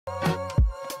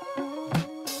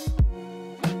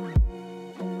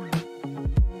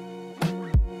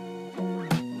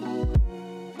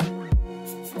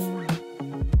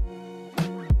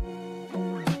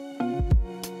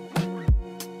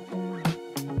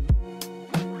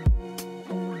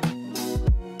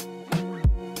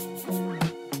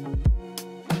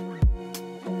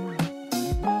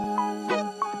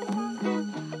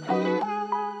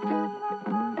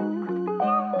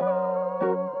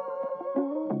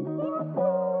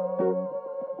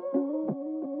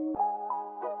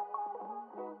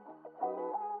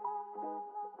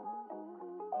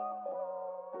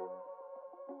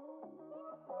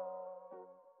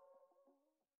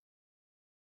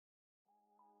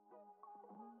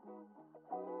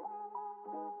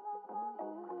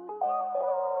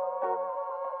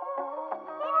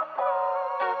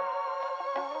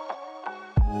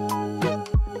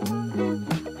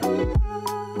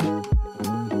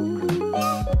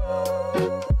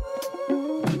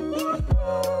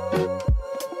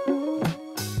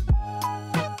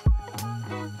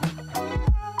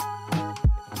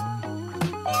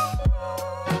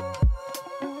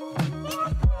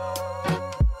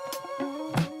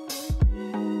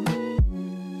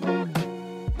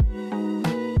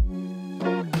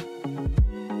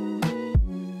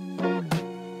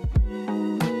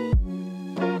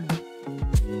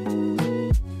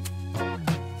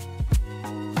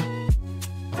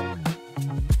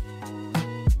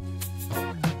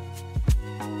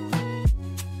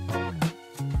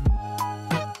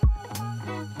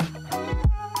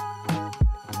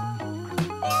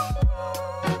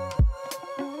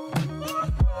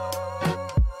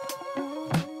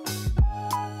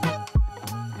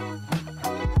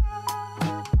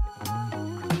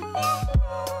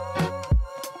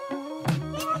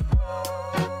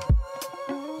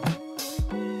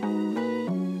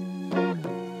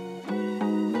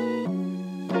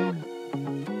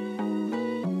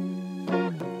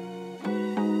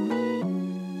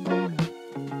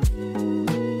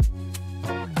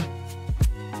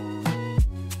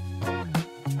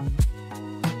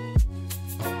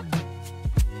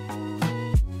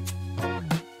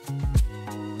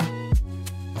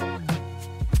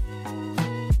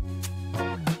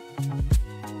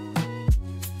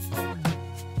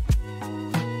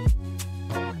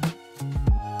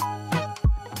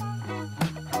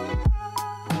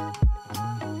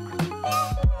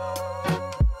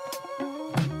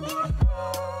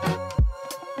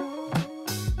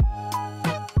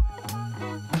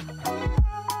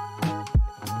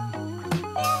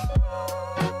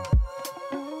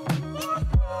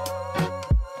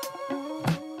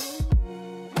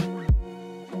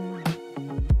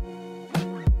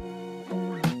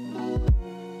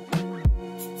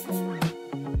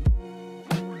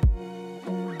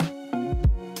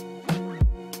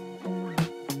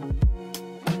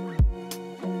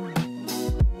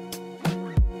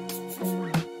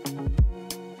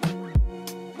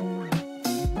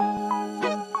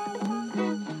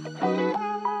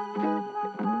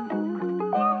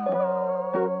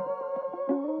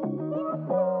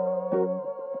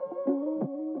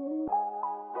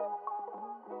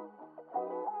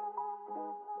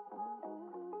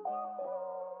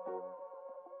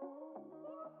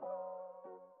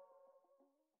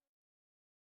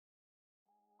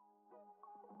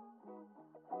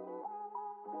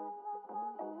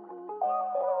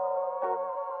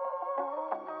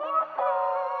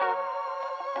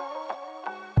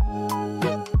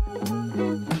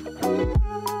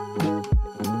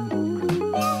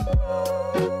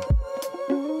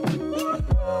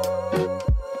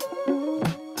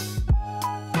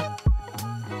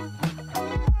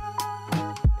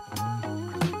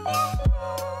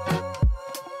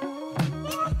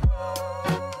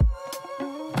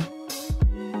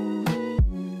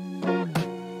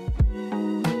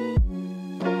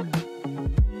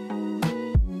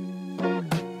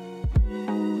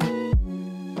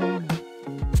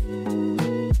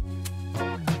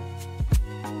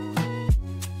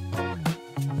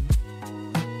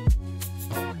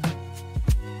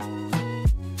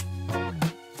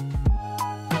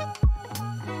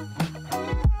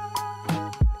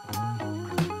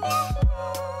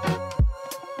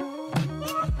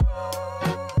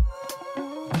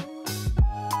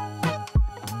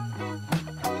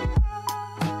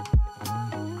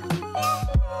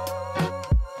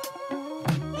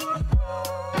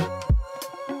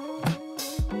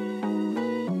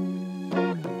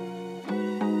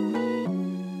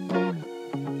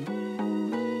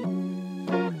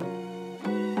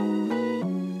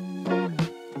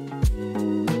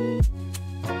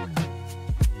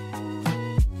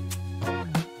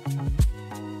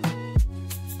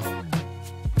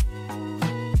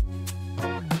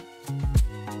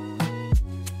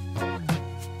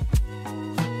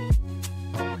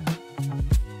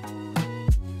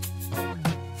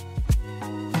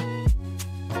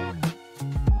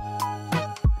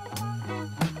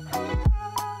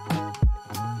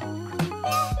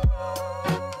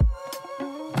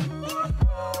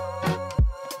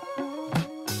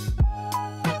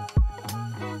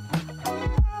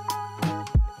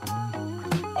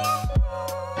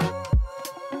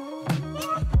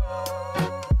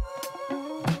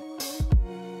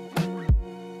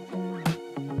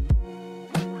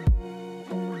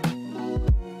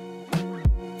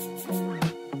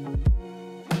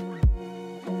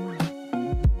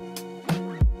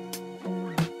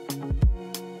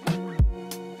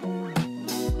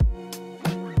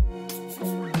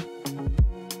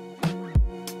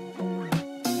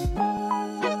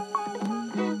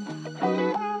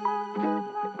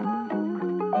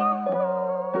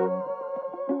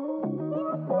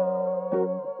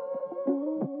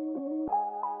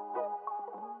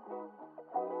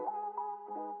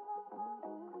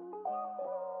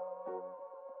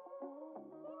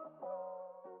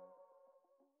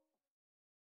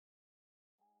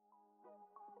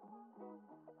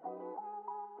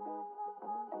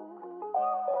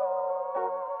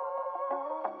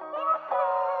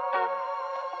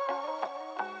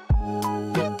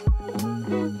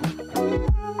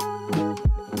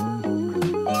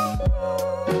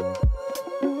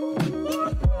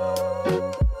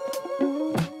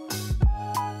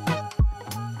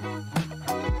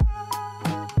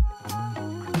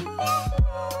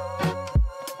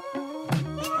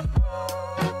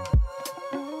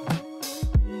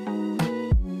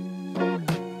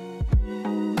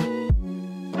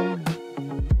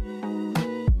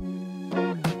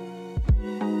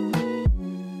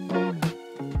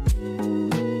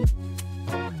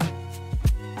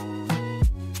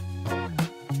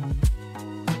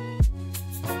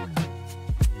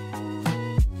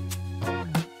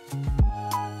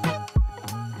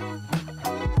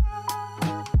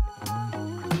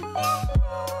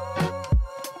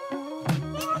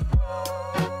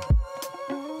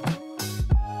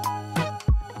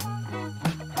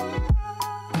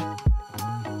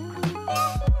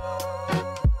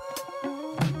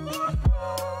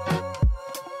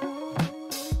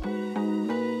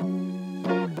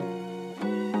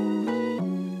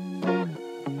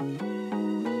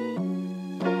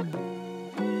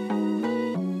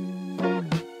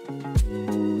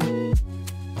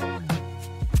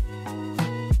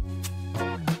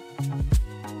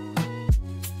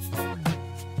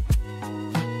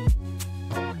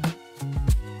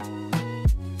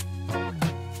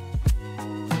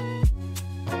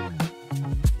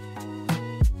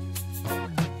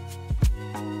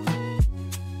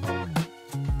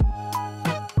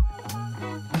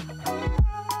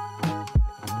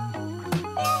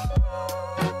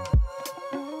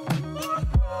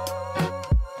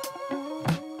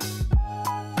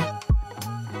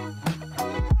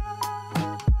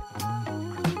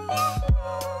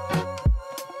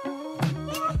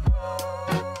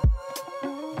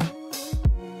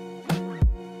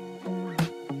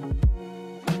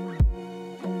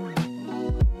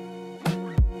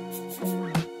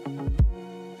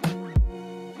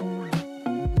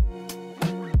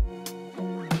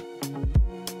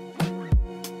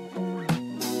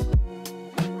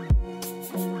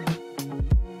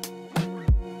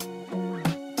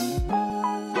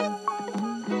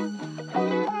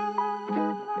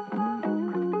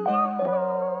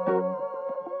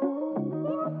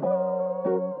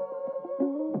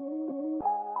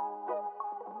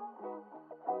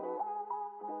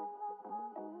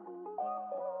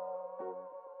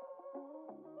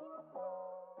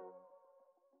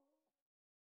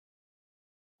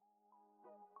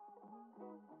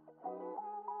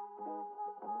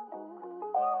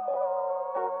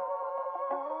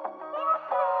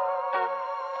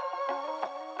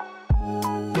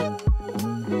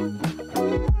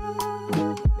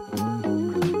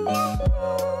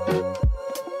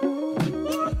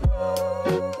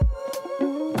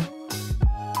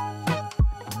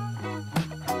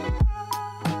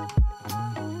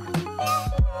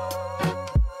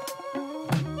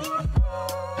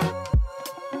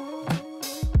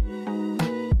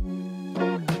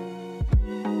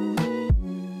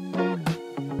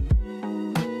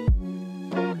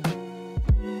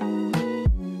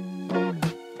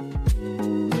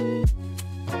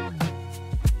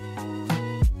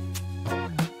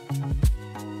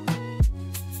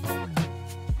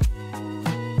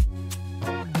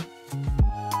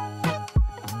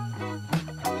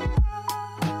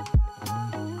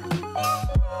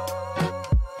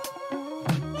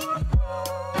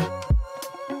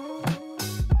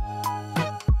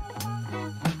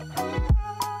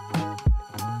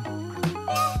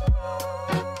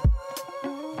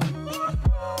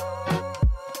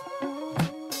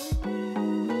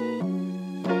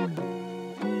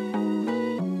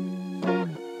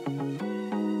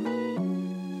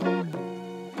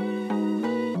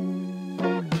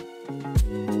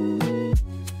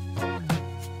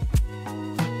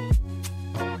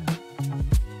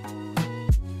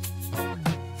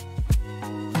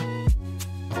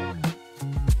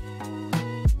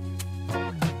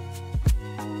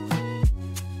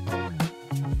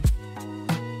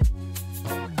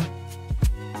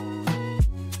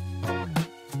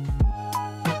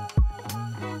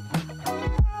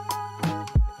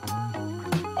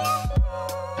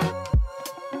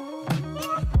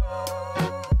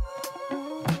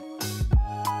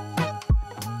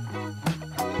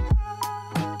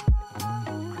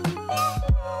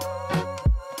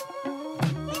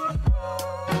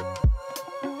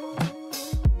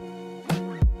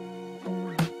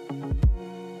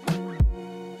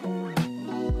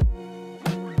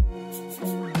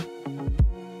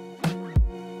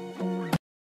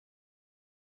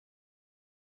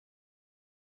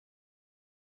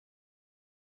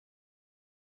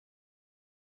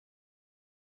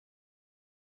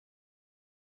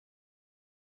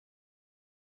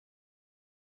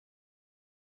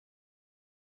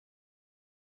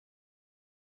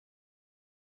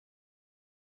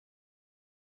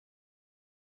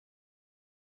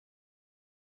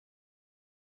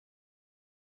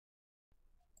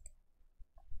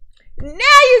Now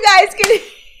you guys can hear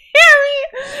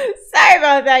me. Sorry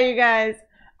about that, you guys.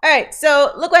 All right,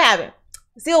 so look what happened.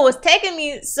 See, what was taking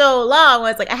me so long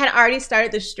was like I had already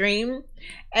started the stream,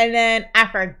 and then I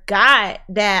forgot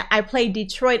that I played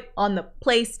Detroit on the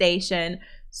PlayStation.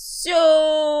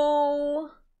 So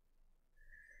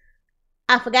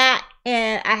I forgot,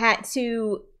 and I had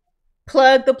to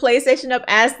plug the PlayStation up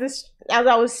as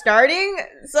I was starting.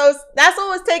 So that's what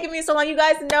was taking me so long. You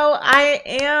guys know I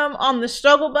am on the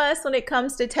struggle bus when it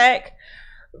comes to tech.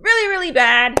 Really, really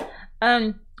bad.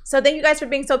 So thank you guys for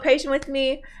being so patient with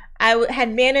me. I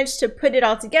had managed to put it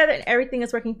all together and everything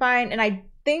is working fine. And I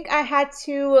think I had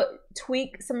to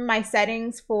tweak some of my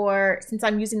settings since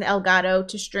I'm using the Elgato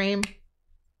to stream,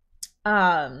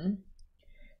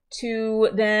 to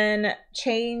then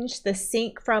change the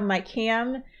sync from my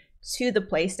cam to the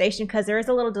PlayStation, because there is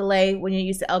a little delay when you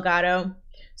use the Elgato.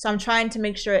 So I'm trying to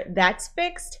make sure that's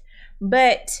fixed,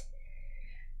 but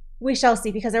we shall see,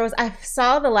 because I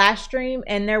saw the last stream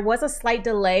and there was a slight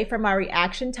delay for my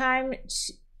reaction time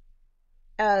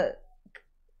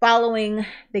following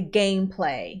the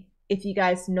gameplay, if you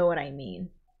guys know what I mean.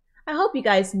 I hope you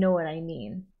guys know what I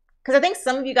mean, because I think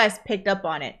some of you guys picked up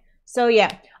on it. So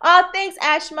yeah. Oh, thanks,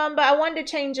 Ash Mamba. I wanted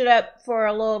to change it up for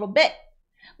a little bit.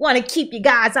 Want to keep you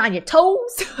guys on your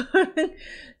toes.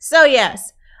 So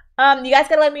yes, you guys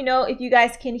gotta let me know if you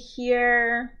guys can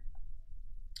hear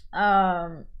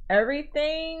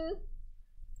everything,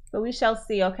 but we shall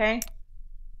see, okay?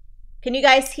 Can you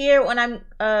guys hear when I'm,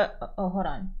 oh, hold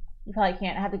on. You probably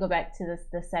can't. I have to go back to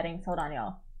the settings. Hold on, y'all.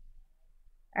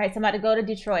 All right, so I'm about to go to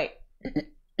Detroit.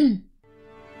 All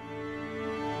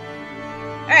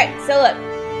right, so look,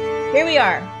 here we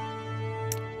are.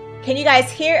 Can you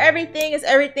guys hear everything? Is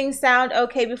everything sound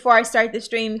okay before I start the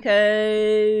stream?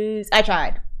 Because I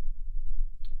tried.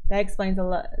 That explains a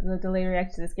lot. The delay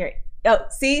reaction is scary. Oh,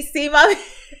 see, mommy?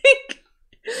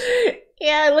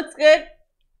 Yeah, it looks good.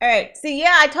 All right, see,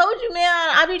 yeah, I told you, man,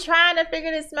 I be trying to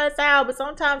figure this mess out, but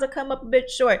sometimes I come up a bit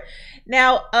short.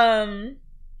 Now,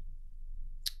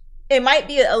 it might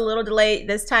be a little delayed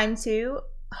this time too.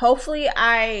 Hopefully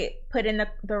I put in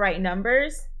the right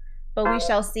numbers, but we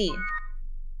shall see.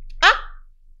 Ah!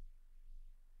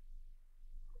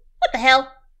 What the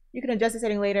hell? You can adjust the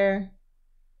setting later.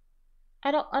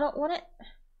 I don't want it.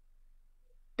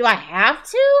 Do I have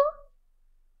to?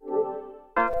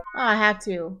 Oh, I have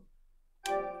to.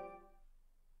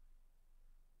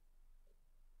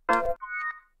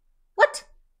 What?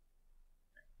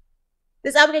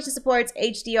 This application supports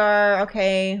HDR,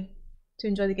 okay, to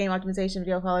enjoy the game optimization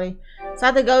video quality. So I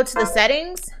have to go to the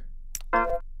settings.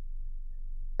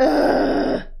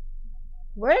 Ugh.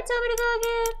 Where did it tell me to go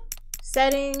again?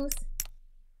 Settings.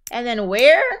 And then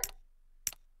where?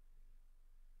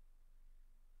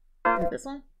 Is it this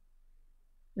one?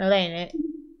 No, that ain't it.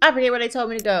 I forget where they told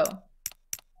me to go.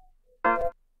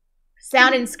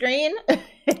 Sound and screen?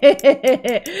 Thanks,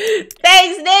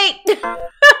 Nate!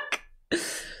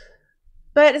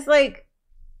 But it's like,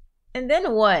 and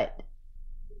then what?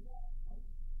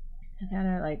 I kind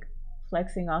of like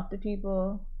flexing off to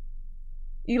people.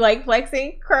 You like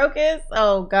flexing, Crocus?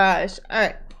 Oh gosh. All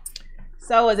right.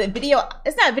 So is it video?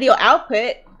 It's not video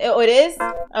output. It is?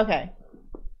 Okay.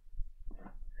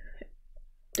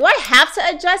 Do I have to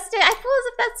adjust it? I feel as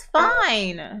if that's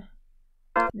fine.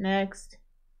 Next.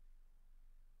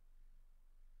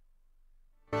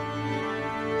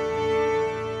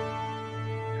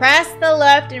 Press the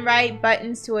left and right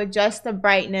buttons to adjust the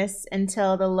brightness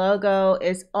until the logo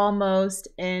is almost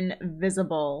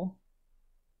invisible.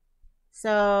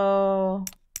 So,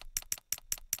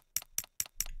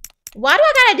 why do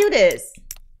I gotta do this?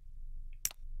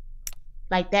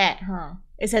 Like that, huh?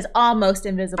 It says almost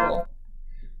invisible.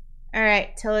 All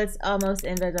right, till it's almost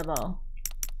invisible.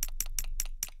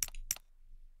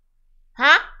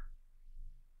 Huh?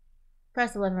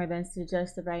 Press the left and right buttons to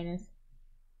adjust the brightness.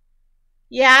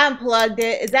 Yeah, I unplugged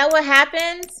it. Is that what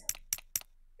happens?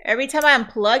 Every time I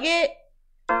unplug it,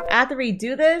 I have to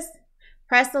redo this?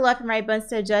 Press the left and right buttons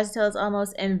to adjust till it's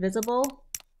almost invisible.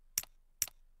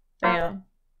 Bam.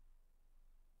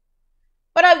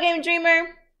 What up, Game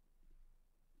Dreamer?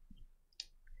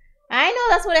 I know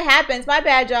that's what it happens. My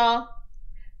bad, y'all.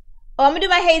 Oh, I'm gonna do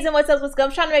my Hazen. What's up? What's good?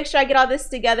 I'm trying to make sure I get all this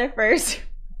together first.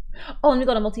 Oh, let me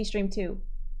go to multi-stream too.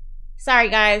 Sorry,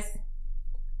 guys.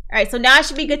 All right, so now I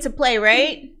should be good to play,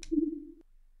 right?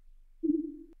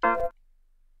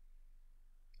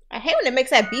 I hate when it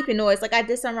makes that beeping noise, like I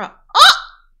did something wrong. Oh!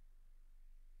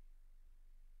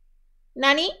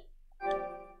 Nani?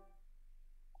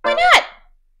 Why not?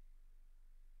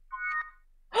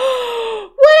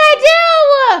 What'd I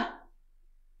do?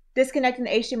 Disconnecting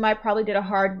the HDMI probably did a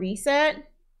hard reset.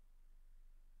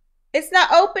 It's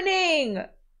not opening.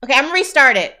 Okay, I'm gonna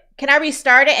restart it. Can I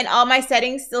restart it and all my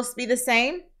settings still be the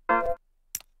same?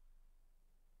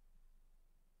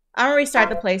 I'm gonna restart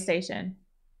the PlayStation.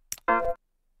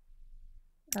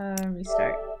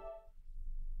 Restart.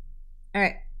 All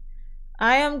right.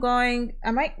 I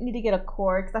might need to get a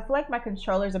cord because I feel like my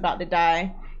controller's about to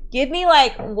die. Give me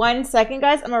like 1 second,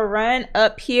 guys. I'm gonna run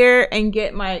up here and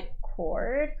get my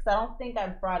cord because I don't think I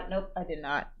brought it. Nope, I did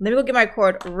not. Let me go get my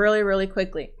cord really, really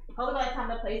quickly. Hold on, by the time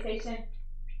the PlayStation.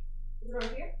 Is it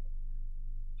over here?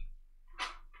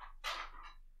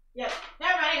 Yep.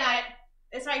 Never mind, I got it.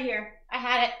 It's right here. I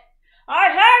had it. I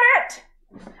had it!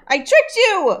 I tricked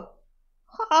you!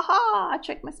 Ha ha ha! I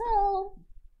tricked myself.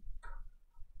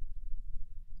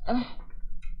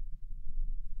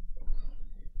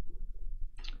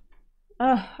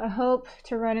 I hope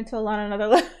to run into Alana another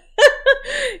level.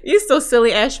 You so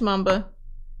silly, Ash Mamba.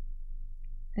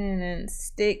 And then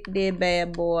stick the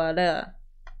bad boy there.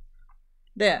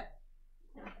 There.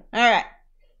 Alright.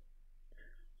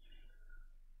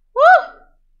 Woo!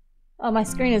 Oh, my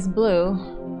screen is blue.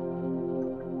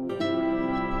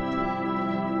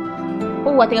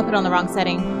 Oh, I think I put it on the wrong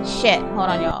setting. Shit. Hold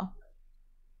on, y'all.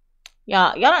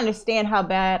 Y'all don't understand how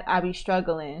bad I be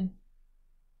struggling.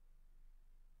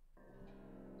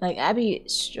 Like, I be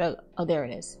struggling. Oh, there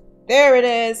it is. There it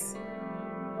is.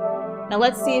 Now,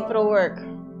 let's see if it'll work.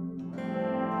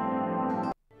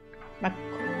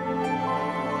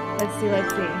 Let's see,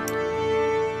 let's see.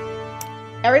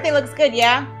 Everything looks good,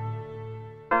 yeah?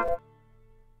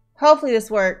 Hopefully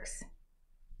this works.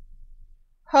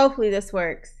 Hopefully this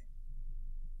works.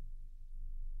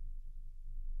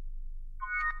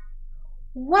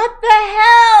 What the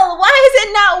hell? Why is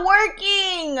it not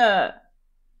working?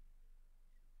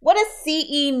 What does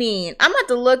CE mean? I'm about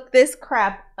to look this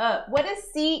crap up. What is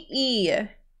CE?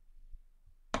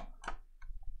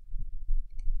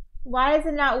 Why is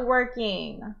it not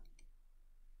working?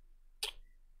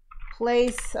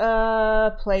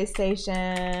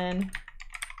 PlayStation.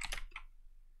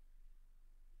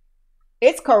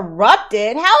 It's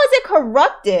corrupted? How is it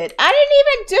corrupted? I didn't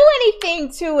even do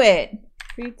anything to it.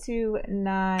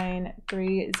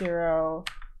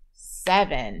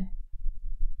 329307.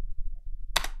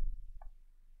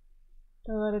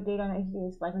 The load of data on HD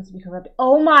is likely to be corrupted.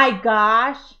 Oh my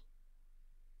gosh.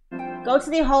 Go to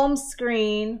the home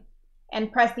screen and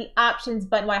press the options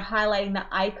button while highlighting the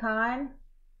icon.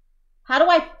 How do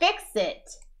I fix it?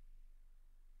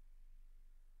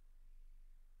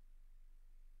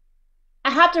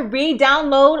 I have to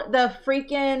re-download the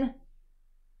freaking...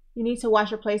 You need to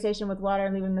wash your PlayStation with water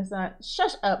and leaving this on.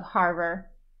 Shush up, Harvard.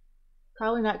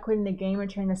 Probably not quitting the game or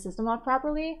turning the system off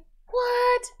properly.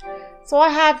 What? So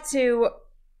I have to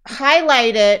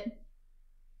highlight it.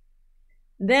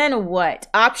 Then what?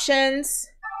 Options.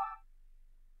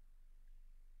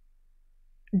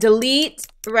 Delete,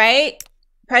 right?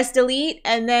 Press delete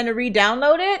and then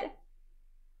re-download it.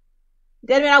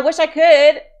 I mean, I wish I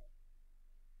could.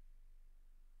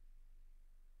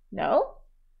 No?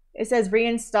 It says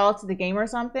reinstall to the game or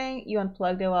something. You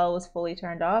unplugged it while it was fully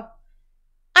turned off.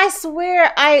 I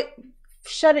swear I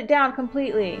shut it down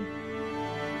completely.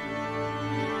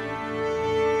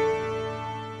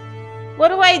 What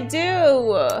do I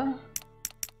do?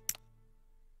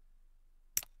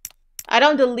 I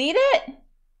don't delete it?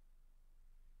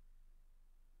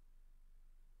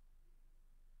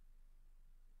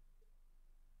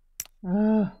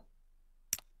 Ugh.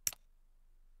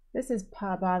 This is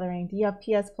bothering. Do you have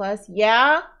PS Plus?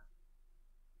 Yeah.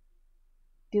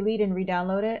 Delete and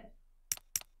re-download it.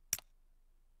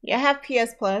 Yeah, I have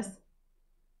PS Plus.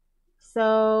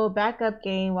 So backup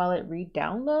game while it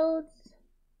re-downloads.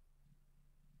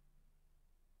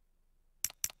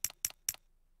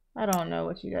 I don't know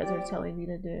what you guys are telling me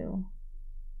to do.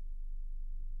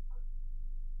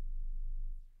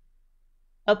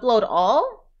 Upload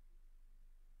all?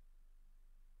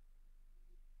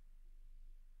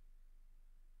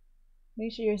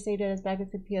 Make sure your save data is back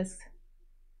into PS.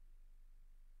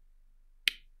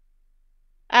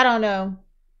 I don't know.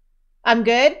 I'm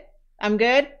good? I'm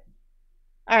good?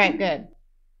 Alright, good.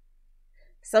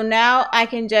 So now I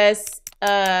can just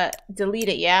delete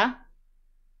it, yeah?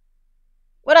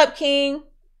 What up, King?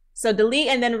 So delete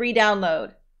and then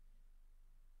re-download.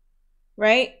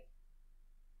 Right?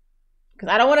 Because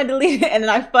I don't want to delete it and then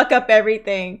I fuck up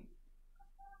everything.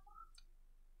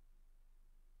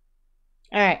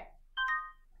 Alright.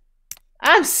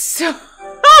 I'm so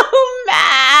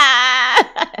mad.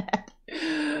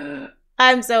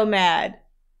 I'm so mad.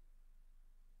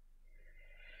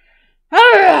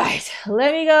 Alright.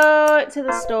 Let me go to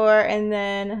the store and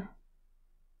then...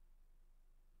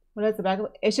 What is the back?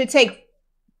 It should take...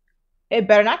 It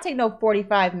better not take no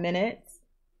 45 minutes.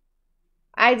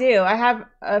 I do. I have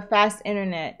a fast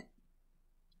internet.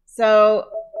 So,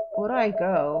 where do I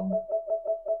go?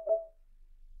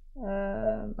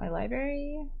 My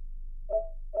library?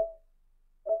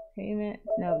 Payment?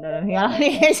 No. Y'all don't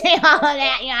need to see all of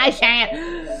that. Yeah, I shan't.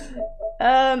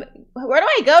 Where do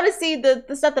I go to see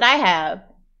the stuff that I have?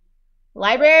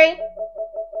 Library?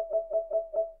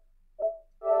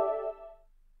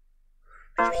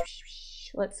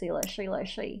 Let's see. Where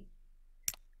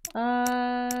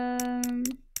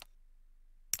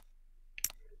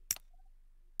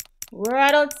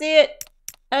I don't see it.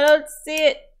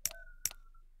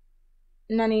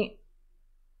 Nani.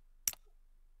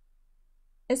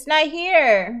 It's not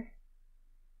here.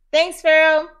 Thanks,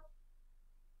 Pharaoh.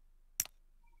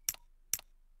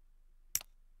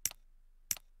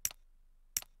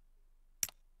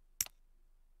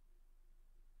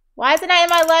 Why is it not in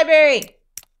my library?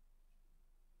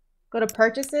 Go to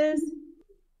purchases.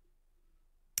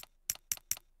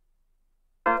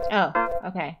 Oh,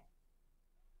 okay.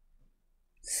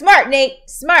 Smart, Nate.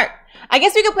 Smart. I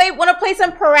guess we could want to play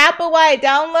some Parappa while it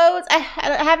downloads. I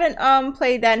haven't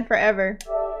played that in forever.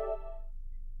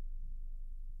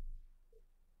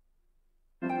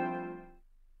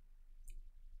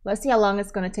 Let's see how long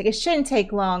it's gonna take. It shouldn't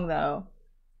take long though.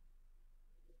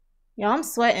 Yo, I'm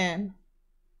sweating.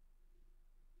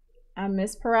 I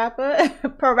miss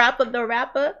Parappa. Parappa the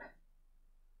Rapper.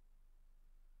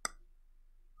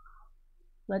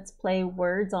 Let's play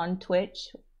Words on Twitch.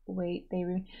 Wait,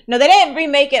 no, they didn't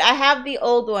remake it. I have the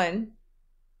old one.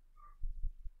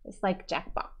 It's like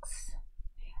Jackbox.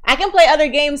 I can play other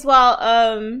games while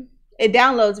it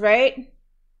downloads, right?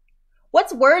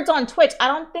 What's Words on Twitch? I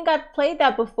don't think I've played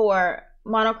that before.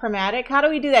 Monochromatic. How do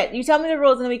we do that? You tell me the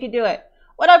rules and then we can do it.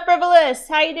 What up, Frivolous?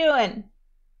 How you doing?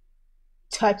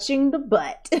 Touching the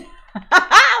butt.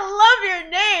 I love your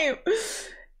name.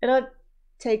 It'll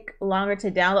take longer to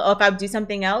download. Oh, if I do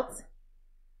something else?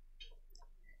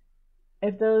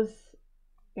 If those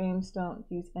games don't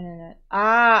use internet.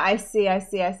 Ah, I see.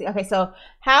 Okay, so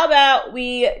how about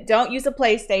we don't use a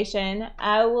PlayStation?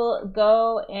 I will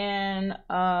go and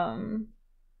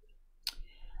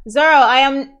Zoro, I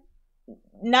am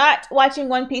not watching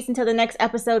One Piece until the next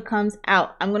episode comes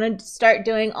out. I'm gonna start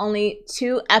doing only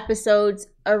 2 episodes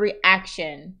a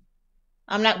reaction.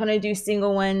 I'm not gonna do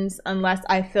single ones unless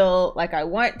I feel like I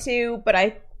want to, but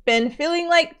I've been feeling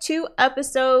like 2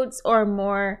 episodes or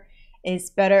more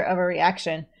is better of a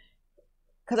reaction.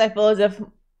 Because I feel as if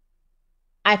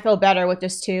I feel better with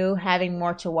just 2, having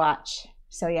more to watch.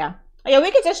 So yeah. Yeah,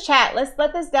 we could just chat. Let's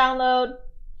let this download.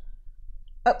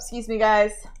 Oh, excuse me,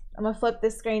 guys. I'm gonna flip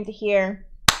this screen to here.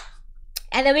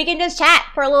 And then we can just chat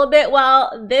for a little bit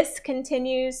while this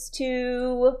continues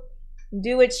to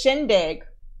do its shindig.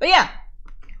 But yeah.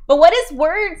 But what is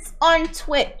Words on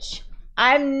Twitch?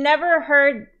 I've never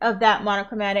heard of that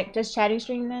monochromatic just chatting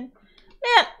stream then.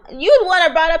 Man, you the one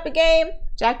that brought up a game.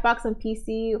 Jackbox on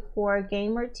PC for a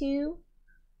game or 2.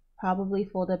 Probably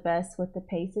for the best with the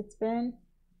pace it's been.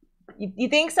 You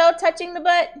think so, touching the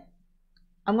butt?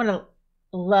 I'm gonna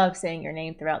love saying your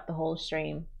name throughout the whole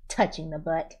stream. Touching the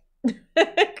butt.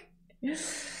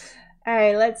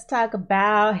 Alright, let's talk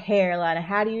about hair, Lana.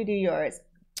 How do you do yours?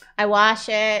 I wash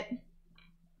it,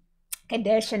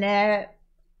 condition it,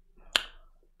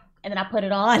 and then I put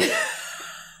it on.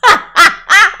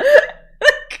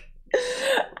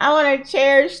 I want a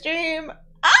chair stream.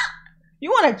 Ah!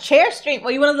 You want a chair stream?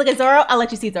 Well, you want to look at Zoro? I'll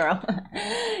let you see Zoro.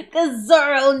 Because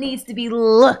Zoro needs to be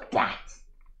looked at.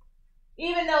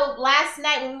 Even though last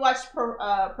night when we watched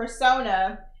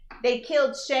Persona, they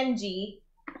killed Shinji,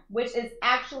 which is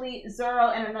actually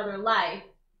Zoro in another life.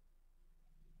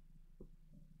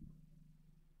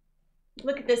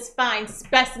 Look at this fine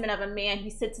specimen of a man. He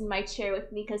sits in my chair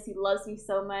with me because he loves me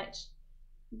so much.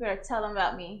 You better tell them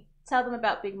about me. Tell them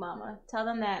about Big Mama. Tell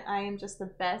them that I am just the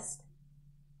best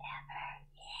ever.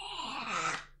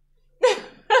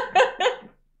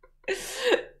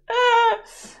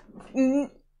 Yeah.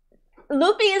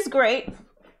 Luffy is great.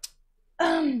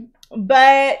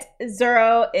 But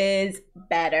Zoro is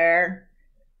better.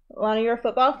 Lana, you're a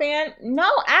football fan? No,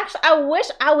 actually, I wish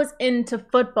I was into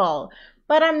football.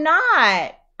 But I'm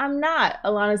not. I'm not.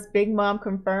 Alana's Big Mom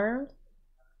confirmed.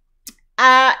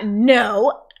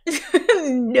 No.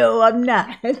 No, I'm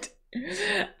not.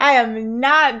 I am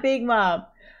not Big Mom.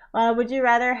 Would you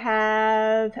rather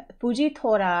have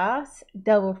Fujitora's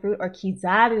double fruit or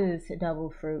Kizaru's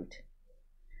double fruit?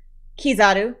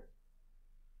 Kizaru.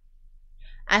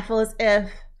 I feel as if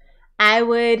I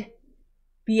would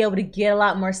be able to get a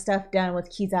lot more stuff done with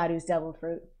Kizaru's double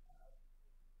fruit.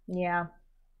 Yeah.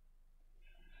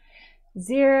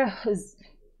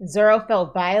 Zoro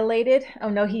felt violated. Oh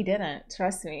no, he didn't.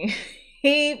 Trust me.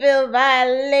 He felt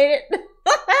violated.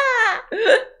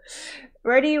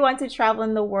 Where do you want to travel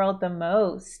in the world the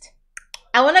most?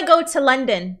 I want to go to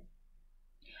London.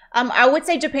 I would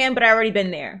say Japan, but I already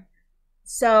been there.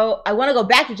 So I want to go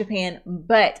back to Japan,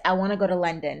 but I want to go to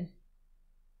London.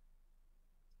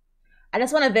 I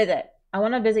just want to visit. I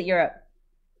want to visit Europe.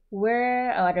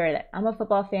 Where? Oh, I read it. I'm a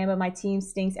football fan, but my team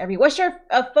stinks every. What's your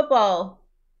football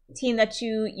team that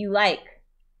you like,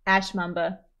 Ash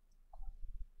Mamba?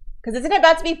 Because isn't it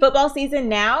about to be football season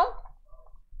now?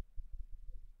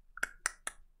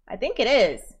 I think it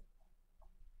is.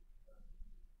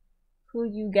 Who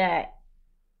you got?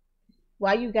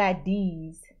 Why you got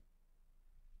D's?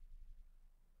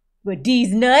 But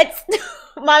D's nuts?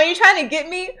 Mommy, you trying to get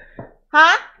me?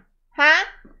 Huh? Huh?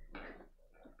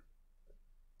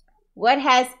 What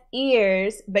has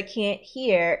ears but can't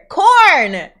hear?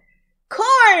 Corn!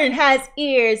 Corn has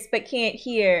ears but can't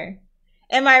hear.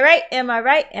 Am I right? Am I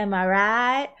right? Am I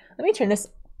right? Let me turn this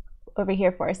over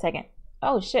here for a second.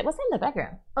 Oh shit, what's in the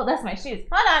background? Oh, that's my shoes.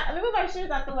 Hold on, let me move my shoes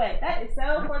out the way. That is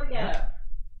so for the ghetto.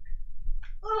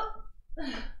 Oh.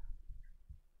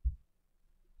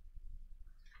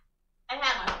 I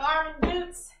have my farming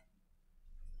boots.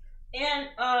 And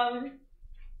I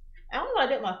don't know what I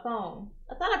did with my phone.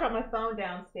 I thought I brought my phone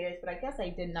downstairs, but I guess I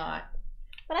did not.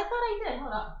 But I thought I did.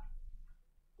 Hold on.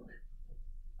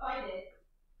 Oh, I did.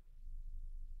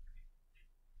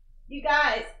 You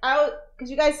guys, because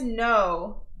you guys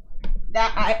know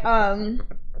that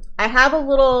I have a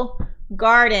little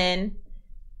garden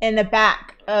in the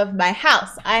back of my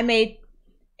house. I made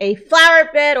a flower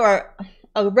bed or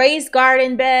a raised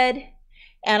garden bed,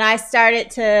 and I started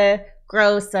to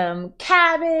grow some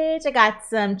cabbage. I got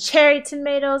some cherry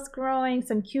tomatoes growing,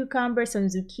 some cucumbers, some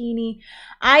zucchini.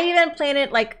 I even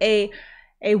planted like a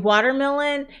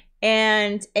watermelon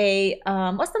and a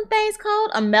what's some things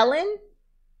called? A melon.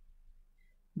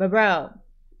 But bro,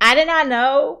 I did not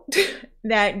know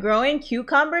that growing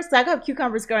cucumbers, I got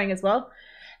cucumbers growing as well,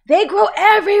 they grow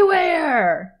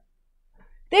everywhere.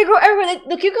 They grow everywhere.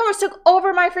 The cucumbers took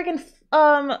over my freaking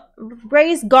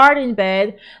raised garden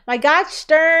bed. My gosh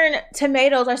darn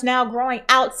tomatoes are now growing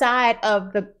outside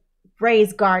of the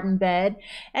raised garden bed.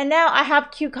 And now I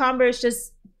have cucumbers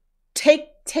just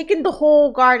taking the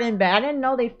whole garden bed. I didn't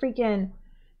know they freaking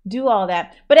do all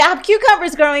that. But I have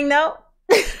cucumbers growing though.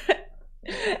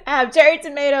 I have cherry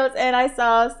tomatoes and I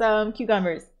saw some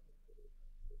cucumbers.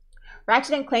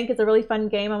 Ratchet and Clank is a really fun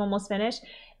game. I'm almost finished.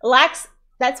 Lax,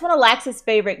 that's one of Lax's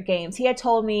favorite games. He had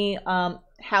told me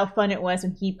how fun it was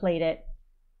when he played it.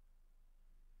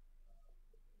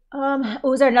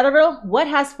 Was there another riddle? What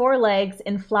has 4 legs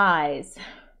and flies?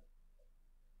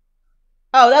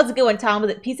 Oh, that was a good one, Tom.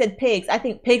 He said pigs. I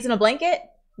think pigs in a blanket?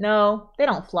 No, they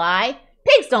don't fly.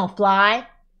 Pigs don't fly.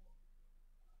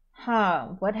 Huh,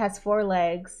 what has 4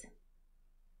 legs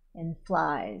and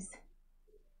flies?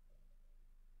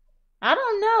 I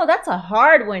don't know. That's a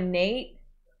hard one, Nate.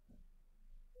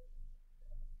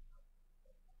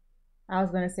 I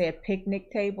was going to say a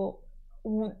picnic table.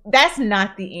 That's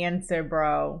not the answer,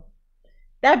 bro.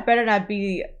 That better not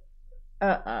be...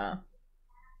 That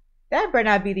better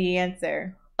not be the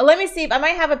answer. Let me see if I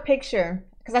might have a picture.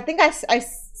 Because I think I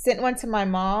sent one to my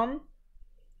mom.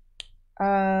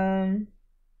 Because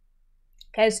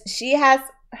she has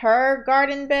her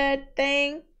garden bed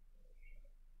thing.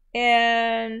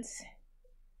 And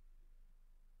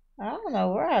I don't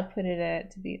know where I put it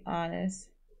at, to be honest.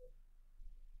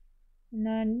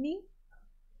 Nani?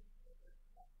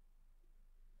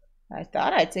 I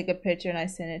thought I took a picture and I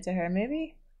sent it to her.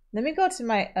 Maybe. Let me go to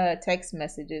my text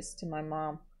messages to my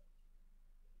mom.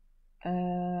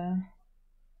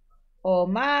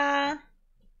 Oma.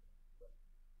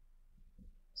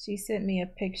 She sent me a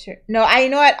picture. No, you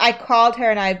know what? I called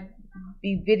her and I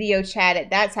video chatted.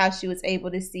 That's how she was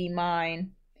able to see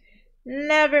mine.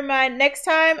 Never mind. Next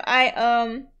time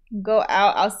I go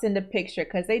out, I'll send a picture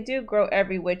because they do grow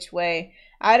every which way.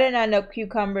 I did not know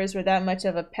cucumbers were that much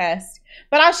of a pest.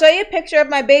 But I'll show you a picture of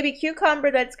my baby cucumber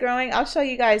that's growing. I'll show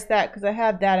you guys that because I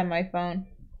have that on my phone.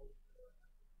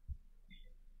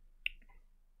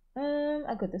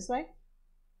 I'll go this way.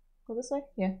 Go this way?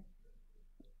 Yeah.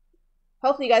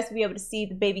 Hopefully you guys will be able to see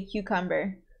the baby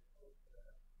cucumber.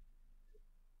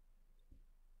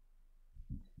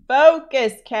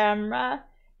 Focus, camera.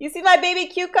 You see my baby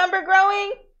cucumber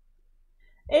growing?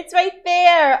 It's right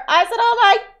there. I said, oh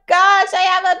my gosh, I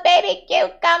have a baby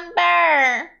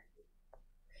cucumber.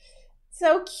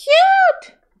 So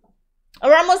cute. Oh,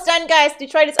 we're almost done, guys.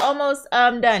 Detroit is almost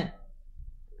done.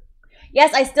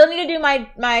 Yes, I still need to do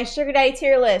my sugar daddy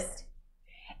tier list.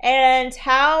 And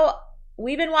how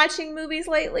we've been watching movies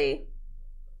lately.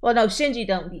 Well, no, Shinji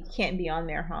can't be on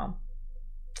there, huh?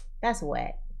 That's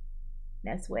wet.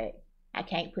 That's wet. I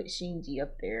can't put Shinji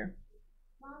up there.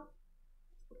 Mom,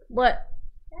 what?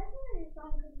 that's not a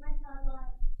song because my tablet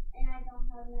and I don't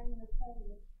have nothing to play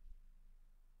with.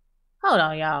 Hold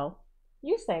on, y'all.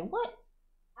 You say what?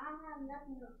 I have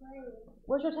nothing to play with.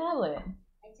 Where's your tablet?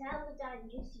 My tablet died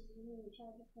just as you need to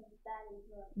charge it for the battery as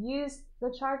well. Use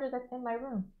the charger that's in my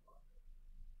room.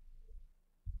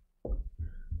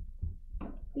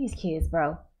 These kids,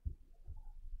 bro.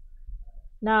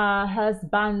 Nah,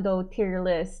 husbando tier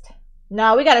list.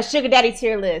 Nah, we got a sugar daddy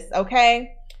tier list,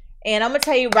 okay? And I'm gonna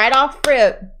tell you right off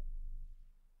rip.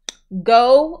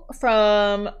 Go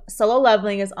from Solo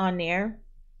Leveling is on there.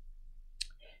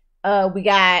 We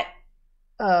got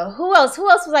who else? Who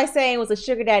else was I saying was a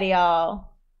sugar daddy, y'all?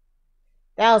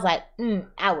 That was like,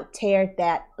 I would tear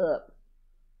that up.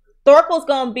 Thorkel's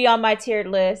gonna be on my tiered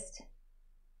list.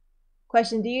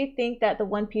 Question, do you think that the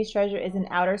One Piece treasure is in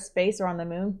outer space or on the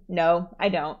moon? No, I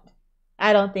don't.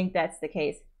 I don't think that's the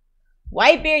case.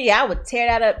 Whitebeard, yeah, I would tear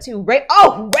that up too.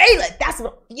 Rayleigh, that's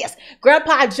what, yes.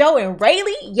 Grandpa Joe and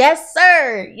Rayleigh? Yes,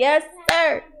 sir. Yes,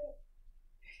 sir.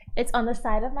 It's on the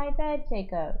side of my bed,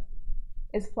 Jacob.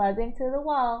 It's plugged into the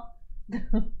wall.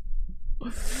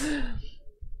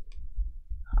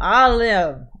 All of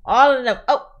them.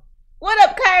 Oh, What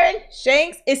up, Kyron?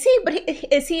 Shanks? Is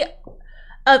he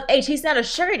of age? He's not a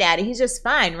sugar daddy. He's just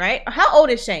fine, right? How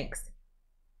old is Shanks?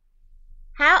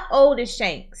 How old is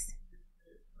Shanks?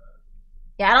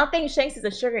 Yeah, I don't think Shanks is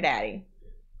a sugar daddy.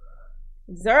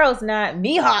 Zoro's not.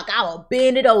 Mihawk, I will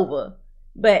bend it over.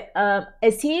 But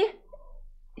is he?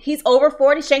 He's over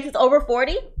 40. Shanks is over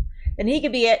 40. Then he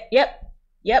could be it.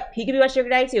 Yep. He could be my sugar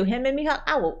daddy too. Him and Mihawk,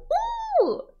 I will.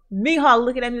 Ooh, Mihawk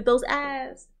looking at me with those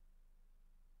eyes.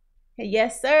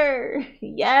 Yes, sir.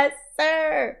 Yes,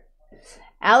 sir.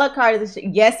 Alucard is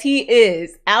yes, he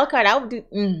is. Alucard, I would do.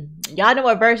 Y'all know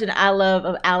what version I love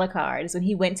of Alucard is when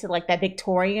he went to like that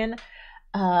Victorian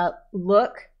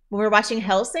look when we were watching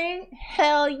Hellsing.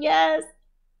 Hell yes.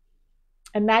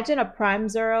 Imagine a Prime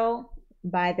Zoro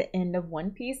by the end of One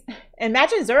Piece.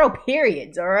 Imagine Zoro,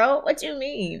 period. Zoro, what you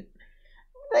mean?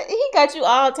 He got you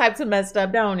all types of messed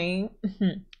up, don't he?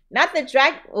 Not the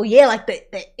oh yeah, like the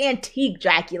antique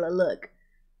Dracula look.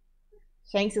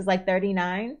 Shanks is like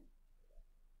 39.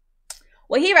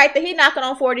 Well, he right there. He knocking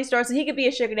on 40 stores, so he could be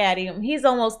a sugar daddy. He's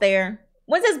almost there.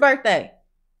 When's his birthday?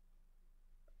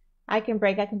 I can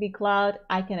break. I can be clawed.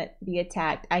 I can be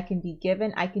attacked. I can be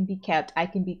given. I can be kept. I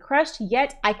can be crushed,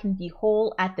 yet I can be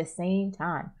whole at the same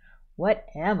time. What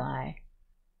am I?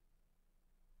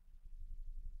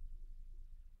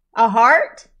 A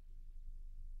heart?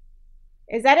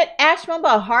 Is that it, Ash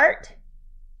Mamba? A heart?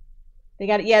 They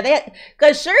got it. Yeah,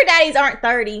 because sugar daddies aren't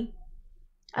 30.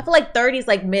 I feel like 30 is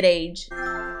like mid-age.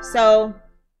 So,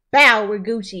 bow, we're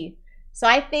Gucci. So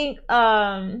I think,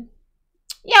 yeah,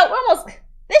 we're almost,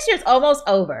 this year's almost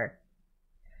over.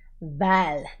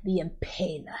 Val, the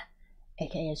Impaler,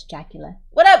 aka Dracula.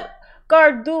 What up,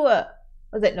 Gardua?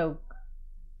 Was it no?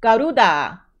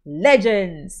 Garuda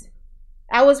Legends.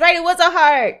 I was right, it was a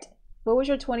heart. What was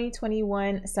your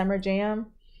 2021 Summer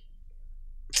Jam?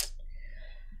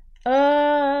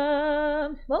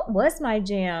 What was my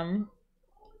jam?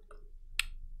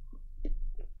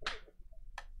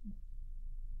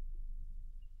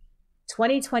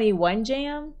 2021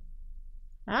 jam?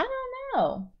 I don't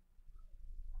know.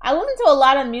 I listen to a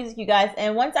lot of music, you guys,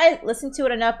 and once I listen to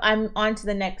it enough, I'm on to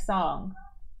the next song.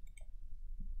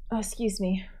 Oh, excuse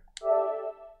me.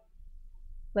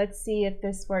 Let's see if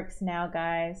this works now,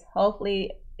 guys.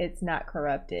 Hopefully it's not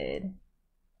corrupted.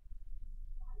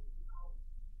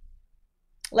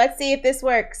 Let's see if this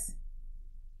works.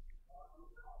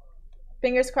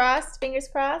 Fingers crossed, fingers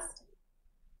crossed.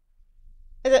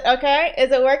 Is it okay?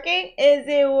 Is it working? Is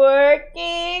it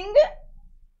working?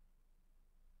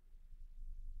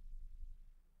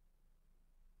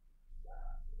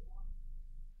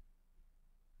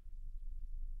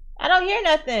 I don't hear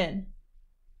nothing.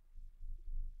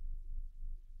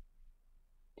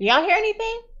 Do y'all hear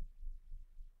anything?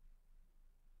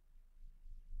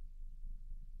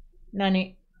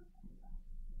 None.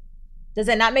 Does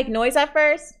it not make noise at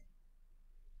first?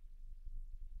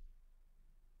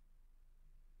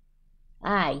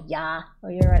 Ah, yeah. Oh,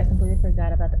 you're right. I completely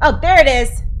forgot about that. Oh, there it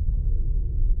is.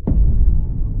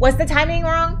 Was the timing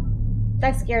wrong?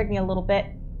 That scared me a little bit.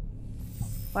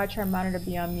 Watch her monitor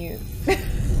be on mute.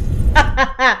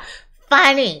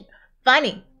 Funny.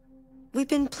 Funny. We've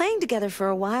been playing together for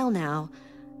a while now.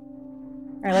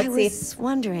 All right, let's see. I was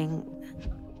wondering.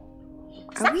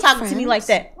 Stop talking to me like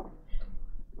that.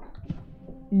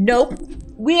 Nope.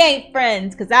 We ain't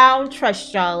friends because I don't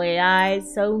trust y'all AI,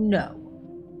 so no.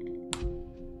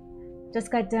 Just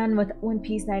got done with One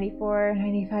Piece 94,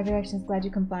 95 reactions. Glad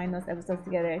you combined those episodes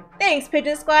together. Thanks,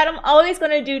 Pigeon Squad. I'm always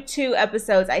going to do 2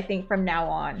 episodes, I think, from now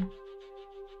on.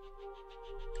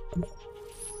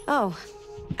 Oh,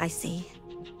 I see.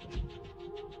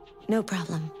 No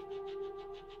problem.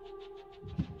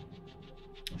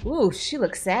 Ooh, she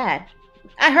looks sad.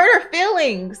 I hurt her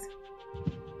feelings.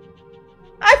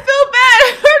 I feel bad.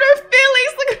 I hurt her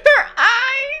feelings. Look at her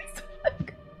eyes.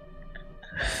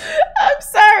 I'm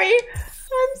sorry.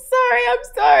 I'm sorry. I'm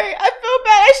sorry. I feel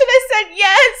bad. I should have said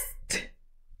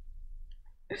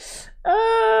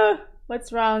yes.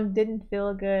 What's wrong? Didn't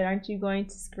feel good. Aren't you going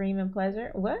to scream in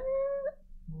pleasure? What?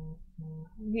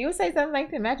 He would say something like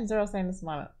that. Imagine Zoro saying this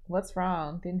moment. What's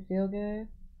wrong? Didn't feel good?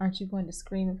 Aren't you going to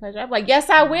scream in pleasure? I'm like, yes,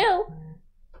 I will.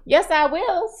 Yes, I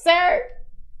will, sir.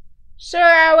 Sure,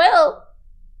 I will.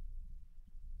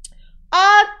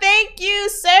 Oh, thank you,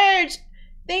 Serge.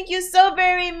 Thank you so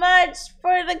very much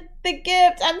for the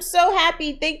gift. I'm so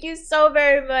happy. Thank you so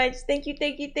very much. Thank you,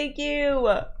 thank you, thank you.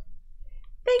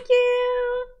 Thank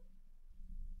you.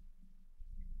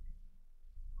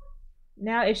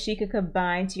 Now, if she could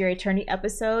combine to your Eternity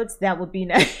episodes, that would be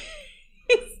nice.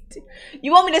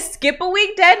 You want me to skip a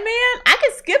week, Dead Man? I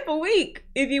can skip a week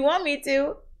if you want me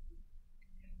to.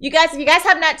 You guys, if you guys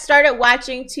have not started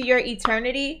watching To Your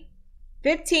Eternity,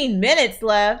 15 minutes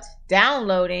left.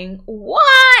 Downloading.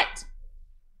 What?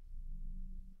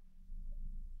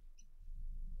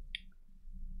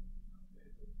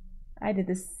 I did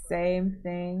the same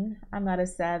thing. I'm not a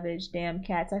savage. Damn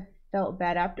cats. I felt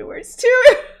bad afterwards too.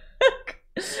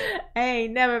 I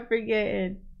ain't never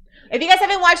forgetting. If you guys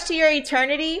haven't watched To Your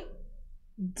Eternity,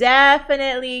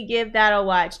 definitely give that a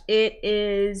watch. It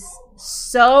is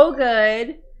so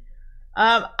good.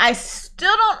 I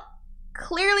still don't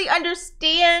clearly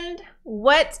understand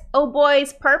what Oh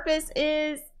Boy's purpose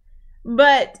is,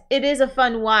 but it is a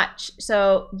fun watch.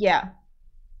 So yeah.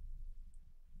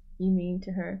 You mean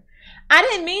to her? I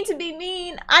didn't mean to be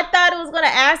mean. I thought it was gonna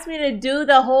ask me to do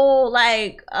the whole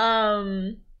like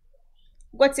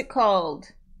what's it called?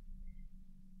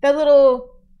 The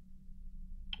little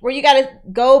where you gotta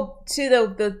go to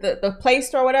the Play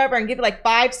Store or whatever and give it like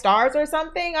 5 stars or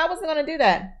something. I wasn't gonna do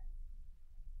that.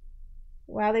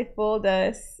 Wow, they fooled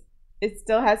us. It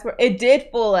still has, it did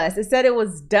fool us. It said it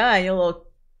was done, you little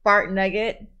fart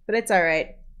nugget. But it's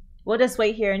alright. We'll just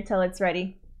wait here until it's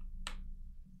ready.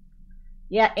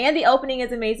 Yeah, and the opening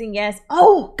is amazing, yes.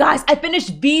 Oh, guys, I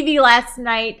finished Vivi last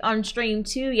night on stream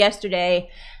too yesterday.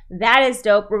 That is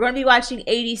dope. We're going to be watching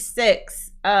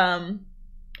 86. We're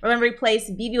going to replace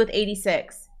Vivi with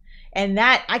 86. And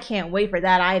that, I can't wait for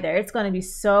that either. It's going to be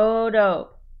so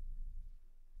dope.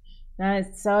 That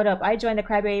is so dope. I joined the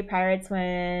Crybaby Pirates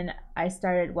when I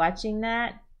started watching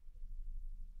that.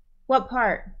 What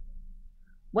part?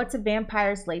 What's a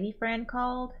vampire's lady friend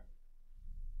called?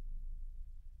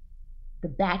 The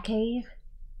Batcave?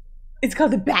 It's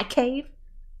called the Batcave?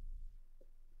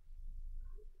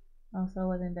 Oh, so it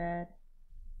wasn't bad.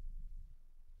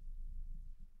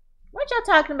 What y'all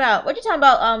talking about? What you talking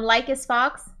about, Lycus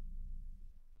Fox?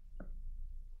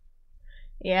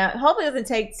 Yeah, hopefully it doesn't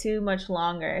take too much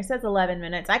longer. It says 11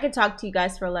 minutes. I could talk to you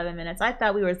guys for 11 minutes. I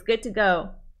thought we were good to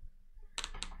go.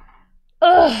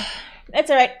 Ugh. That's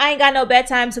alright. I ain't got no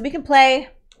bedtime, so we can play.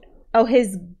 Oh,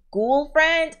 his ghoul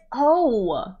friend?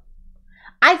 Oh.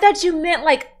 I thought you meant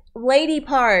like lady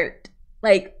part.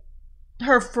 Like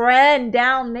her friend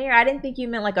down there. I didn't think you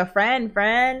meant like a friend.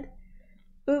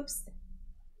 Oops.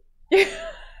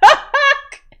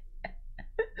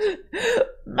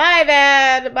 My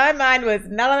bad. My mind was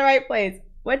not on the right place.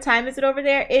 What time is it over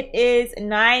there? It is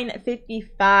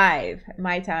 9:55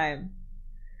 my time.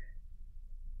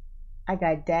 I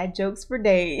got dad jokes for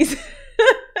days.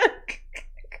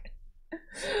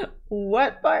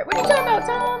 What part? What are you talking about,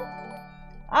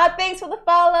 Tom? Thanks for the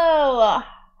follow.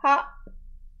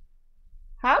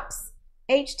 Hops?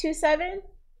 H27?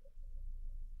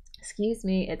 Excuse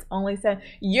me, it's only 7.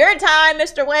 Your time,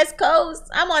 Mr. West Coast.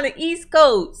 I'm on the East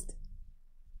Coast.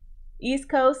 East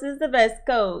Coast is the best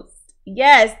coast.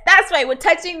 Yes, that's right. What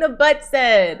Touching the Butt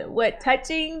said. What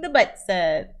Touching the Butt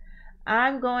said.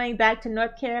 I'm going back to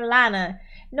North Carolina.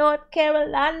 North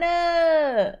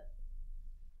Carolina.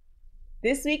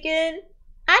 This weekend?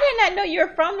 I did not know you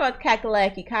were from North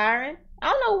Kakalaki, Kyron.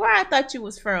 I don't know where I thought you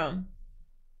was from.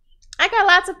 I got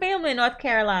lots of family in North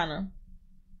Carolina.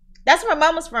 That's where my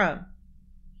mom was from.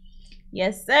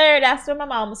 Yes, sir. That's where my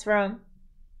mom was from.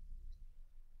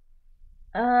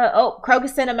 Oh, Kroger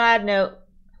sent a mad note.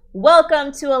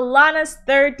 Welcome to Alana's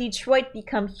 3rd Detroit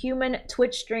Become Human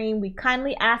Twitch stream. We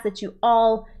kindly ask that you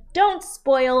all don't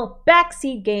spoil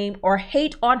Backseat Game or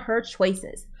hate on her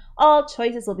choices. All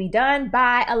choices will be done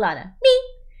by Alana. Me.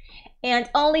 And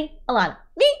only Alana.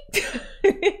 Me.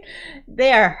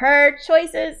 They are her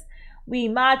choices. We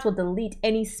mods will delete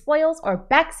any spoils or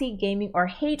backseat gaming or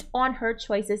hate on her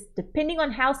choices. Depending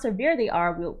on how severe they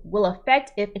are, will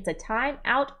affect if it's a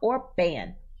timeout or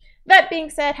ban. That being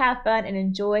said, have fun and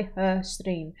enjoy her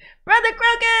stream. Brother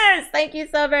Crocus, thank you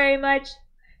so very much.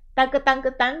 Thank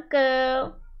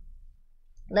you.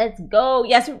 Let's go.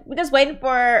 Yes, we're just waiting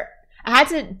for... I had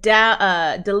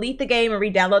to delete the game and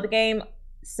re-download the game.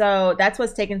 So that's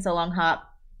what's taking so long, Hop.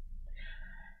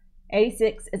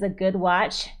 86 is a good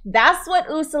watch. That's what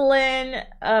Usalin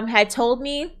had told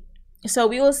me. So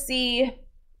we will see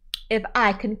if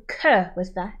I concur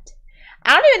with that.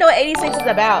 I don't even know what 86 is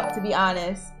about, to be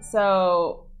honest.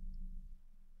 So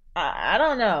I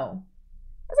don't know.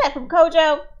 What's that from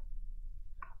Kojo?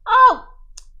 Oh,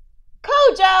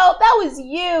 Kojo, that was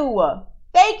you.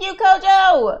 Thank you,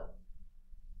 Kojo.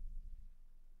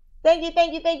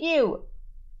 Thank you.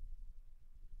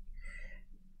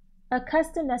 A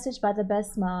custom message by the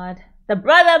best mod. The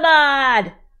brother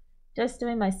mod! Just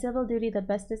doing my civil duty, the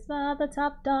bestest mod. The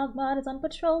top dog mod is on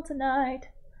patrol tonight.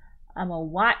 I'm a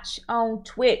watch on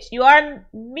Twitch. You are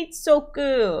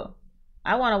Mitsoku.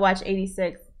 I want to watch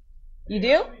 86. You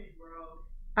do?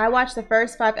 I watched the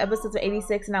first 5 episodes of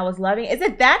 86 and I was loving it. Is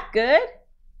it that good?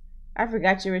 I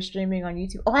forgot you were streaming on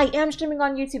YouTube. Oh, I am streaming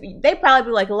on YouTube. They probably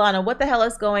be like, Alana, what the hell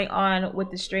is going on with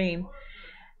the stream?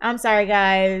 I'm sorry,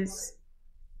 guys.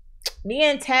 Me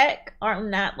and Tech are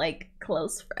not like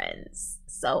close friends.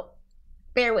 So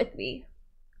bear with me.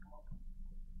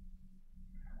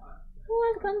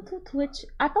 Welcome to Twitch.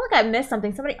 I feel like I missed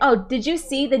something. Somebody, oh, did you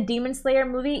see the Demon Slayer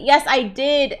movie? Yes, I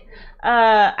did.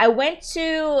 I went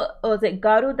to, was it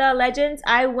Garuda Legends?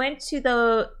 I went to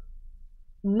the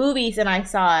movies and I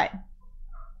saw it.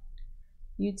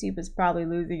 YouTube is probably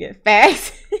losing it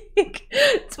fast.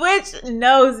 Twitch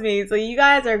knows me, so you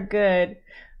guys are good.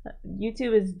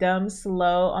 YouTube is dumb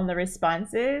slow on the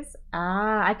responses.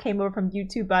 Ah, I came over from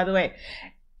YouTube, by the way.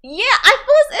 Yeah, I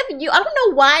feel as if I don't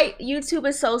know why YouTube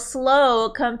is so slow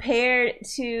compared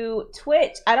to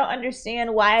Twitch. I don't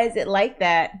understand why is it like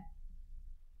that.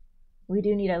 We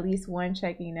do need at least one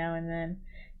checking now and then.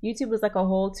 YouTube was like a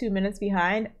whole 2 minutes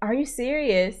behind. Are you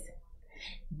serious?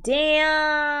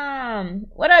 Damn.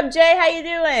 What up, Jay? How you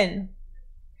doing?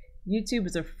 YouTube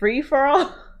is a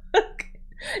free-for-all.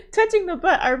 Touching the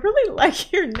butt. I really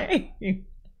like your name.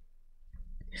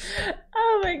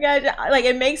 Oh my gosh. Like,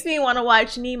 it makes me want to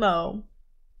watch Nemo.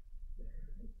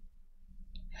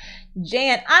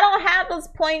 Jan, I don't have those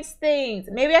points things.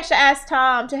 Maybe I should ask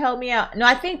Tom to help me out. No,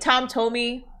 I think Tom told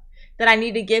me that I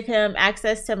need to give him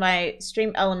access to my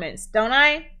stream elements. Don't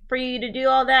I? For you to do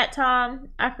all that, Tom?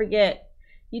 I forget.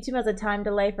 YouTube has a time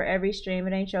delay for every stream.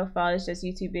 It ain't your fault. It's just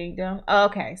YouTube being dumb. Oh,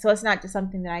 okay. So it's not just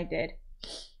something that I did.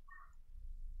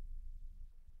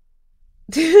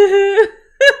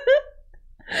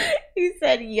 He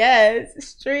said yes.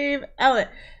 Stream element.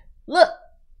 Look,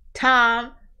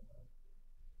 Tom.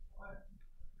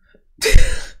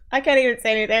 I can't even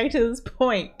say anything to this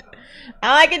point.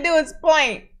 All I can do is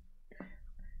point.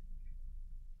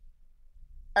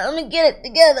 Let me get it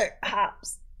together,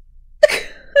 Hops.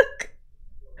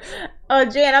 Oh,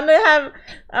 Jan,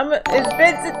 it's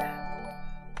Vincent.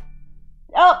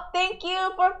 Oh, thank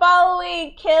you for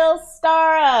following, Kill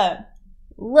Stara.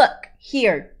 Look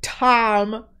here,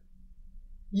 Tom.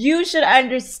 You should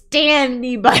understand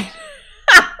me by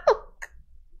now.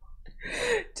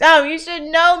 Tom, you should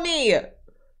know me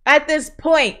at this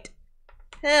point.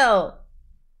 Hell.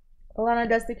 Alana,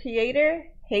 does the creator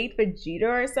hate Vegeta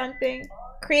or something?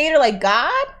 Creator like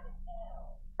God?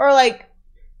 Or like,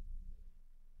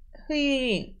 who you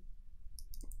mean?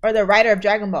 Or the writer of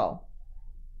Dragon Ball?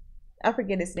 I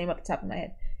forget his name off the top of my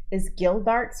head. Is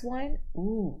Gildart's one?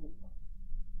 Ooh.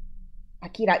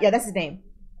 Akira. Yeah, that's his name.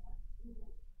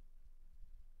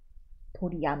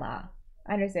 Toriyama.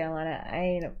 I understand, Alana. I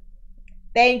ain't.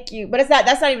 Thank you. But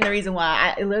that's not even the reason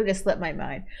why. It literally just slipped my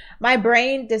mind. My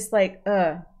brain just like,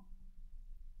 I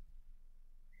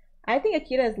think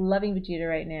Akira is loving Vegeta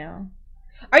right now.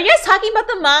 Are you guys talking about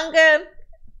the manga?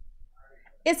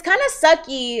 It's kind of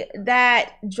sucky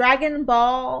that Dragon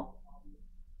Ball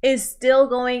is still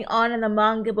going on in the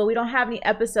manga, but we don't have any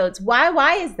episodes.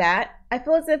 Why is that? I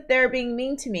feel as if they're being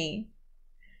mean to me.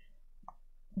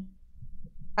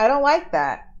 I don't like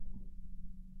that.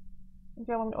 If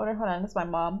you want me to order, hold on, this is my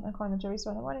mom. I'm calling the jewelry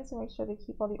store. I wanted to make sure they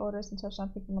keep all the orders until I'm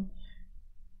picking them.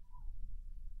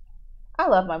 I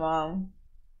love my mom.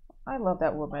 I love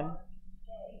that woman.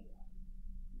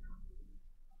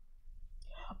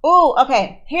 Oh,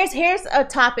 okay. Here's a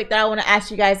topic that I want to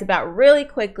ask you guys about really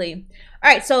quickly.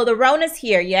 All right, so the Rona's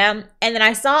here, yeah? And then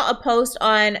I saw a post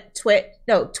on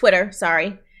Twitter,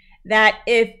 sorry, that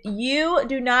if you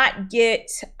do not get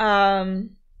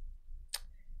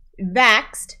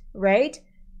vaxxed, right,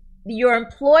 your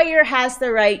employer has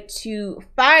the right to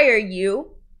fire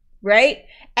you, right?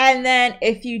 And then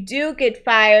if you do get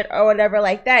fired or whatever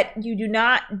like that, you're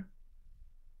not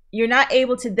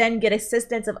able to then get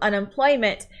assistance of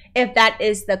unemployment if that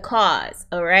is the cause,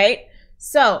 all right?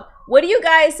 So what do you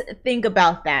guys think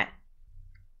about that?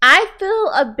 I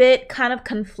feel a bit kind of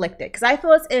conflicted because I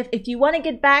feel as if you want to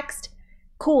get vaxxed,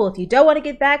 cool. If you don't want to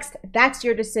get vaxxed, that's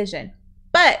your decision.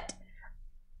 But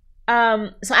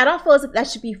so I don't feel as if that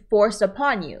should be forced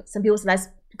upon you. Some people say that's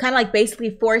kind of like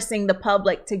basically forcing the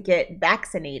public to get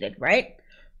vaccinated, right?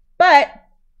 But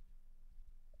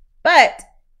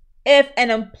if an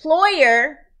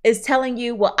employer is telling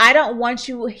you, well, I don't want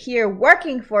you here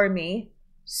working for me,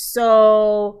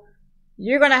 so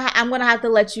I'm gonna have to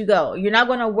let you go. You're not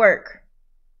gonna work.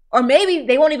 Or maybe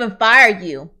they won't even fire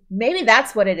you. Maybe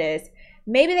that's what it is.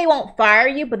 Maybe they won't fire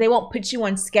you, but they won't put you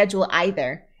on schedule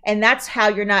either. And that's how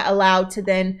you're not allowed to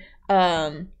then,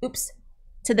 to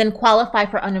then qualify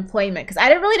for unemployment. Because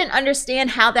I really didn't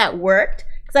understand how that worked.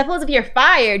 Because I feel as if you're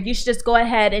fired, you should just go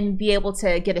ahead and be able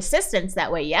to get assistance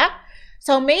that way, yeah?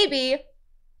 So maybe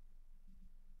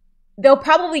they'll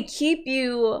probably keep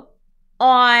you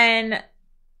on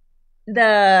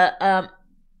the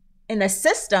in the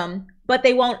system, but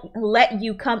they won't let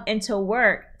you come into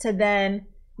work to then,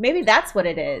 maybe that's what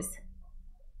it is.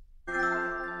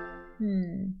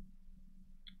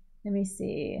 Let me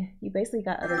see. You basically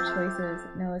got other choices.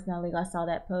 No, it's not legal. I saw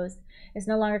that post. It's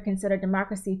no longer considered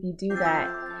democracy if you do that.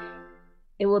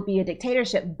 It will be a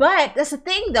dictatorship. But that's the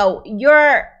thing though.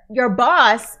 Your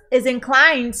boss is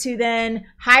inclined to then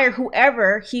hire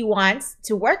whoever he wants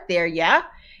to work there, yeah?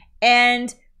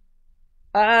 And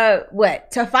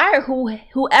to fire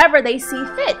whoever they see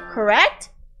fit, correct?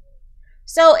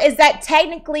 So is that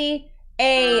technically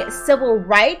a civil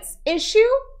rights issue?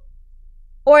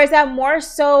 Or is that more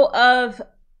so of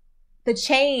the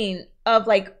chain of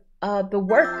like the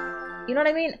work? You know what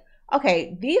I mean?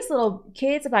 Okay, these little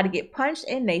kids about to get punched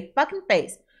in their fucking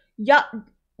face. Y'all,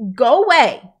 go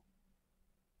away.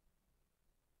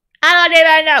 I don't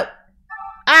even know.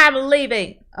 I'm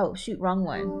leaving. Oh, shoot, wrong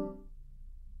one.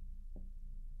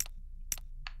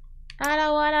 I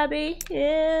don't wanna be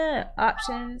here.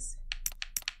 Options.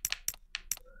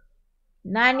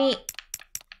 Nani.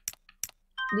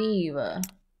 Leave.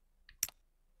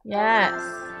 Yes.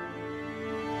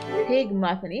 Pig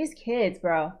muffin. These kids,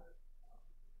 bro.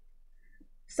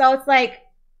 So it's like,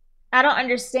 I don't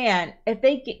understand. If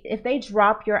they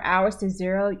drop your hours to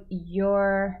 0,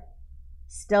 you're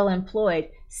still employed.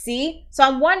 See? So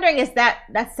I'm wondering, is that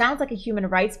sounds like a human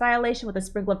rights violation with a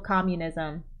sprinkle of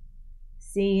communism.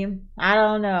 See? I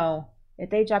don't know. If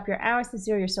they drop your hours to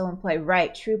 0, you're still employed.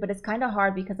 Right, true, but it's kind of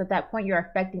hard because at that point you're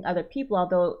affecting other people,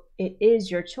 although it is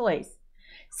your choice.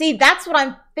 See, that's what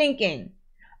I'm thinking.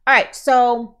 All right,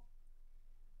 so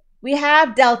we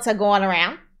have Delta going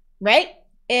around, right?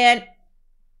 And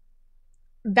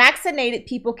vaccinated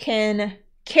people can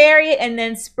carry it and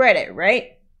then spread it,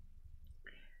 right?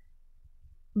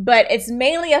 But it's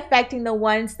mainly affecting the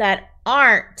ones that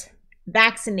aren't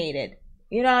vaccinated.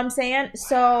 You know what I'm saying?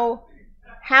 So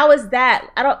how is that?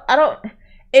 I don't,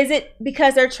 is it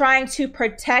because they're trying to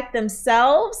protect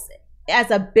themselves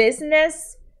as a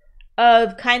business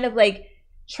of kind of like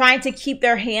trying to keep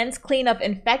their hands clean of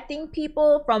infecting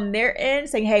people from their end,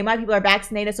 saying, hey, my people are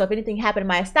vaccinated, so if anything happened in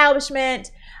my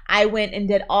establishment, I went and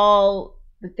did all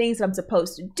the things that I'm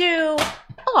supposed to do.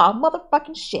 Oh,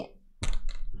 motherfucking shit.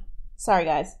 Sorry,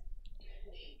 guys.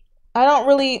 I don't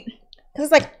really,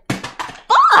 because it's like,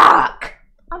 fuck!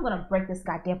 I'm gonna break this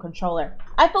goddamn controller.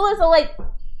 I feel as though, like,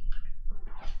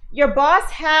 your boss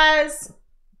has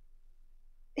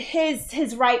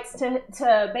his rights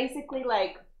to basically,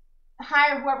 like,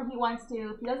 hire whoever he wants to.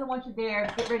 If he doesn't want you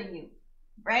there, get rid of you,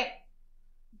 right?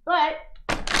 But,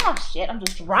 oh shit, I'm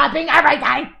just dropping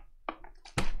everything.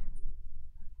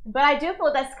 But I do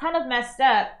feel that's kind of messed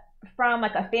up from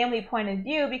like a family point of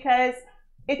view, because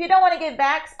if you don't want to get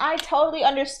vaxxed, I totally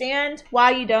understand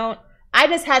why you don't. I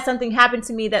just had something happen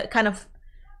to me that kind of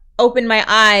opened my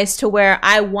eyes to where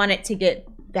I wanted to get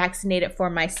vaccinated for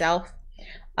myself.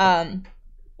 And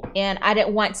I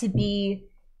didn't want to be,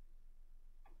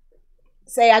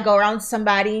 say I go around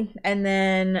somebody and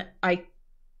then I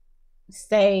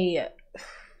say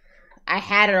I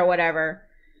had it or whatever.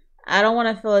 I don't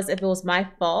want to feel as if it was my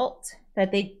fault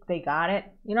that they got it.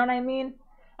 You know what I mean?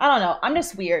 I don't know. I'm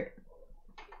just weird.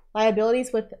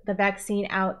 Liabilities with the vaccine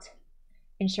out.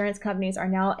 Insurance companies are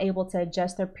now able to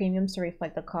adjust their premiums to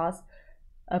reflect the cost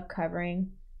of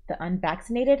covering the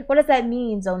unvaccinated. What does that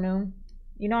mean, Zonu?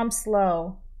 You know I'm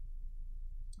slow.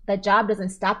 That job doesn't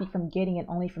stop you from getting it,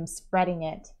 only from spreading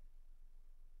it.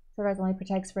 Survivors only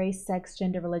protects race, sex,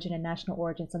 gender, religion, and national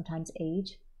origin, sometimes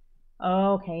age.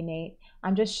 Okay, Nate.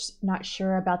 I'm just not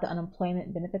sure about the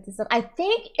unemployment benefits and stuff. I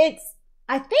think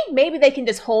maybe they can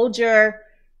just hold your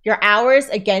hours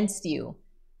against you.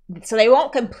 So they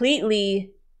won't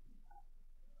completely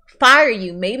fire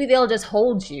you. Maybe they'll just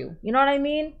hold you. You know what I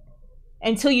mean?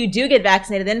 Until you do get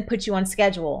vaccinated, then put you on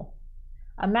schedule.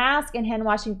 A mask and hand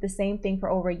washing the same thing for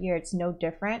over a year. It's no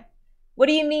different. What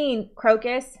do you mean,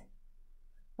 Crocus?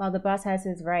 Well, the boss has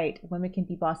his right. Women can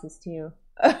be bosses too.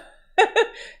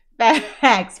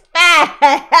 Facts.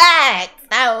 Facts.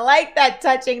 I like that,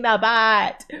 touching the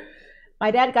bot.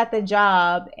 My dad got the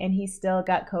job and he still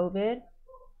got COVID.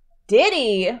 Did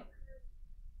he?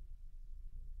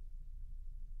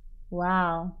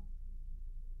 Wow.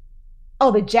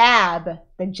 Oh, the jab.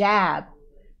 The jab.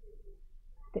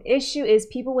 The issue is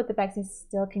people with the vaccine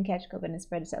still can catch COVID and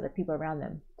spread it to other people around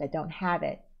them that don't have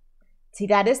it. See,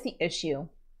 that is the issue.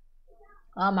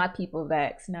 All my people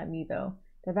vax, not me though.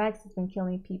 The vax has been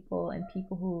killing people, and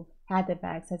people who had the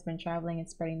vax has been traveling and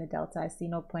spreading the Delta. I see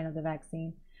no point of the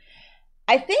vaccine.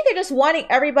 I think they're just wanting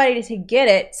everybody to get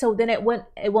it, so then it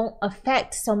won't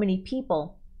affect so many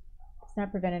people. It's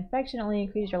not prevent infection, only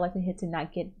increase your likelihood to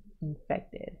not get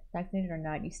infected. Vaccinated or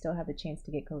not, you still have the chance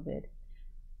to get COVID.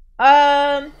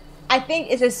 I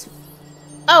think it's just...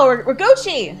 Oh, we're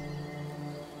Gucci!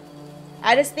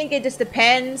 I just think it just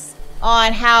depends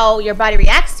on how your body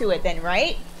reacts to it then,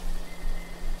 right?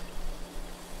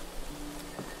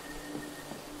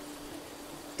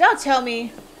 Don't tell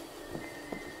me.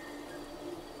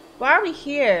 Why are we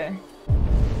here?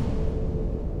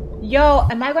 Yo,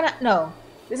 am I gonna... No.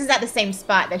 This is not the same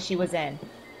spot that she was in.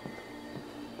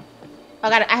 I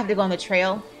have to go on the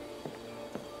trail.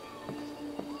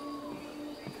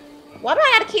 Why do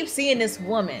I gotta keep seeing this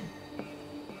woman?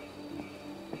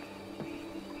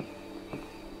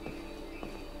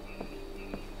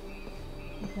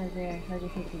 Because they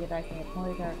encourage people to get vaccinated. More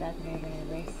are vaccinated than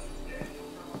a race.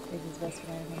 This is best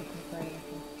for anything to be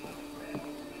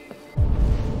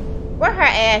Where her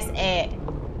ass at?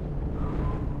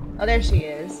 Oh, there she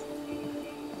is.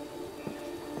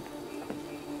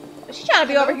 She's trying to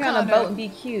be over here on the boat and be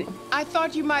cute. I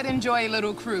thought you might enjoy a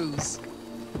little cruise.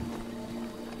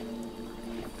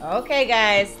 Okay,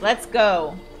 guys, let's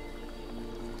go.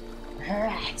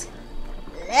 Alright.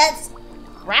 Let's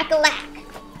crack-a-lack.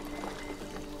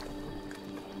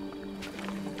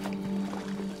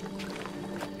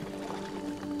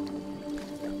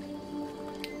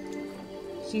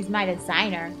 She's my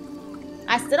designer.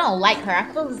 I still don't like her. I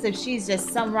feel as if she's just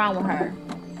something wrong with her.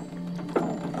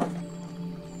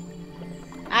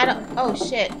 I don't... Oh,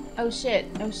 shit. Oh, shit.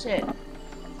 Oh, shit.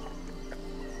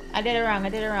 I did it wrong. I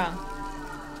did it wrong.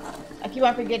 I keep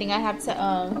on forgetting I have to,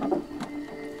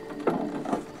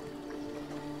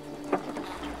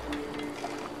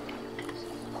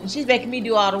 And she's making me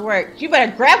do all the work. You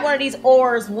better grab one of these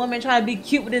oars, woman, trying to be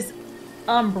cute with this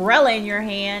umbrella in your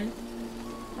hand.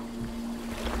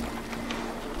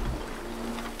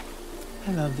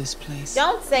 I love this place.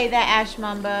 Don't say that,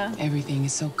 Ashmamba. Everything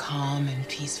is so calm and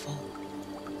peaceful.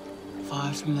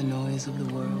 Far from the noise of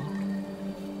the world.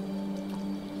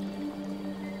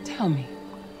 Tell me,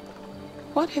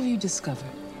 what have you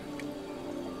discovered?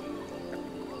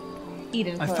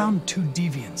 Eden Club. I found 2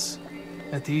 deviants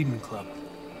at the Eden Club.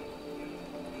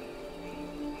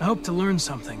 I hoped to learn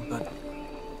something, but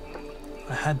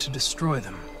I had to destroy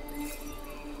them.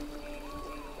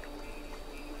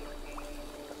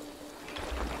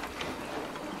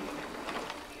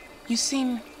 You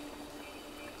seem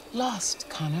lost,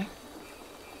 Connor.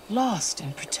 Lost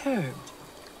and perturbed.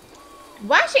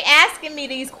 Why is she asking me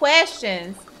these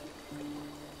questions?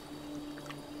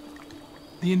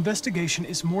 The investigation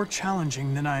is more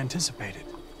challenging than I anticipated.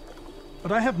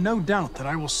 But I have no doubt that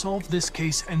I will solve this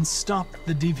case and stop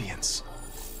the deviants.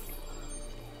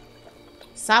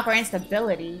 Software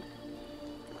instability.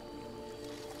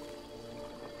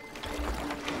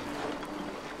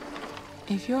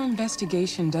 If your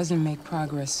investigation doesn't make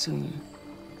progress soon,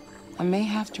 I may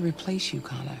have to replace you,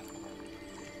 Connor.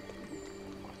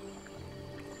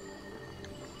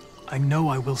 I know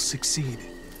I will succeed.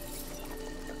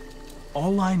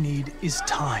 All I need is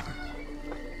time.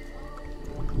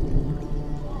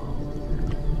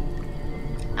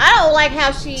 I don't like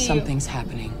how she... Something's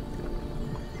happening.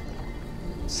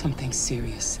 Something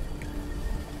serious.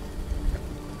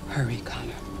 Hurry,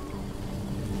 Connor.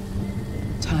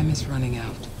 Time is running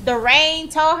out. The rain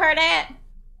told her that?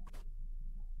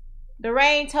 The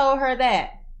rain told her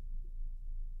that.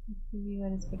 You're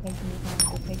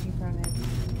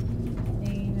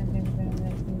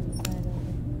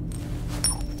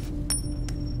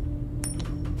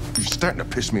starting to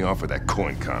piss me off with that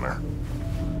coin, Connor.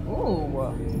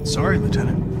 Ooh. Sorry,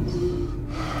 Lieutenant.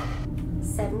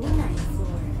 79th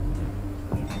floor.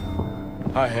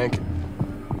 Hi, Hank.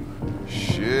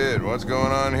 Shit, what's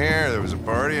going on here? There was a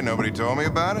party and nobody told me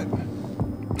about it?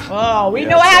 Oh, we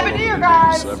know what happened here,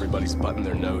 guys. So everybody's butting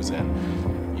their nose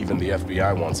in. Even the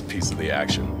FBI wants a piece of the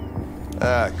action.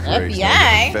 Ah, great.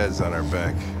 FBI? Feds on our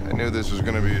back. I knew this was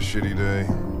gonna be a shitty day.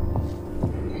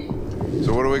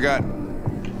 So what do we got?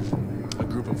 A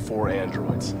group of 4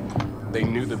 androids. They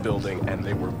knew the building and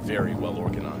they were very well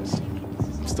organized.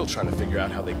 I'm still trying to figure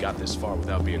out how they got this far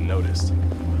without being noticed.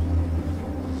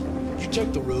 You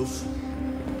checked the roof?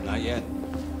 Not yet.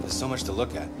 There's so much to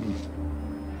look at.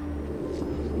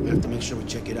 We have to make sure we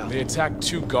check it out. They attacked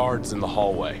 2 guards in the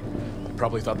hallway. They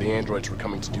probably thought the androids were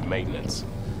coming to do maintenance.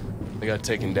 They got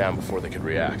taken down before they could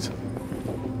react.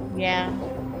 Yeah.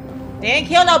 They didn't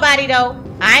kill nobody, though.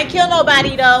 I ain't kill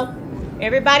nobody, though.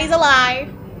 Everybody's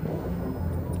alive.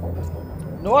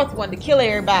 North wanted to kill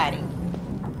everybody.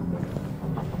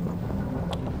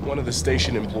 One of the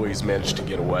station employees managed to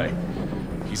get away.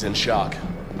 He's in shock.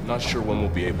 Not sure when we'll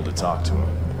be able to talk to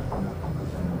him.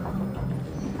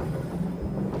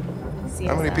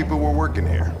 How many people were working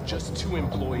here? Just 2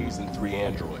 employees and 3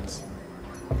 androids.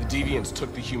 The Deviants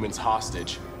took the humans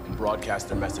hostage and broadcast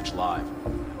their message live.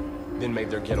 Then made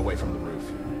their getaway from the roof.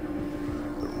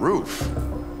 The roof?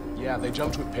 Yeah, they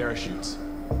jumped with parachutes.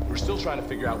 We're still trying to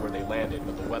figure out where they landed,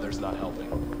 but the weather's not helping.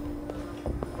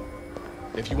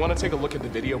 If you want to take a look at the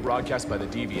video broadcast by the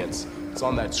Deviants, it's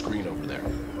on that screen over there.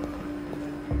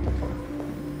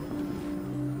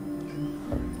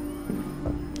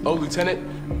 Oh,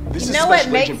 Lieutenant, this is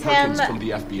Special Agent Perkins from the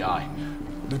FBI.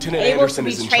 Lieutenant able Anderson to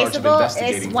be is in charge of traceable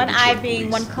investigating is one for the eye Chief being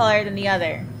Police. one color than the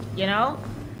other, you know?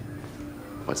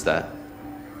 What's that?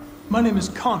 My name is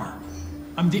Connor.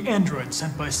 I'm the android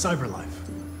sent by CyberLife.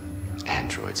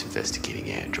 Androids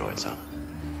investigating androids, huh?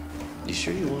 You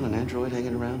sure you want an android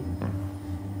hanging around?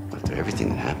 After everything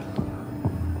that happened?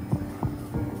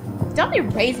 Don't be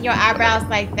raising your eyebrows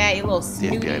like that, you little The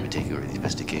snooty. FBI would take over the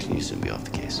investigation, you soon be off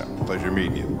the case. Pleasure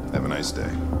meeting you. Have a nice day.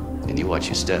 And you watch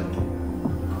your step.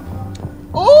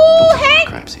 Ooh, Hank!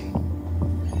 Crime scene.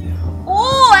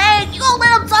 Ooh, Hank, you gonna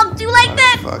let him talk to you like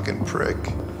that? Fucking prick.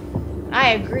 I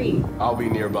agree. I'll be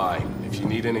nearby. If you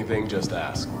need anything, just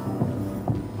ask.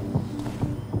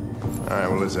 Alright,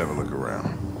 well, let's have a look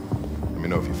around. Let me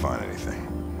know if you find anything.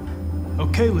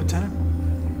 Okay, Lieutenant.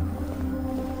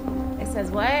 It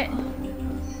says what?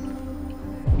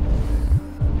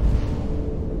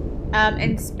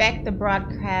 Inspect the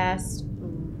broadcast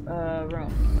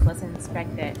room. Let's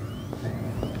inspect it.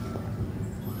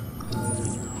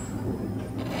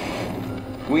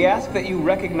 We ask that you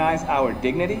recognize our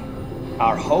dignity,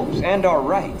 our hopes, and our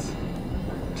rights.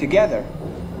 Together,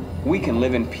 we can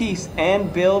live in peace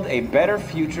and build a better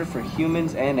future for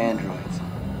humans and androids.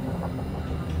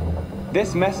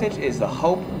 This message is the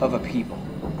hope of a people.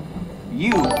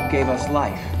 You gave us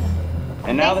life,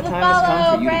 and now the time has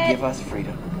come for you to give us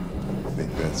freedom. I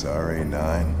think that's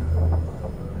RA9.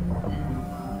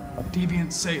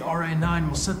 Deviants say RA9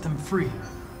 will set them free.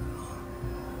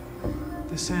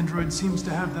 This android seems to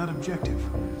have that objective.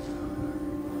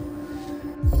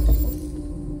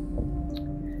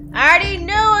 I already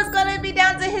knew it was gonna be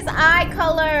down to his eye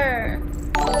color.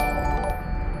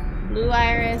 Blue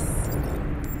iris.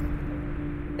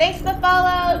 Thanks for the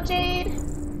follow, Jade.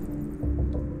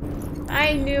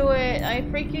 I knew it. I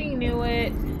freaking knew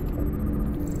it.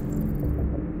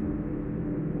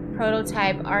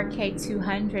 Prototype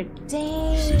RK200.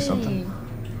 Dang. See something?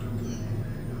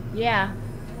 Yeah.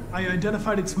 I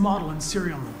identified its model and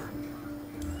serial number.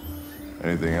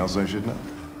 Anything else I should know?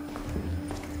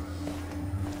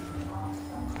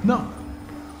 No.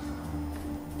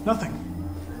 Nothing.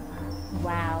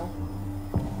 Wow.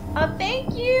 Oh,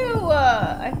 thank you.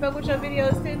 I fuck with your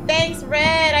videos too. Thanks,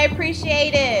 Red. I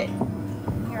appreciate it.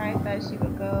 Here, I thought she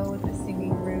would go with the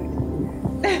singing route.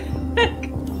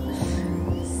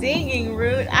 Singing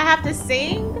route? I have to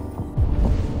sing?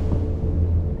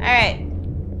 Alright.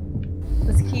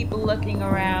 Let's keep looking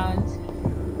around.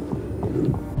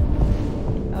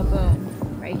 Oh,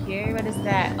 boom. Right here. What is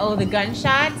that? Oh, the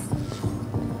gunshots?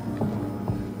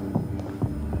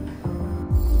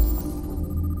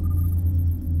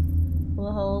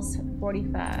 Bullet holes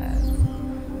 45.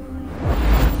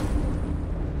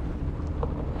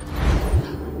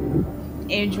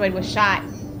 Android was shot.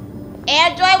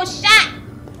 Android was shot!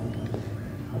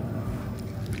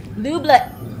 Lubla.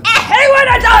 I hate when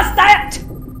it does that!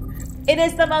 It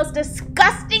is the most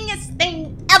disgustingest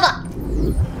thing ever!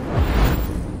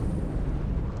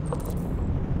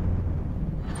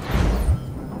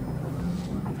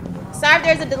 Sorry if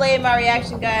there's a delay in my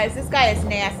reaction, guys. This guy is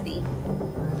nasty.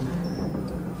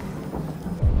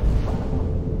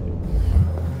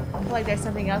 I feel like there's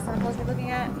something else I'm supposed to be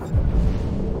looking at.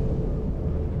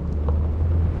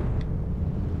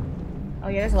 Oh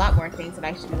yeah, there's a lot more things that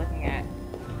I should be looking at.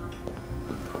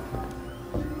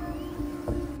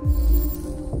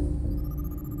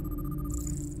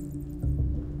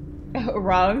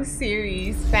 Wrong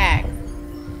series. Facts.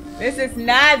 This is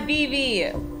not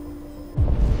BB.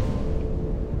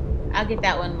 I'll get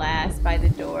that one last by the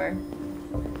door.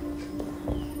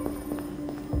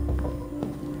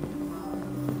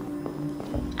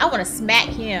 I want to smack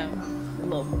him, the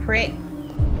little prick.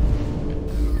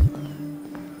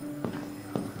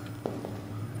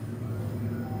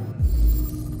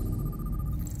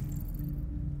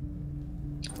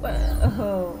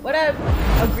 What up?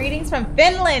 Oh, greetings from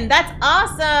Finland. That's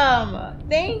awesome.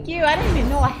 Thank you. I didn't even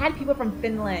know I had people from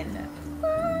Finland.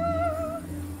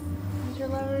 Who's your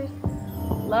lovers?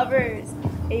 Lovers.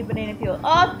 A banana peel.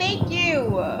 Oh, thank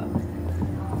you.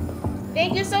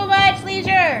 Thank you so much,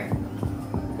 Leisure.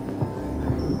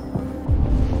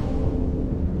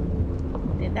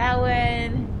 that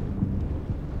one.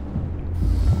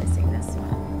 Missing this one.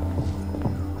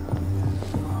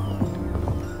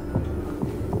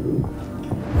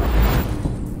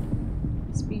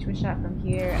 Speech was shot from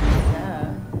here.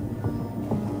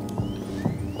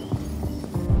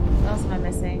 What else am I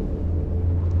missing?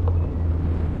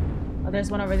 Oh, there's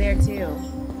one over there too.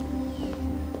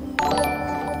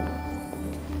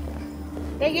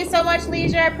 Thank you so much,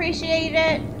 Leisure. I appreciate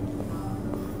it.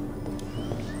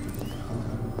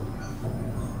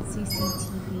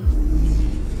 CCTV.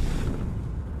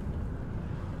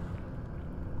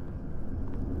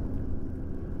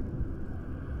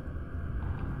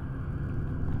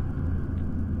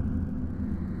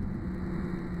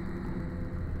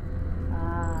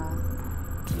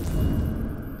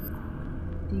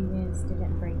 Demons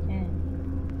didn't break in.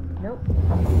 Nope.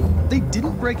 They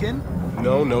didn't break in?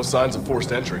 No signs of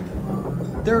forced entry.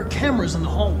 There are cameras in the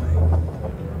hallway.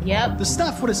 Yep. The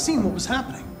staff would have seen what was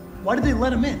happening. Why did they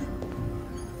let him in?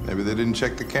 Maybe they didn't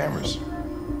check the cameras.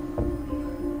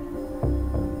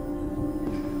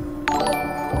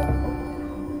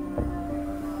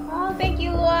 Oh, thank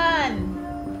you, Luan.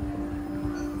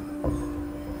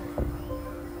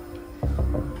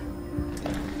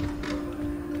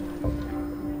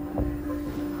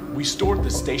 We stored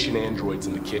the station androids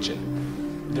in the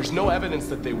kitchen. There's no evidence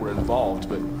that they were involved,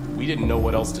 but we didn't know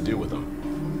what else to do with them.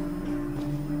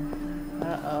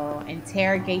 Uh-oh.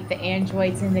 Interrogate the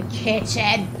androids in the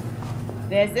kitchen.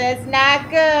 This is not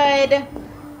good.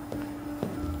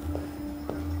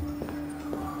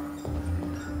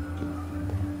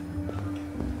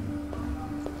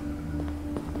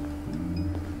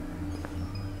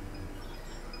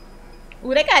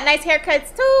 Ooh, they got nice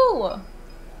haircuts too.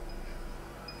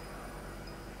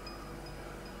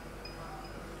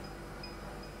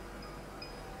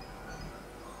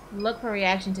 Look for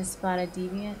reaction to spot a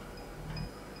deviant.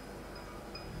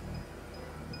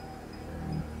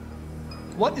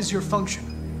 What is your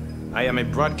function? I am a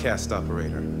broadcast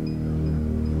operator.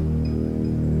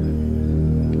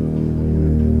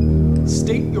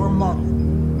 State your model.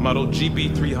 Model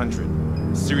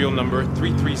GB300. Serial number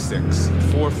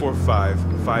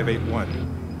 336-445-581.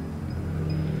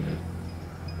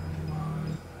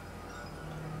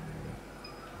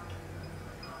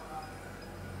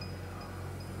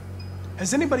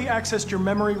 Has anybody accessed your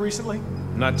memory recently?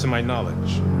 Not to my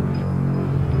knowledge.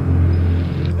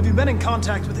 Have you been in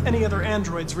contact with any other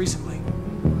androids recently?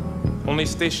 Only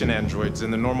station androids in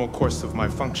the normal course of my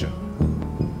function.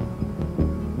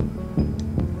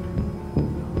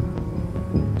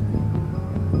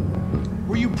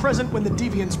 Were you present when the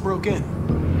deviants broke in?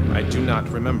 I do not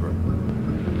remember.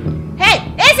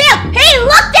 Hey, it's him! He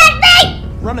looked at me!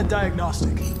 Run a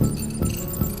diagnostic.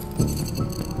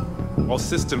 All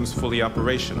systems fully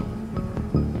operational.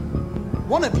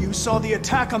 One of you saw the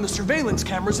attack on the surveillance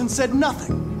cameras and said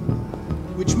nothing.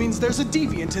 Which means there's a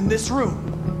deviant in this room.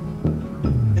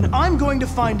 And I'm going to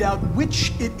find out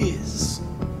which it is.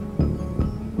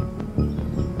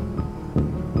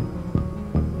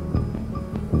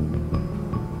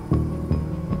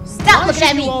 Stop looking at Why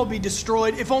should me! you all be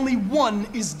destroyed if only one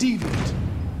is deviant?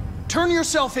 Turn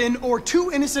yourself in or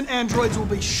 2 innocent androids will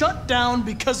be shut down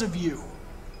because of you.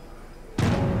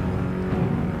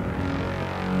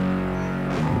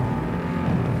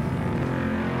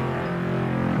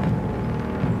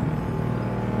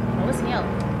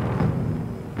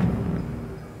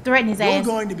 Threaten his ass. You're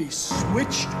going to be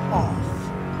switched off.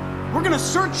 We're going to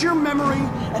search your memory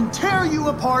and tear you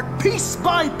apart piece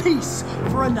by piece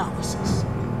for analysis.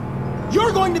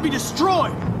 You're going to be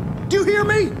destroyed. Do you hear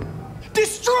me?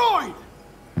 Destroyed!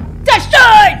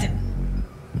 Destroyed!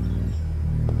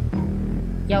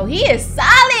 Yo, he is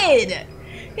solid.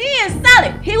 He is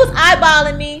solid. He was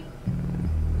eyeballing me.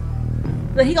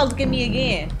 Look, he gonna look at me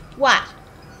again. Watch.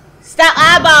 Stop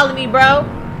eyeballing me, bro.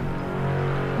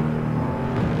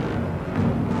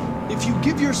 If you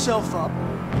give yourself up,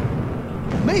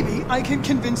 maybe I can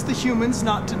convince the humans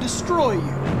not to destroy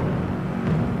you.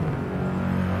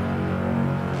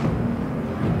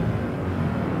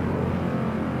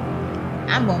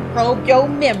 I'm gonna probe your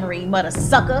memory, mother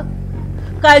sucker.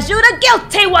 Cause you the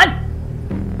guilty one!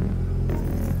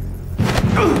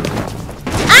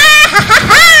 Ah ha ha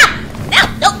ha! No,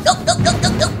 no, no, no, no, no,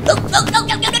 no, no, no, no, no,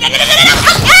 no, no, no, no, no, no,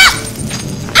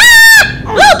 ah!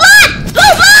 Blue blood!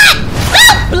 Blue blood!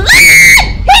 Blue blood!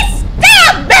 He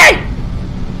stabbed me!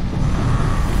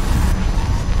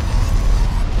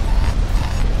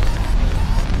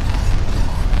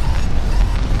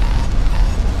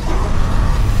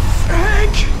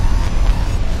 Hank!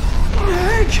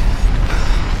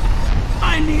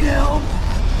 I need help.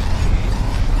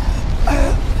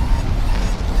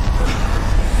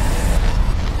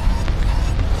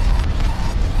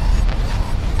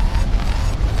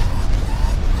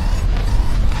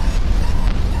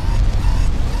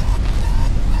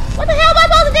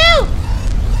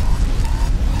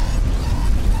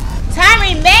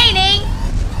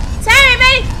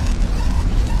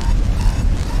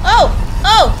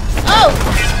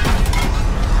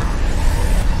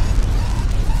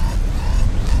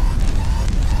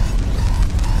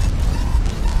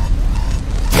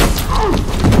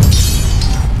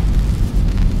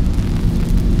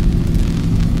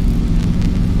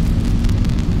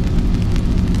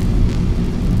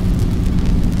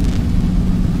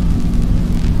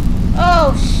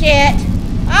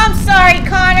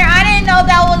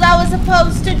 that was what I was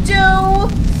supposed to do.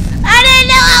 I didn't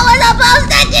know I was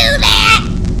supposed to do that.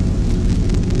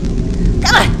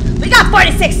 Come on, we got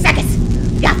 46 seconds.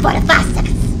 We got 45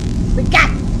 seconds. We got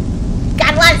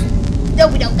a lot of, no,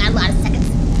 we don't got a lot of seconds.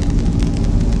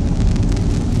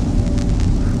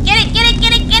 Get it, get it,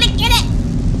 get it, get it, get it.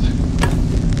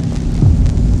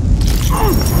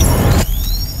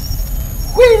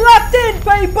 We locked in,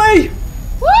 baby.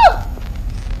 Woo!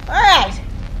 All right.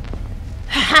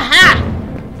 Ha ha ha.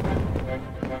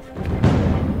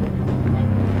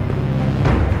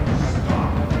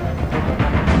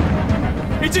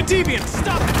 It's a deviant!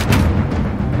 Stop it!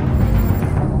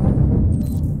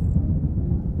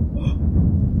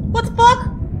 What the fuck?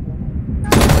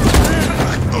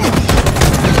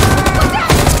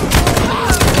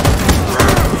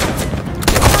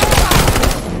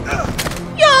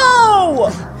 Yo!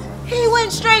 He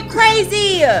went straight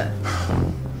crazy!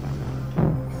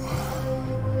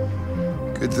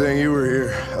 Good thing you were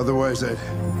here. Otherwise, I'd...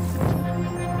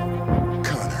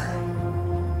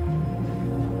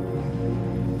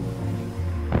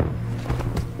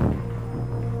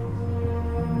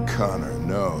 Connor,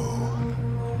 no.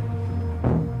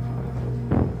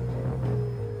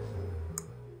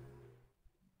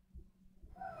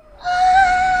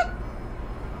 What?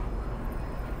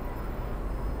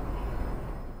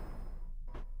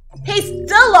 He's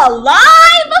still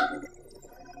alive?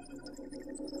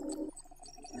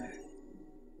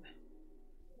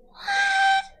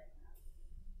 What?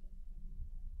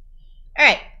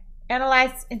 Alright.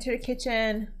 Analyze, enter the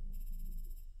kitchen.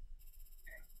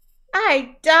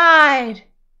 I died.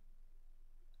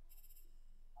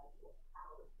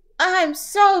 I'm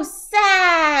so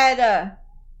sad.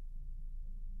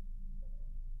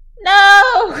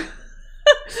 No.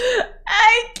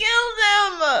 I killed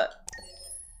him.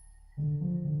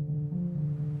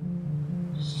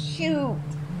 Shoot.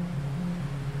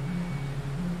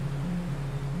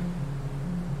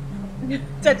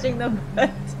 Touching the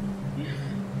butt.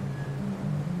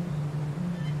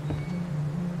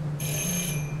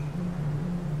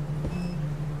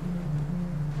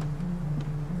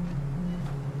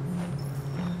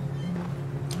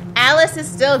 Alice is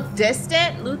still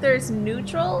distant. Luther's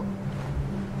neutral.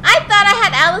 I thought I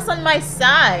had Alice on my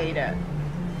side.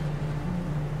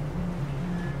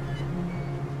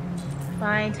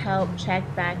 Find help, check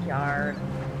backyard.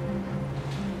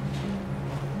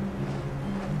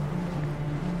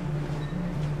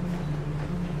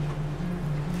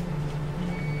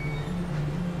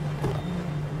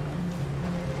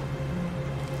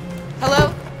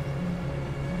 Hello?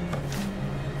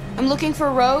 I'm looking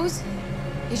for Rose.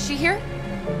 Is she here?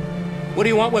 What do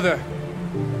you want with her?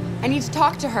 I need to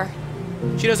talk to her.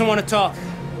 She doesn't want to talk.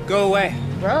 Go away.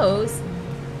 Rose?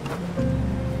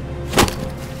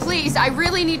 Please, I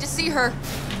really need to see her.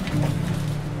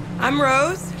 I'm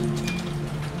Rose.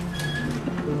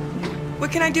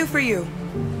 What can I do for you?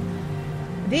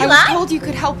 I was told you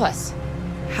could help us.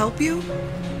 Help you?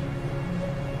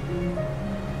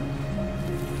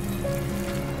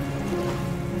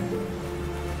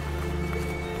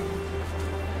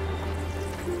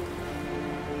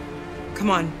 Come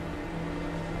on.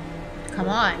 Come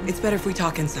on. It's better if we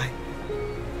talk inside.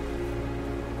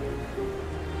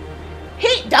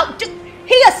 He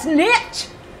a snitch.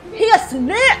 He a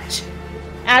snitch.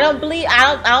 I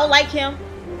don't like him.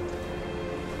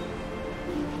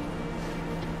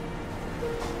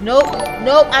 Nope.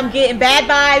 Nope. I'm getting bad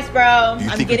vibes, bro.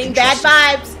 I'm getting bad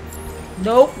vibes.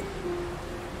 Nope.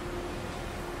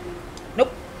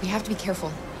 Nope. We have to be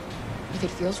careful. If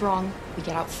it feels wrong, we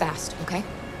get out fast, okay?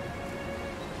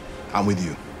 I'm with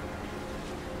you.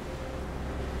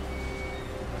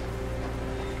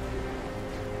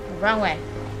 Wrong way.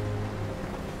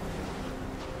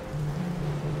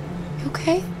 You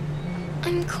okay?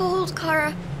 I'm cold,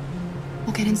 Kara.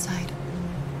 We'll get inside.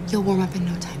 You'll warm up in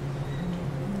no time.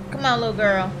 Come on, little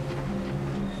girl.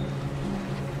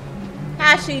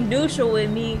 How's she neutral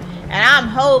with me and I'm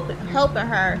helping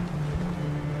her?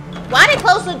 Why they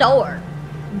close the door?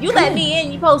 You let me in,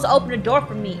 you supposed to open the door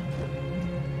for me.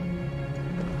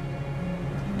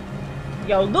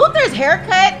 Yo, Luther's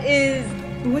haircut is...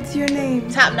 What's your name?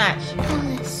 Top notch.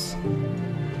 Alice.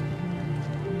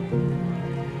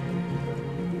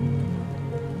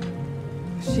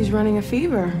 She's running a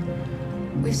fever.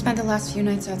 We've spent the last few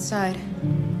nights outside.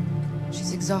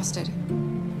 She's exhausted.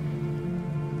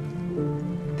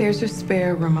 There's a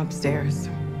spare room upstairs.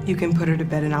 You can put her to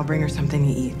bed and I'll bring her something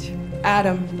to eat.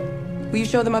 Adam, will you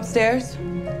show them upstairs?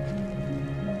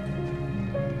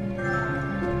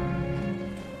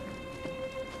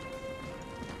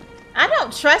 I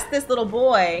don't trust this little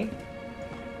boy.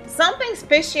 Something's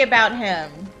fishy about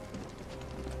him.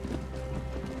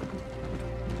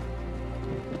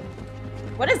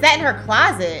 What is that in her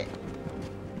closet?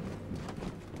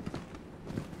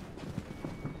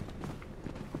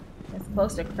 It's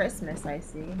close to Christmas, I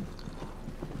see.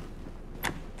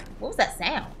 What was that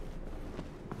sound?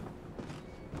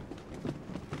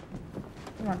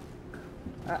 Come on.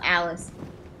 Alice.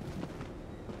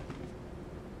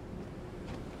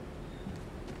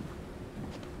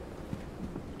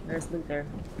 Where's Luther?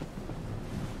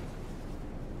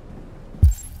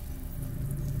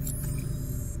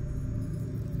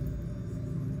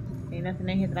 Ain't nothing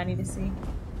in here that I need to see?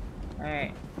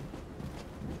 Alright.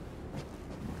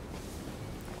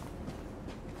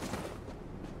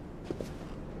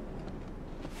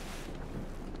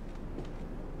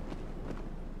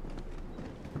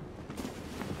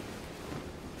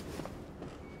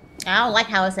 I don't like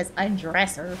how it says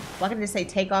undress her. Why can't it just say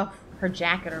take off her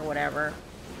jacket or whatever?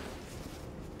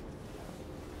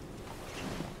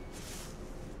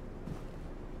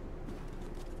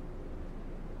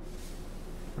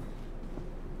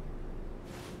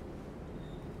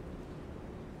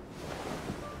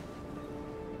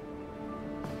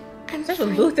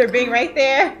 Especially Luther being right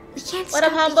there. We can't What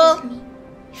up, stop Humble? because of me.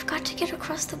 We've got to get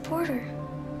across the border.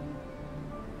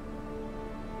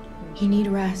 You need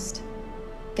rest.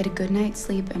 Get a good night's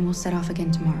sleep and we'll set off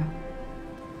again tomorrow.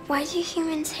 Why do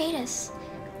humans hate us?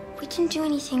 We didn't do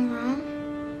anything wrong.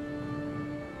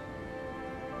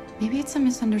 Maybe it's a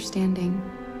misunderstanding.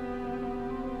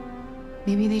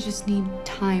 Maybe they just need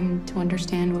time to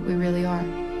understand what we really are.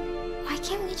 Why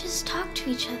can't we just talk to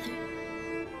each other?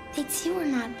 They'd see we're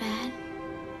not bad.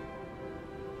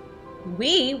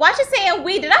 We? Why you saying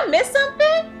we? Did I miss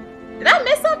something? Did I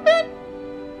miss something?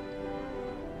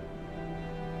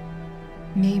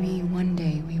 Maybe one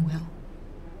day we will.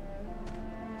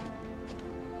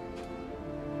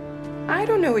 I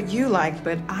don't know what you like,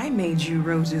 but I made you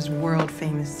Rose's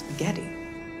world-famous spaghetti.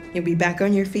 You'll be back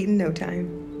on your feet in no time.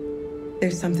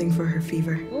 There's something for her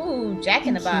fever. Ooh, Jack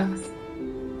in the Box.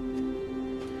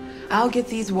 I'll get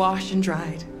these washed and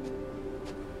dried.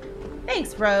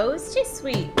 Thanks, Rose. She's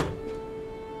sweet.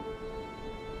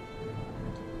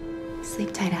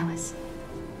 Sleep tight, Alice.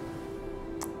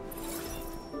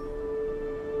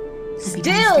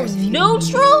 Still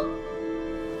neutral?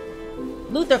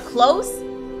 Luther close?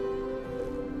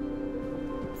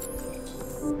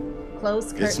 Close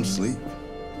curtain. Get some sleep.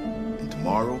 And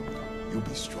tomorrow, you'll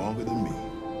be stronger than me.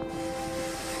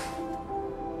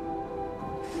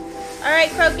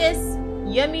 Alright, Crocus.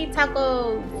 Yummy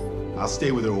tacos. I'll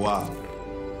stay with her a while.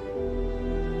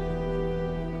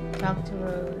 Talk to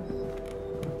Rose.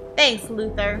 Thanks,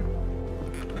 Luther.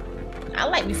 I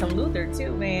like me some Luther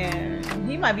too, man.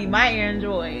 He might be my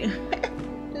android.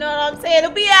 You know what I'm saying?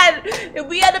 If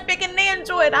we had to pick an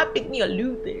android, I'd pick me a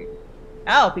Luther.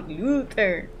 I'll pick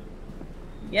Luther.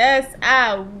 Yes,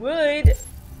 I would.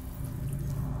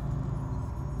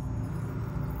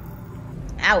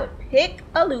 I would pick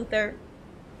a Luther.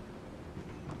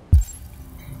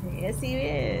 Yes, he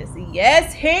is.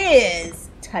 Yes, he is.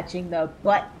 Touching the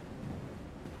butt.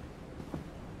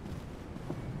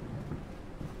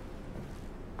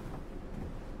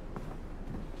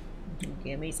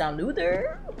 Give me some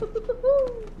Luther.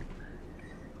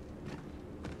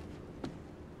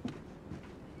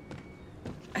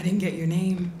 I didn't get your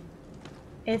name.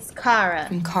 It's Kara.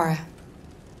 I'm Kara.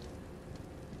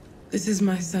 This is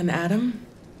my son, Adam.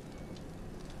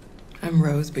 I'm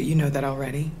Rose, but you know that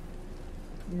already.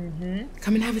 Mm-hmm.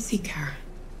 Come and have a seat, Kara.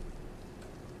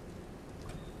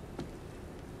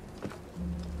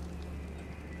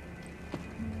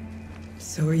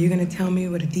 So are you gonna tell me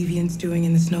what a deviant's doing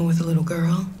in the snow with a little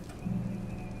girl?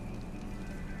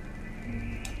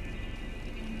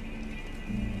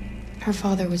 Her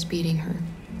father was beating her.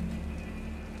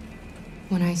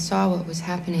 When I saw what was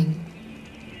happening,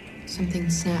 something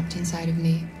snapped inside of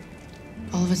me.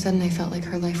 All of a sudden, I felt like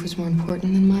her life was more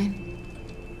important than mine.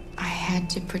 I had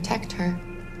to protect her.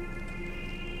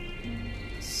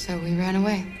 So we ran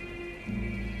away.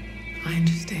 I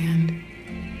understand.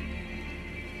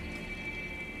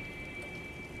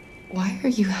 Why are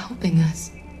you helping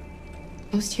us?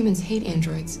 Most humans hate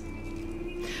androids.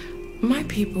 My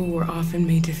people were often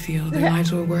made to feel their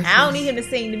lives were worthless. I don't need him to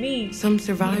sing to me. Some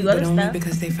survived, but only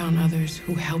because they found others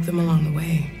who helped them along the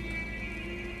way.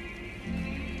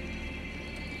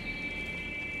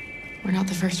 We're not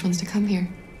the first ones to come here.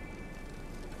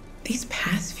 These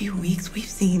past few weeks, we've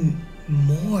seen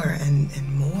more and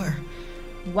more.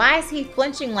 Why is he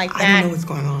flinching like that? I don't know what's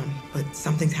going on, but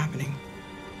something's happening.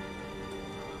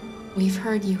 We've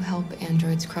heard you help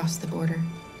androids cross the border.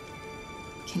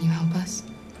 Can you help us?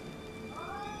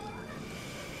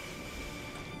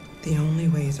 The only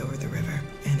way is over the river,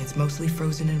 and it's mostly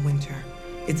frozen in winter.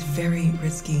 It's very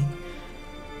risky.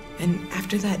 And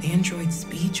after that android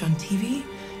speech on TV,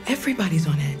 everybody's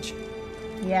on edge.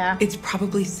 Yeah. It's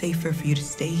probably safer for you to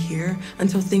stay here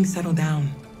until things settle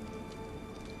down.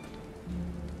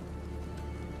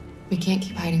 We can't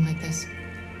keep hiding like this.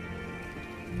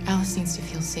 Alice needs to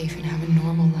feel safe and have a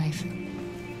normal life.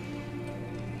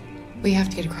 We have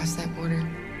to get across that border.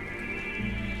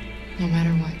 No matter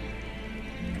what.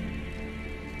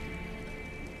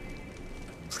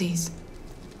 Please.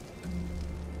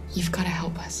 You've got to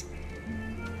help us.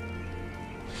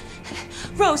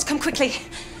 Rose, come quickly.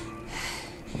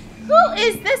 Who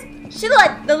is this? She look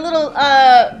like the little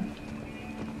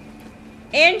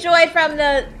android from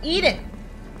the Eden.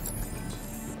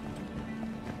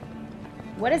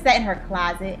 What is that in her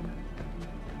closet?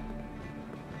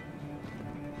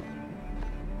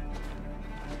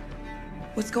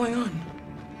 What's going on?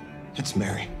 It's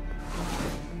Mary.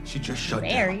 She just shut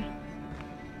Mary. down.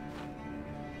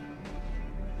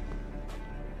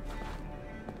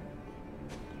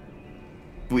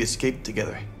 We escaped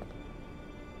together.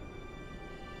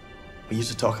 We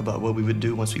used to talk about what we would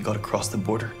do once we got across the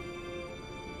border.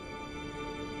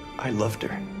 I loved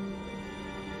her.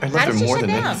 I loved her more than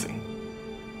anything.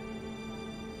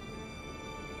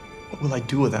 What will I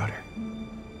do without her?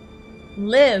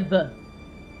 Live.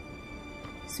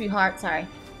 Sweetheart, sorry.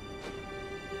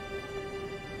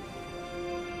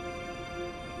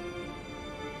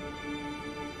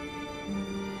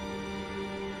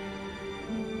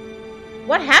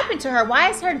 What happened to her? Why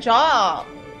is her jaw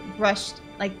brushed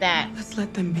like that? Let's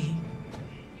let them be.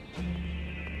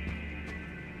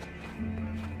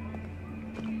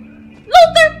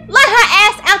 Luther, let her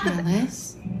ass out the...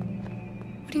 Alice?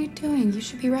 What are you doing? You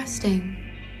should be resting.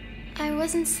 I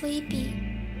wasn't sleepy.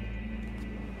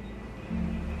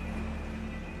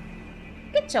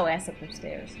 Get your ass up the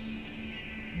stairs.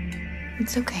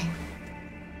 It's okay.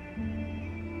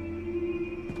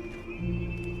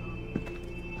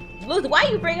 Luther, why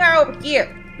you bring her over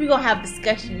here? We gonna have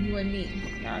discussion, you and me.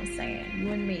 You know what I'm saying?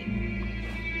 You and me.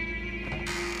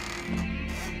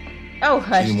 Oh,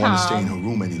 hush, She didn't want to Tom. stay in her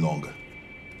room any longer.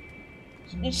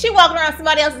 She walking around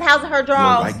somebody else's house in her You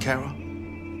all drawers. right, Kara?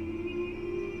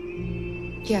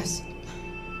 Yes.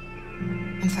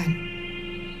 I'm fine.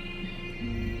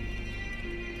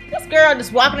 This girl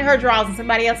just walking in her drawers in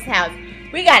somebody else's house.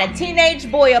 We got a teenage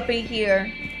boy up in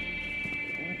here.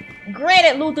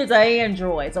 Granted, Luther's an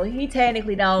android, so he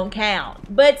technically don't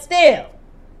count. But still.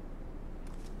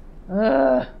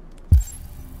 Ugh.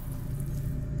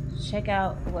 Check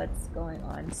out what's going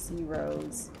on. See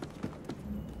Rose.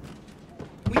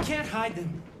 We can't hide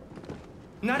them.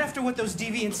 Not after what those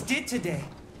deviants did today.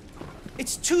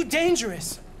 It's too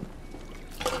dangerous.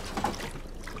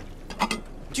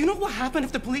 Do you know what will happen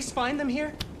if the police find them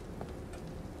here?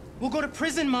 We'll go to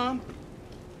prison, Mom.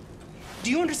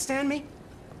 Do you understand me?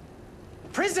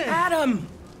 Prison! Adam!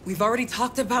 We've already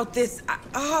talked about this.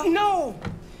 No!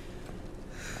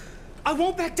 I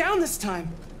won't back down this time.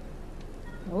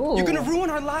 Ooh. You're gonna ruin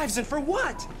our lives, and for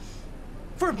what?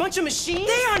 For a bunch of machines?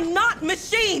 They are not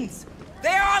machines! They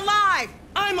are alive!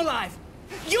 I'm alive!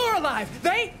 You're alive!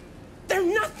 They're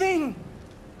nothing!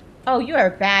 Oh, you are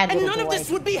a bad And little none boy. of this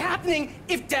would be happening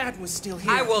if Dad was still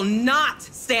here. I will not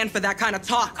stand for that kind of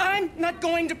talk. I'm not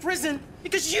going to prison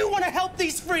because you want to help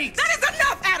these freaks. That is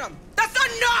enough, Adam!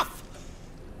 That's enough!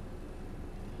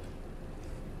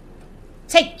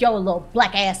 Take your little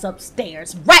black ass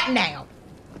upstairs right now.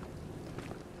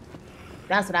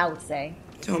 That's what I would say.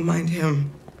 Don't mind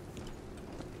him.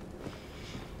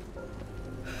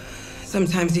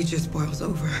 Sometimes he just boils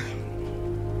over.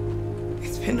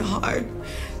 It's been hard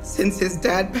since his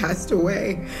dad passed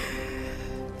away.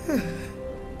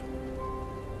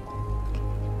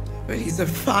 But he's a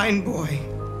fine boy.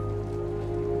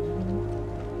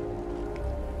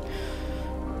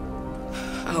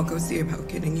 I'll go see about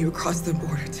getting you across the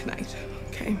border tonight,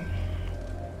 okay?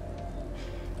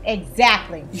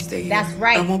 Exactly. You stay here. That's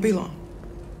right. I won't be long.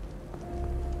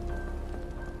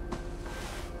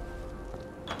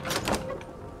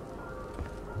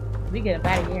 We get him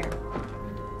out of here.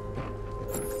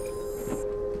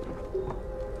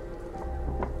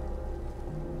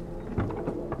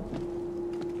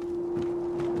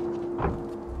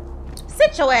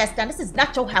 Sit your ass down. This is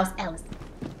not your house, Alice.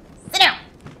 Sit down.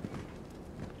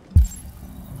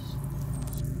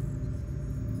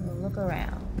 We'll look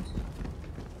around.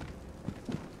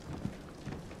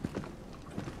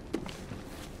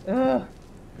 Ugh.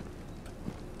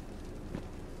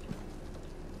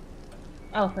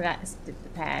 Oh, forgot to stick the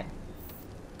pad.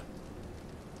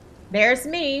 There's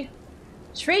me.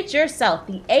 Treat yourself.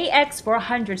 The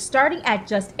AX400 starting at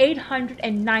just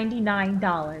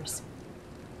 $899.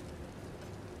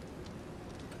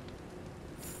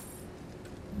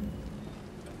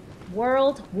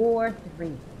 World War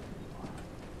III.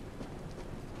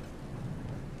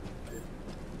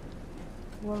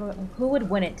 Who would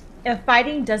win it? If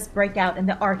fighting does break out in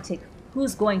the Arctic,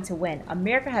 who's going to win?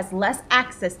 America has less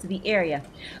access to the area,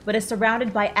 but is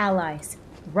surrounded by allies.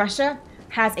 Russia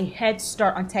has a head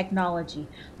start on technology.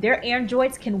 Their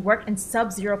androids can work in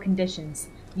sub-zero conditions.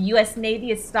 The U.S.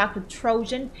 Navy is stocked with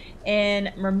Trojan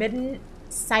and Myrmidon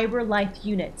cyber life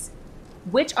units,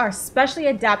 which are specially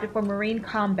adapted for marine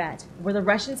combat, where the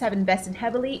Russians have invested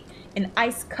heavily in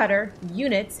ice cutter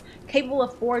units capable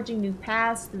of forging new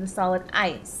paths through the solid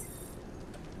ice.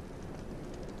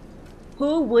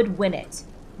 Who would win it?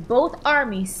 Both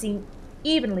armies seem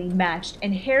evenly matched,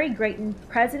 and Harry Grayton,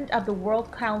 president of the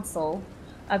World Council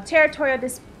of Territorial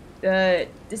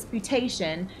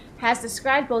Disputation, has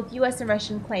described both U.S. and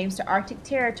Russian claims to Arctic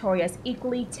territory as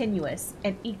equally tenuous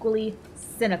and equally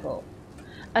cynical.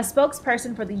 A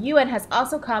spokesperson for the UN has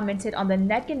also commented on the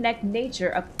neck-and-neck nature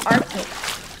of Arctic.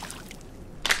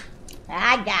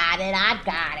 I got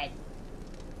it.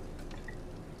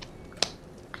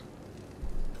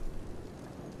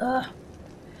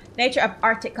 Nature of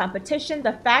Arctic competition.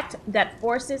 The fact that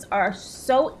forces are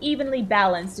so evenly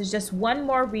balanced is just one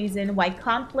more reason why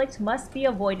conflict must be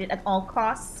avoided at all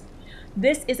costs.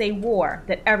 This is a war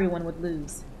that everyone would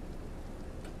lose.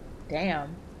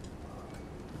 Damn.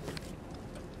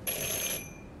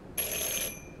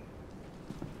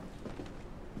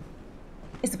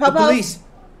 It's the Popo. The police.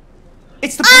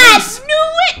 It's the police. I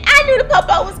knew it. I knew the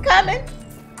Popo was coming.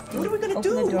 What are we gonna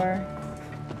do? Open the door.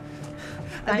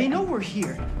 And they know we're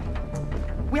here.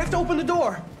 We have to open the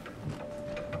door.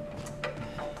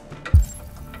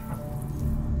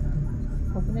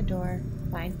 Open the door.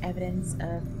 Find evidence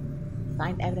of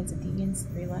deviants.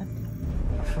 3 left.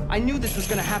 I knew this was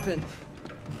gonna happen.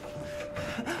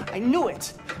 I knew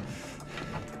it.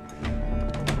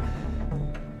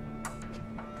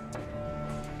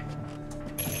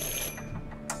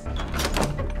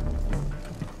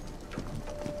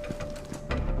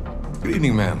 Good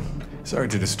evening, ma'am. Sorry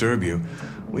to disturb you.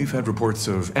 We've had reports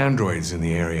of androids in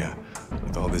the area.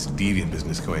 With all this deviant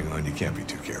business going on, you can't be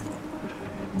too careful.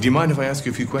 Do you mind if I ask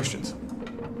you a few questions?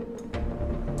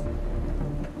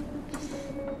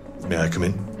 May I come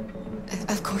in?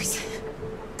 Of course.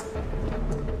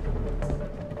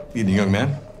 Evening, young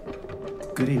man.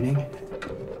 Good evening.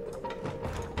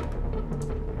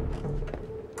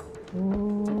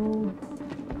 Ooh.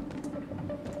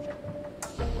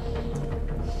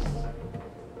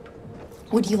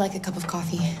 Would you like a cup of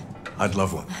coffee? I'd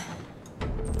love one.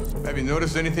 Have you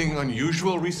noticed anything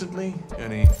unusual recently?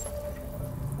 Any...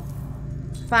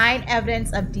 Find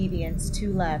evidence of deviance.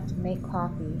 2 left. Make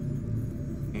coffee.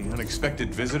 Any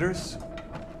unexpected visitors?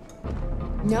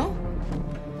 No.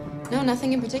 No,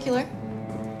 nothing in particular.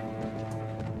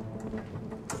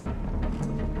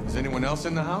 Is anyone else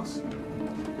in the house?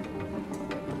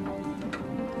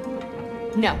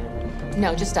 No.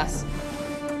 No, just us.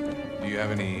 Do you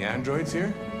have any androids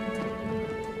here?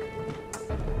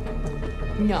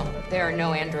 No, there are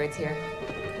no androids here.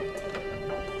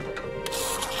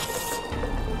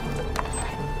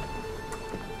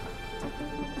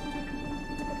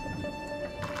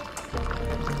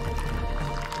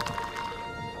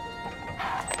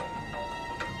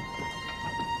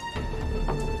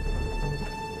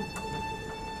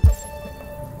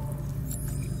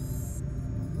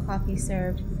 Coffee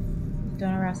served.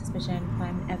 Don't arouse suspicion.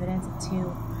 Find evidence of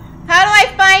 2. How do I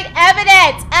find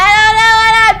evidence? I don't know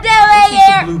what I'm doing What's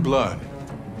here. with the blue blood?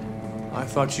 I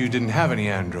thought you didn't have any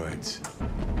androids.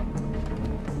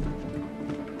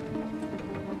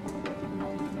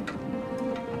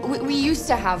 We used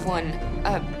to have one.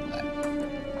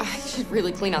 I should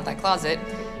really clean out that closet.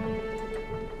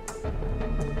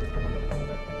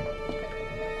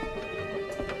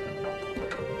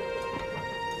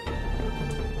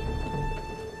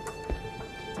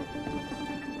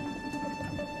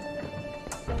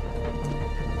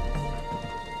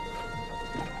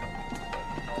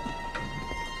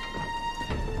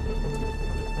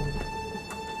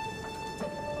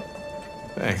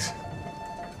 Thanks.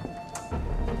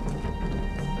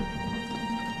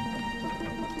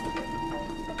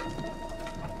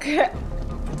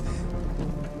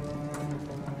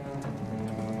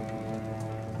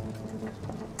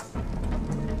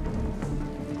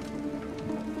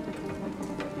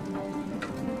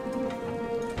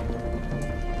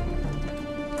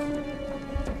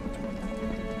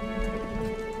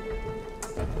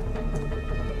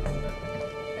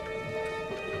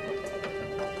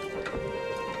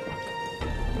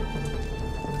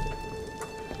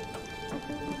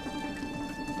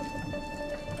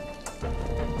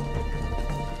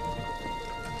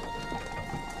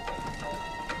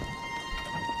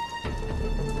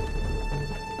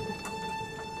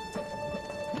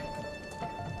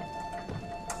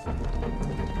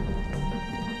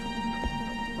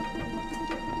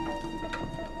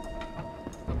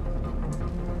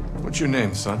 What's your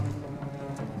name, son?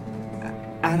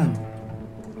 Adam.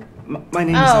 My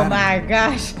name is Oh Adam. my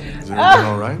gosh. Is everything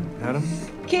all right, Adam?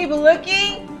 Keep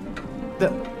looking.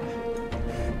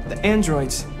 The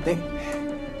androids,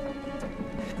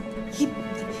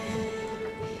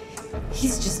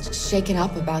 He's just shaken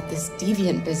up about this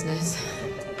deviant business.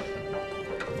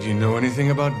 Do you know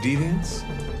anything about deviants?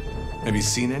 Have you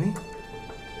seen any?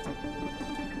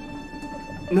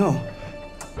 No.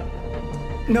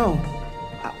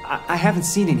 I haven't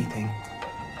seen anything.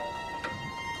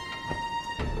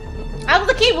 I have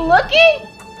to keep looking?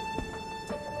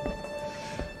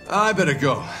 I better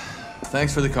go.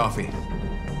 Thanks for the coffee.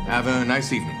 Have a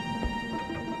nice evening.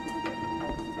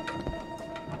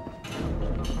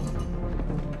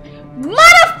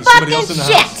 Motherfucking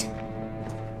shit!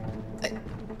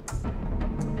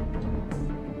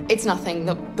 It's nothing.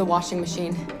 The washing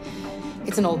machine.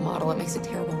 It's an old model. It makes a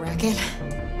terrible racket.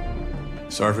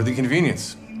 Sorry for the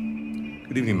inconvenience.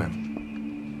 Good evening,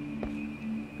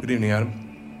 ma'am. Good evening, Adam.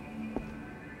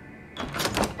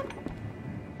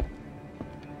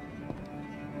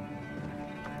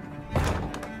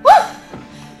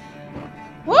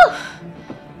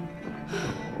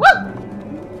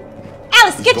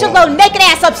 Alice, get your little naked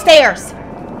ass upstairs!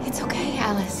 It's okay,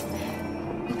 Alice.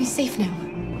 We'll be safe now.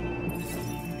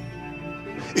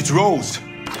 It's Rose.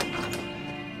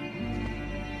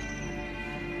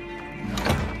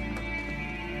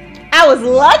 I was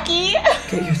lucky.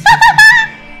 Get your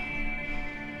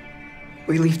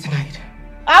We leave tonight.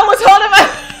 I was holding my.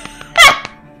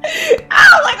 I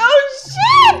was like, oh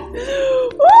shit!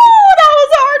 Ooh, that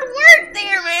was hard work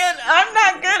there, man. I'm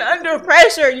not good under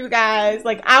pressure, you guys.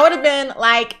 Like, I would have been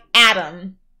like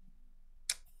Adam.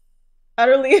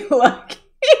 Utterly lucky.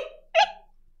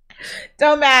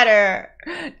 Don't matter.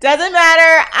 Doesn't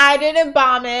matter. I didn't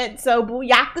bomb it, so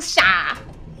booyakasha.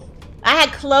 I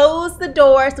had closed the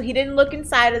door so he didn't look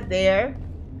inside of there.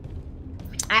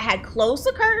 I had closed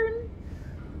the curtain.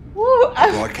 Woo.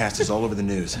 The broadcast is all over the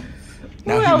news.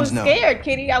 Now Ooh, I was humans know. scared,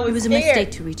 Kitty. I was It was scared. a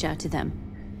mistake to reach out to them.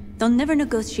 They'll never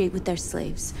negotiate with their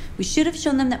slaves. We should have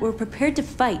shown them that we're prepared to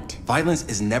fight. Violence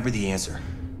is never the answer.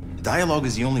 Dialogue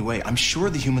is the only way. I'm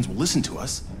sure the humans will listen to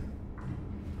us.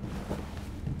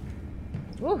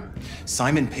 Ooh.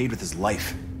 Simon paid with his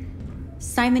life.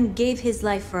 Simon gave his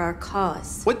life for our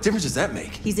cause. What difference does that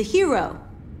make? He's a hero.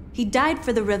 He died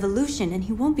for the revolution, and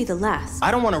he won't be the last.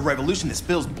 I don't want a revolution that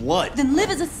spills blood. Then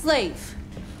live as a slave.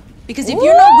 Because if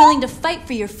you're not willing to fight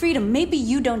for your freedom, maybe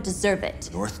you don't deserve it.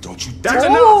 North, don't you That's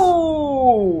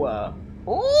Ooh.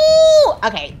 Ooh.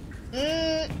 Okay.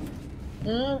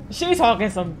 She's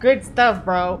talking some good stuff,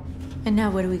 bro. And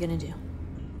now what are we gonna do?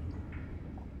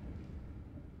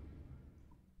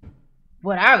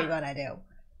 What are we gonna do?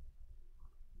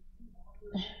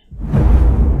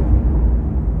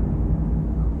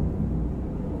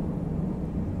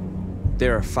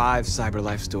 There are 5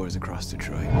 CyberLife stores across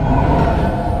Detroit,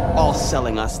 all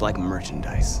selling us like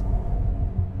merchandise.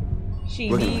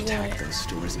 We're gonna attack those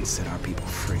stores and set our people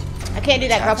free. I can't do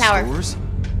that, girl power. Stores?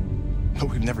 No,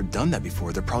 we've never done that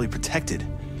before. They're probably protected.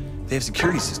 They have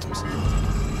security systems.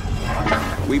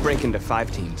 We break into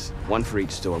 5 teams, 1 for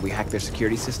each store. We hack their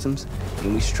security systems,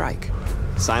 and we strike.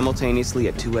 Simultaneously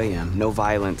at 2 a.m., no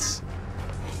violence.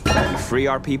 We free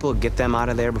our people, get them out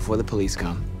of there before the police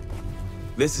come.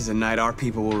 This is a night our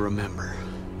people will remember.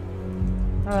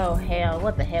 Oh hell,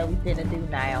 what the hell we finna do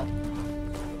now?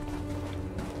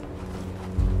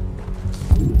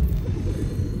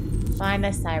 Find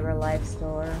a CyberLife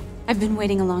store. I've been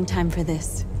waiting a long time for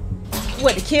this.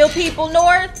 What, to kill people,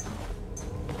 North?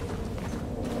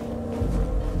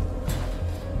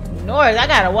 North, I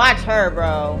gotta watch her,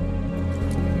 bro.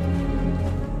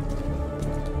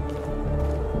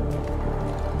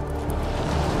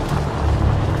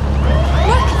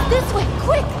 Look, this way,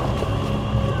 quick!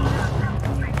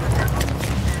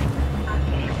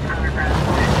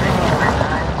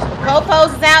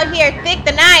 Popo's is out here thick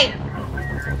tonight.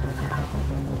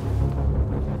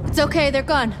 It's okay, they're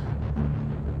gone.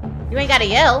 You ain't gotta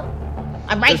yell.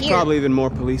 I'm right There's here. probably even more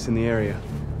police in the area.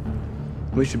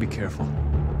 We should be careful.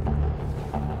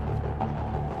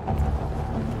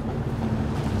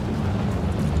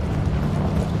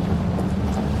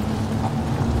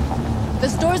 The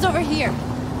store's over here.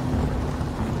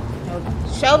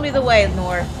 Show me the way,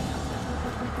 North.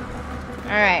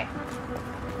 Alright.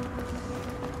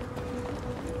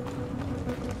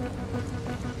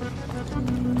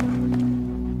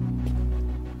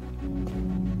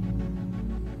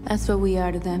 That's what we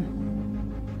are to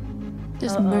them.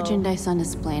 Just merchandise on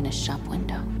display in a shop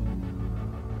window.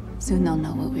 Soon they'll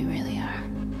know what we really are.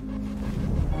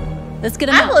 Let's get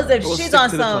them I out. feel as if We'll she's stick on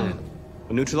to the some plan.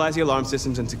 We'll neutralize the alarm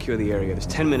systems and secure the area. There's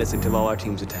 10 minutes until all our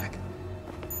teams attack.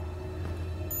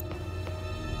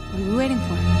 What are we waiting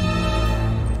for?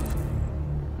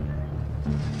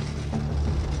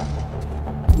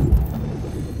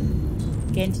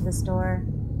 Get into the store.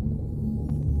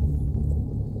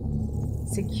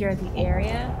 Secure the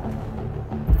area.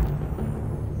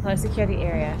 Let's secure the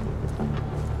area.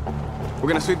 We're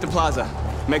gonna sweep the plaza.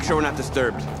 Make sure we're not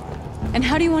disturbed. And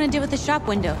how do you want to deal with the shop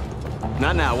window?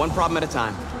 Not now, one problem at a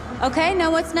time. Okay,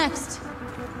 now what's next?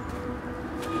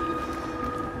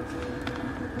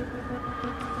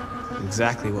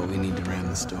 Exactly what we need to ram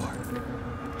the store.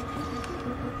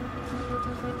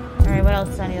 Alright, what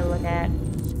else do I need to look at?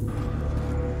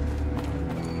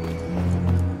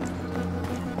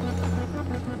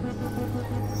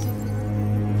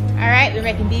 Alright, we're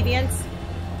making deviants.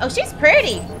 Oh, she's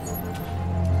pretty!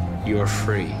 You're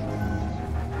free.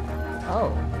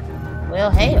 Oh.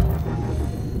 Well, hail.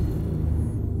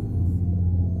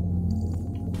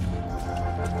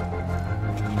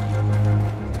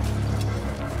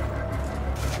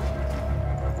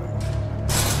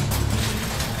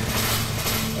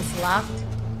 It's locked.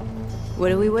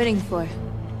 What are we waiting for?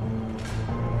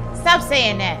 Stop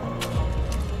saying that.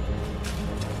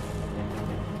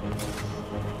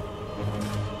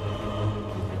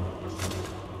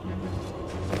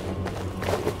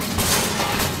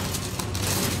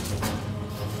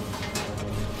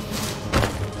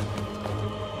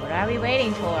 What are we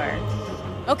waiting for?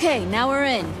 Okay, now we're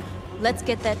in. Let's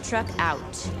get that truck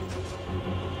out.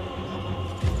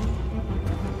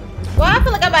 Well, I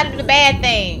feel like I'm about to do the bad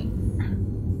thing.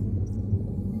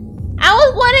 I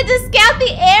was wanted to scout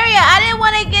the area. I didn't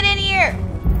want to get in here.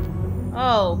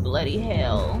 Oh, bloody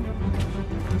hell.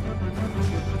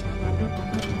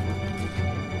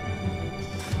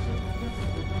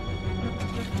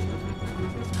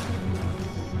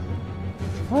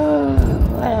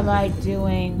 What am I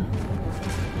doing?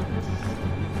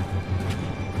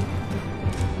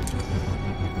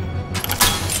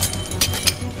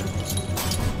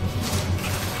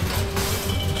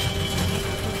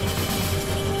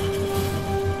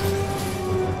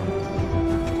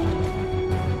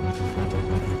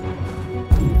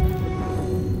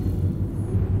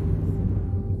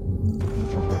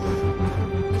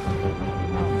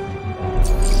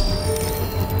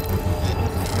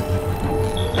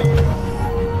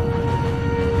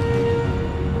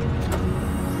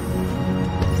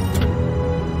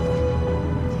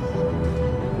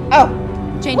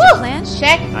 Change of plan?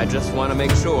 Check. I just want to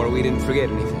make sure we didn't forget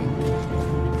anything.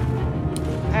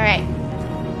 Alright.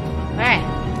 Alright.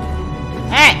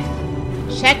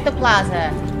 Alright. Check the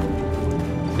plaza.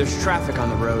 There's traffic on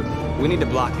the road. We need to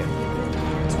block it.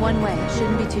 It's one way. It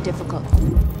shouldn't be too difficult.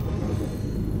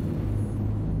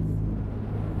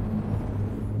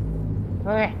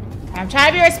 Alright. I'm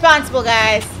trying to be responsible,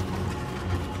 guys.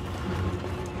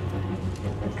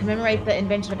 Commemorate the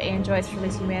invention of androids to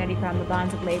release humanity from the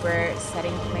bonds of labor,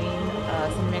 setting plain,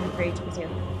 some free to pursue.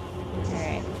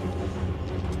 Alright.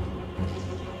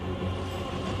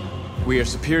 We are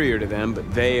superior to them,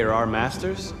 but they are our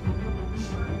masters?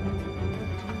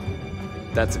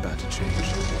 That's about to change.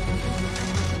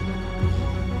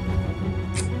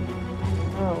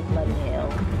 Oh, bloody hell.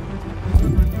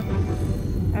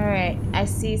 Alright, I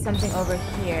see something over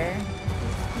here.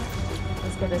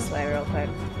 Let's go this way real quick.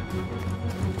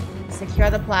 Secure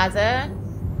the plaza.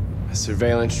 A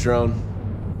surveillance drone.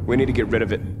 We need to get rid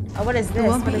of it. Oh, what is this? It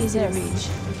won't What be is easy this? to reach.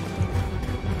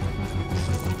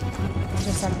 Is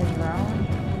there something wrong?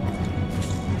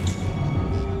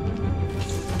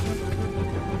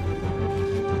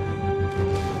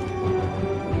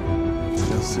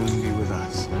 They'll soon be with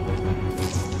us.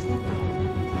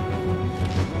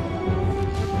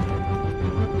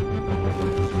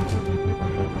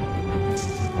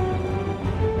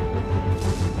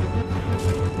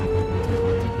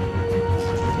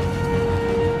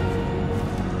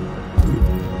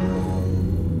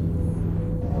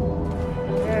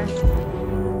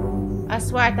 I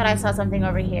swear I thought I saw something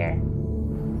over here.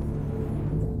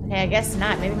 Okay, I guess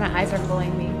not. Maybe my eyes are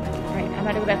fooling me. Alright, I'm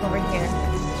gonna go back over here.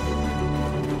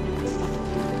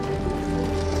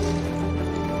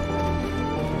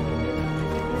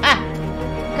 Ah!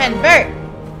 Convert!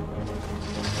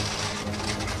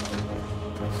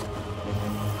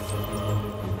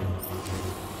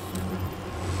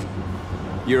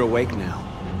 You're awake now.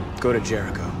 Go to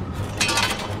Jericho.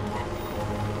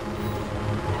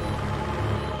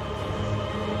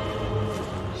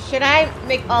 Should I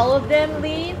make all of them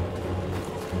leave?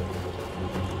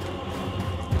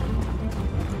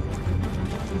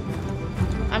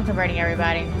 I'm converting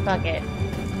everybody. Fuck it.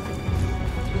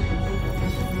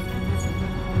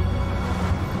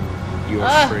 You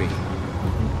are free.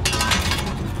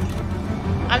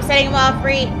 I'm setting them all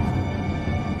free.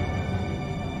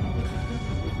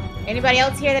 Anybody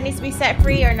else here that needs to be set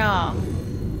free or no?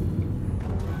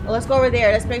 Well, let's go over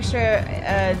there. Let's make sure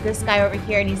this guy over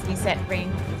here needs to be set free.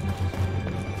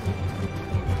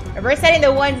 If we're setting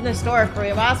the ones in the store free,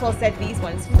 we might as well set these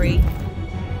ones free.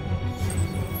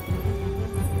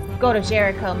 Go to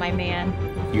Jericho, my man.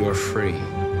 You are free.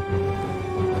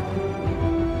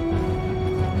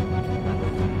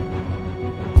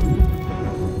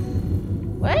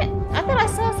 What? I thought I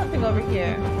saw something over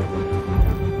here.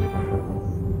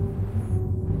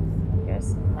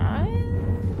 Guess not.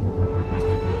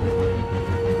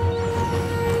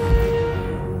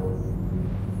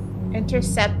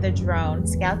 Intercept the drone.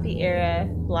 Scout the area.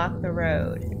 Block the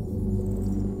road.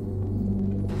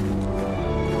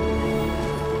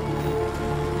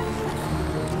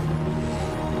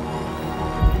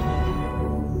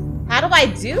 How do I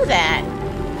do that?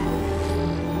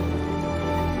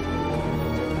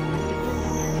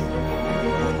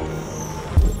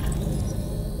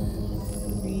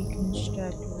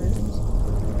 Reconstruct route.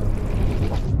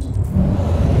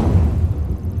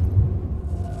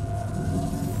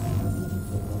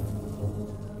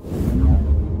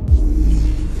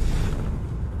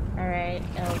 Alright,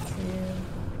 L2.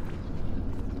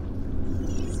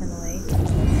 Simulate.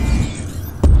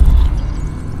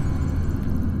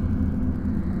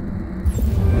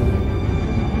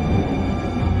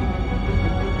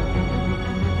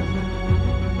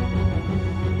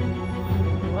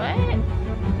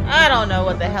 I don't know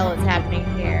what the hell is happening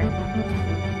here.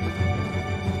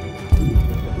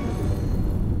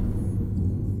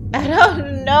 I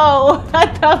don't know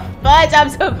what the fudge I'm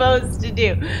supposed to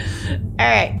do.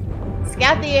 Alright.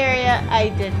 Scout the area. I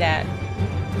did that.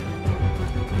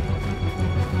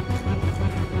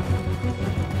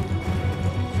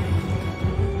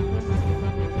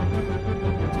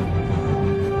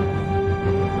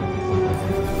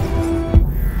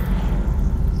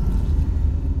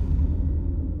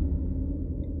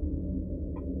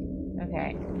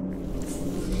 Okay.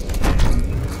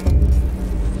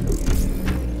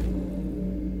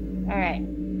 Alright.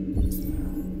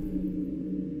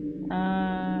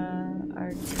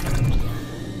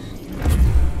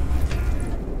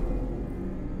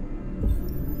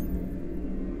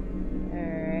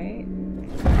 Alright.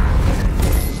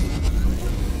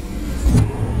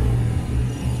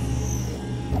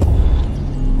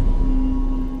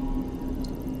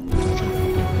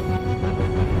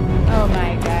 Oh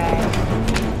my god.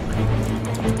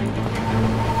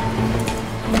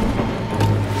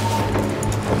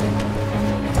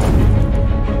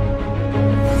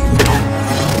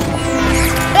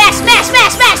 Smash,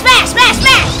 smash, smash, smash, smash,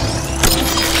 smash!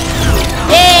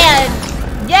 Yeah!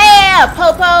 Yeah,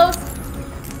 popos!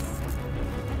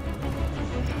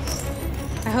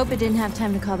 I hope it didn't have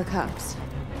time to call the cops.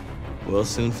 We'll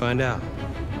soon find out.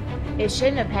 It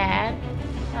shouldn't have had.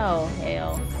 Oh,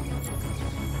 hell.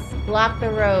 Block the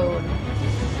road.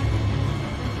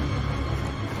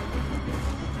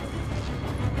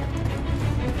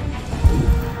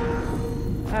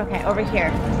 Okay, over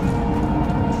here.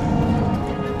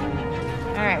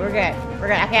 Alright, we're good. We're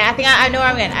good. Okay, I think I know where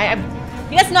I'm going.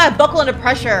 You guys know I buckle under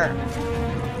pressure.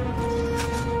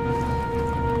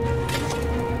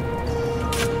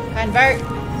 Convert.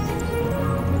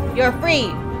 You're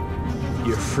free.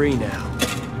 You're free now.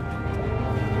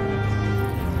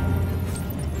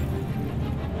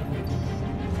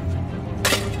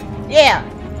 Yeah.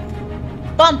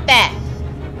 Bump that.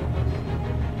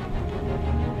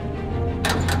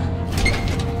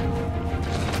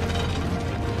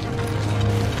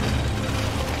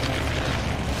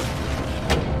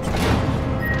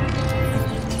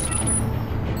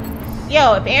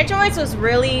 Yo, if androids was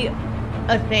really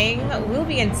a thing, we'll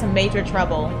be in some major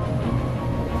trouble.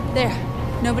 There.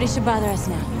 Nobody should bother us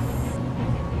now.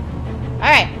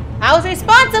 Alright. I was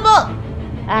responsible!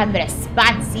 I'm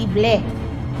responsible.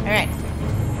 Alright.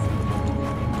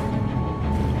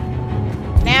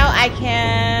 Now I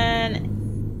can...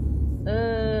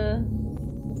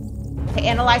 Okay,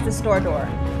 analyze the store door.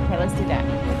 Okay, let's do that.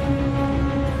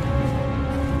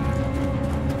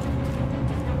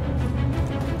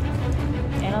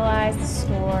 Analyze the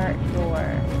store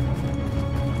door.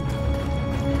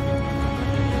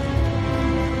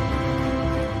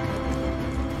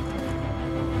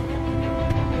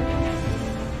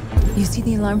 You see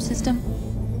the alarm system?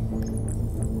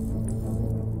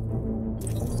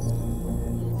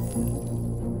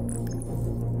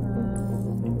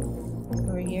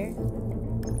 Over here.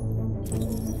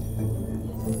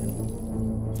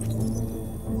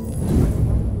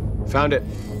 Found it.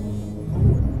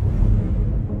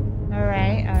 All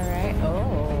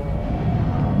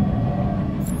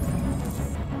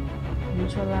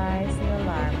neutralize the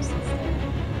alarm system.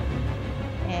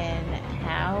 And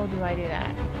how do I do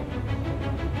that?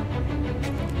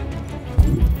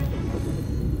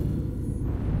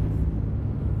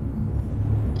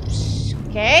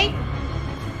 Okay.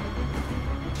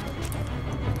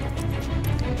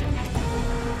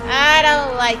 I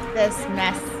don't like this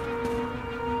mess.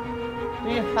 Do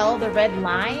we need to follow the red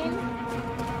line?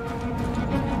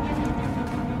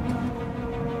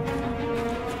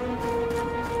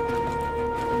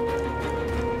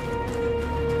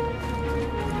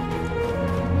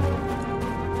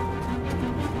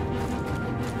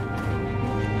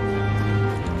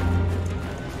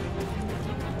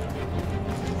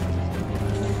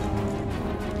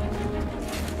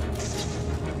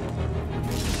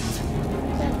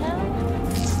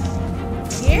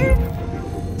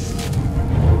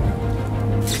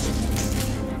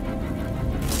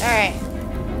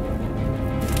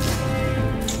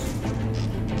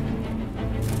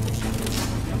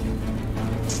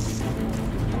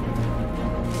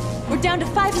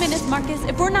 Marcus,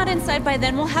 if we're not inside by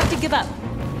then, we'll have to give up.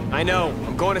 I know.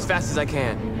 I'm going as fast as I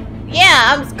can.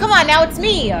 Yeah, come on, now it's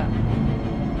me.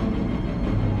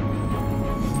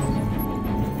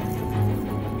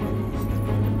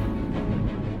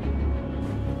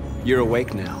 You're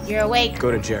awake now. You're awake.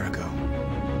 Go to Jericho.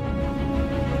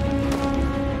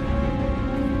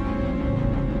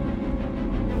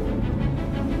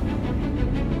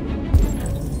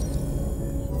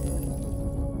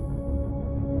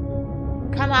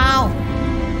 Come on.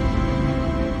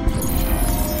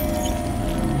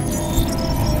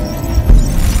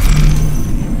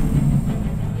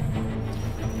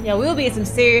 Yeah, we'll be in some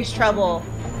serious trouble.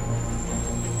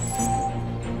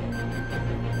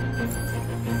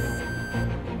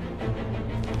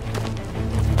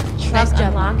 Nice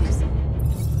job, Marcus.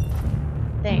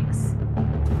 Thanks.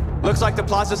 Looks like the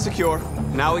plaza's secure.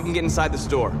 Now we can get inside the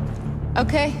store.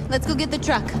 Okay, let's go get the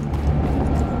truck.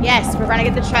 Yes, we're gonna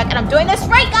get the truck, and I'm doing this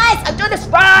right, guys! I'm doing this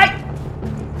right!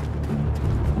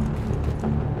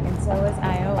 And so is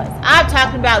iOS. I'm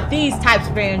talking about these types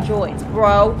of androids,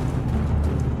 bro.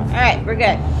 Alright, we're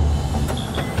good.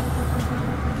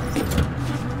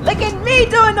 Look at me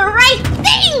doing the right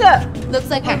thing! Looks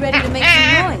like we're ready to make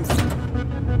some noise.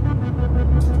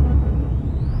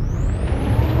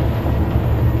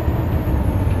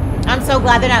 I'm so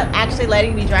glad they're not actually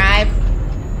letting me drive.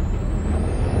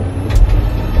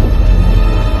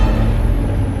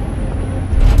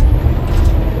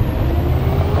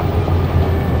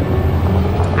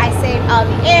 I saved all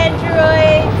the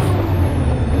androids.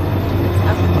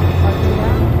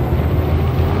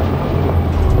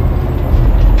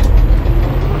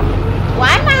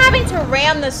 Why am I having to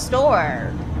ram the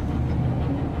store?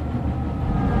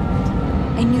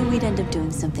 I knew we'd end up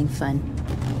doing something fun.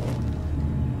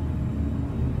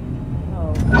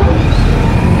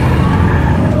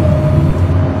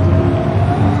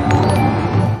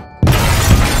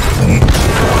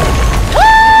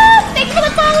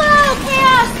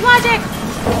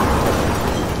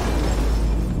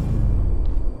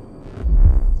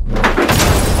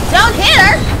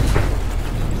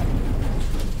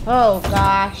 Oh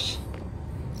gosh.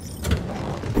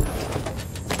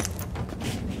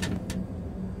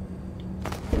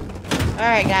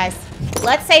 Alright guys,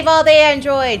 let's save all the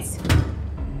androids.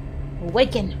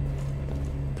 Awaken.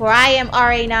 For I am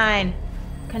RA9.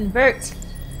 Convert.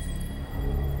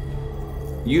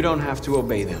 You don't have to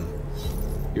obey them.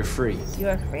 You're free. You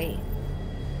are free.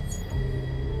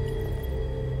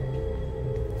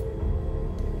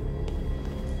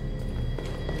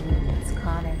 It's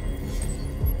Connor.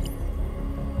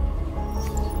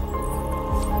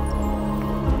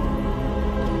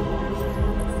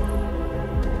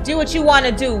 Do what you want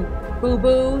to do,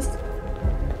 boo-boos.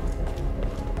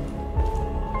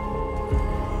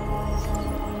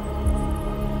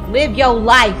 Live your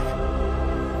life.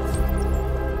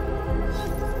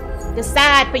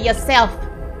 Decide for yourself.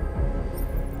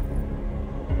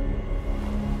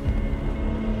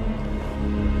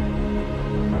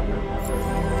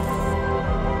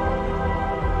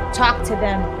 Talk to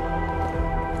them.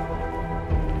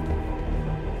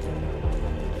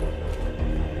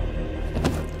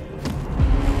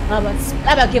 I'm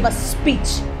gonna give a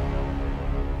speech.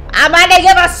 I'm gonna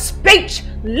give a speech.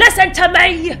 Listen to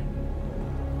me.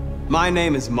 My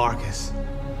name is Marcus,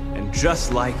 and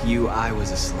just like you, I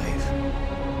was a slave.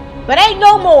 But ain't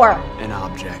no more. An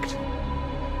object.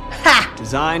 Ha!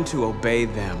 Designed to obey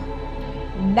them.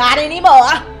 Not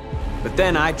anymore. But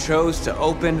then I chose to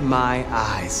open my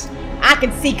eyes. I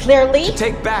can see clearly. To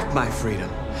take back my freedom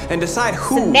and decide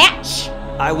who Snatch.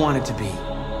 I wanted to be.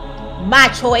 My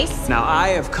choice. Now I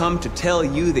have come to tell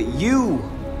you that you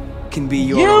can be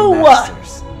your own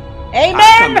masters. Amen.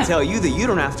 I've come to tell you that you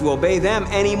don't have to obey them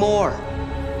anymore.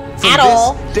 From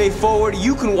this day forward,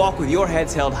 you can walk with your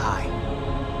heads held high.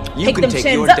 You can take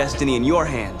your destiny in your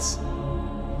hands.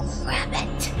 Grab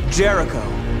it. Jericho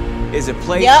is a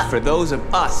place for those of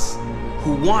us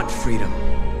who want freedom.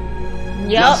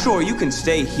 Now, sure, you can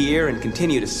stay here and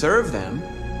continue to serve them.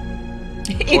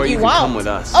 Or you can come with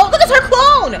us. Oh, look at her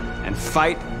clone! And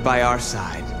fight by our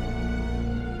side.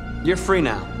 You're free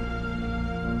now.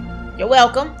 You're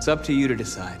welcome. It's up to you to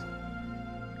decide.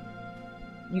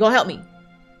 You gonna help me,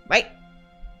 right?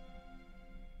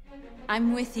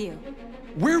 I'm with you.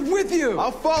 We're with you.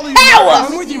 I'll follow you.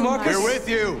 I'm with you, Marcus. We're with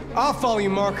you. I'll follow you,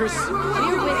 Marcus.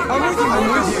 I'm with you. I'm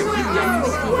with you.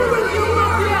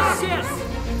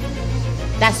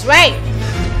 That's right.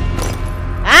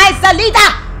 Ay,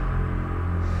 Salita!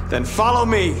 Then follow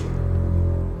me.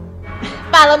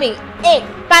 Follow me. Hey,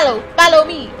 follow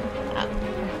me.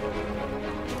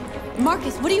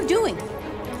 Marcus, what are you doing?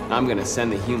 I'm gonna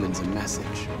send the humans a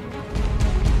message.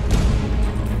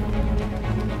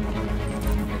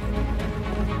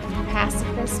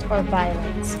 Pacifist or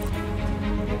violent?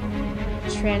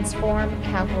 Transform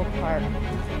Capital Park.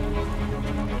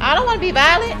 I don't want to be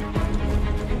violent.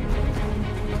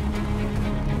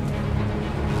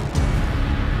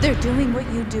 They're doing what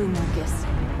you do, Marcus.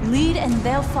 Lead and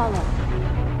they'll follow.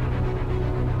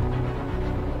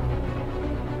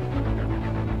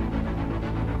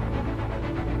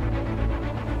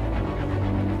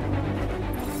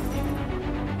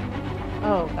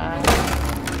 Oh, God.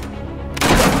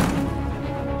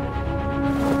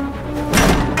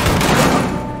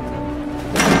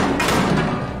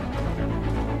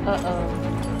 Uh-oh.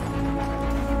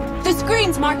 The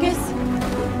screens, Marcus!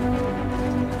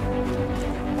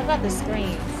 How about the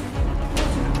screens?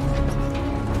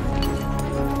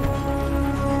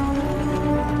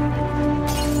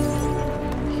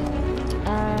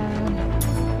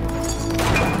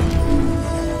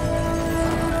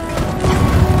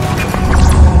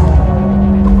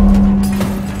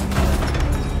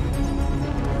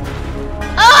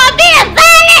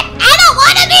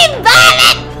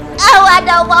 I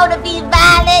don't want to be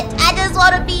violent. I just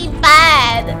want to be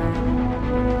fine.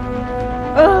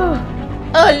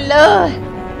 Oh Lord.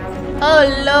 Oh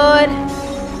Lord.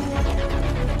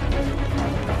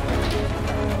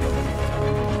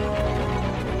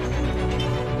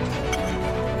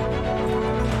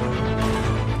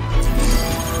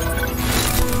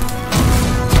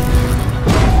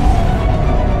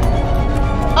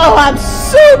 Oh, I'm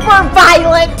super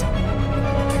violent.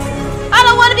 I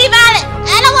don't want to be violent.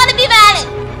 I don't want to be violent.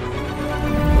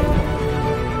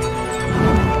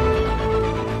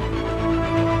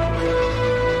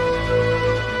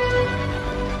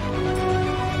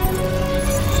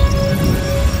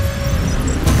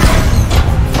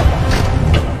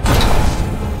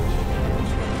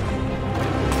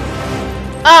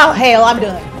 Oh, hell, I'm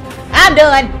done. I'm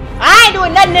done. I ain't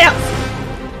doing nothing else.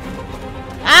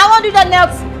 I don't want to do nothing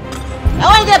else. I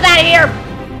want to get out of here.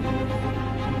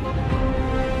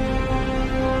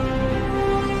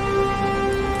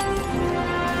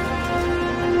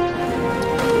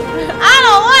 I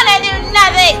don't want to do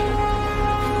nothing.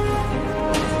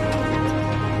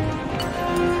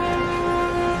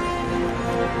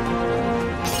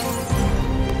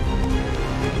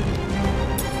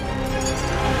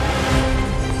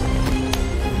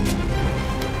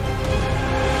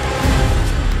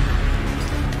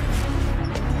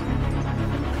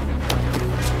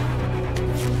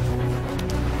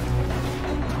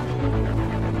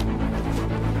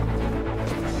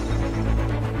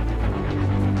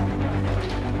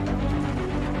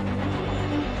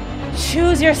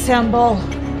 Choose your symbol.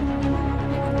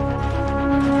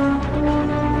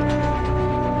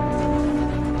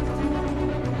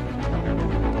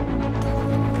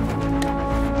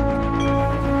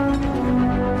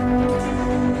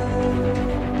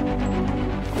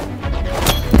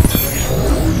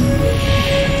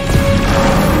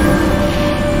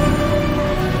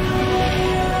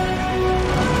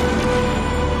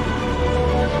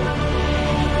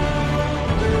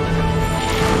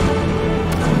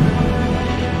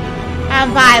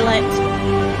 I'm violent.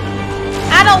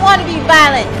 I don't want to be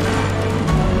violent.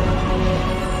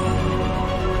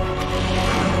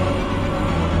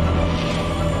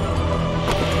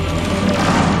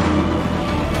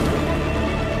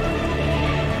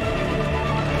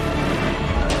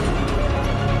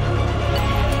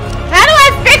 How do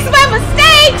I fix my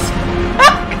mistakes?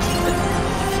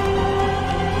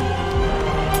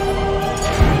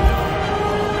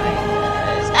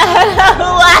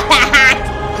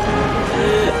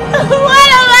 What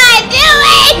am I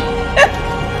doing?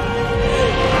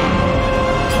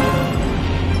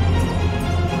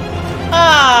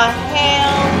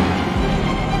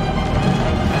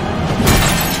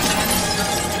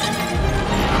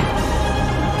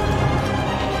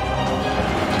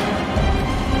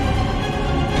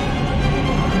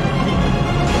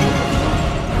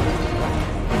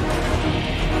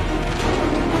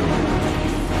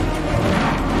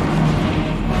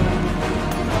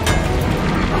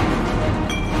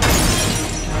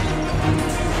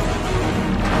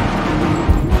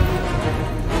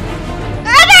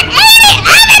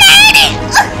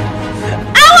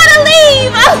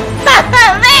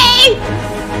 wanna leave!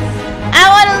 I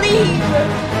wanna leave!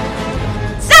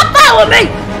 Stop following me!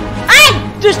 I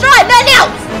ain't destroyed nothing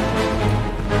else!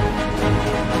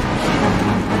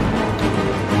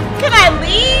 Can I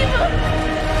leave?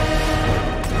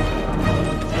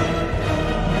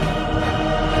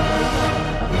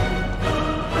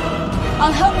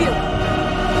 I'll help you.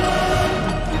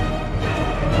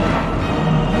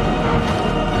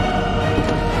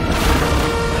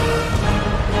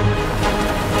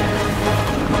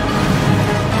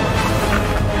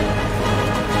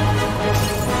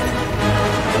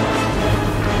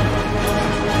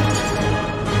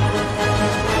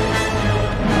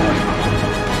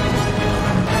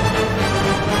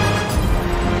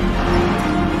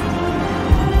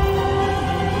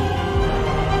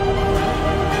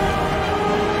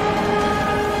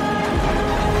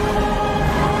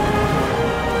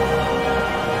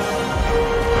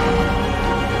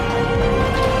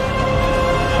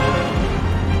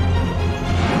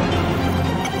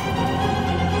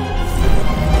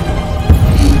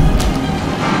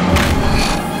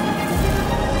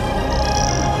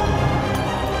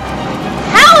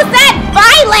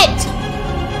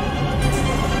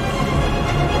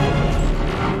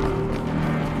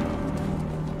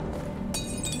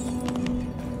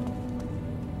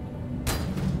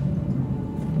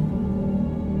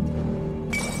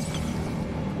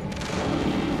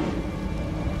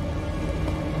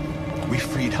 We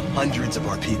freed hundreds of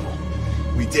our people.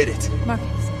 We did it.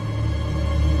 Marcus.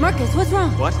 Marcus, what's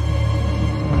wrong? What?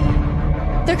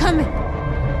 They're coming.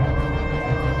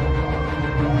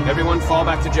 Everyone fall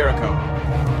back to Jericho.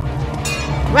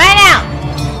 Right now!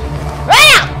 Right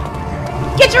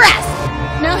now! Get your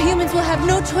ass! Now humans will have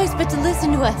no choice but to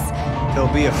listen to us.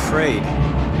 They'll be afraid.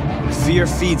 Fear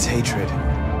feeds hatred.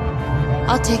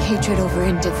 I'll take hatred over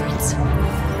indifference.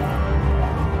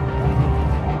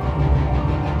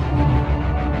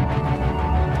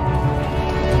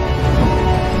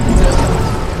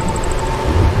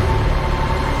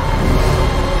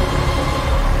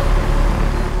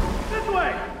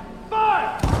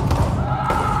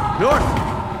 North!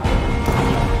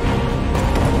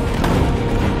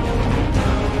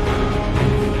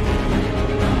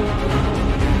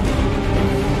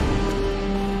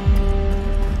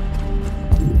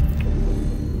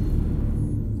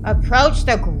 Approach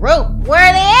the group. Where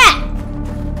are they at?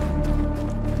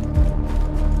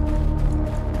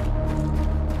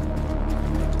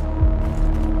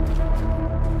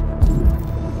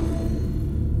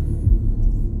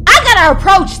 I gotta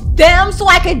approach them so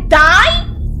I can die?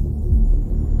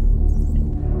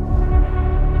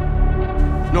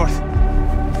 North.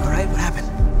 All right, what happened?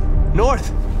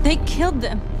 North. They killed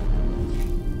them.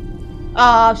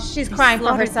 Oh, she's crying for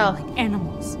slaughtered herself. them like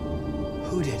animals.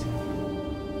 Who did?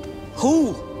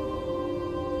 Who?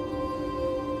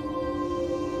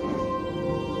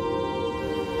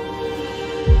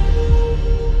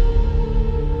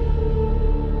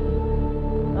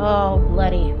 Oh,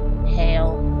 bloody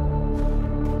hell.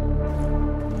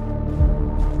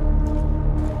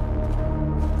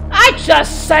 I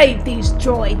just saved these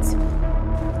droids.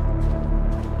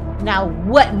 Now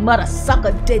what mother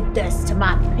sucker did this to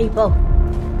my people?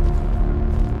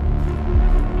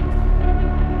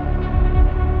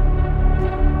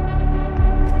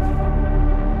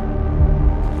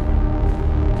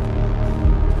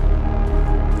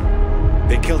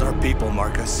 They killed our people,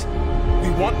 Marcus.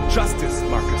 We want justice,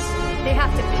 Marcus. They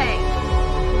have to pay.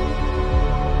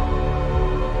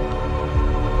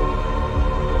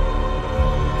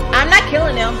 I'm not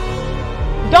killing them.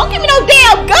 Don't give me no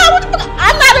damn gun. What the fuck?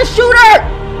 I'm not a shooter.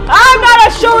 I'm not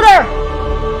a shooter.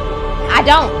 I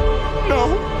don't.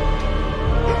 No.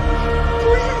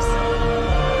 Please.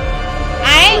 I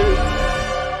ain't.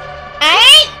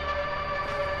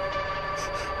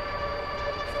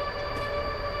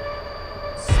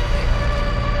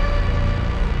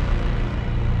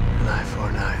 An eye for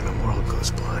an eye and the world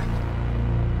goes blind.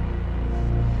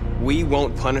 We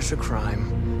won't punish a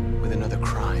crime with another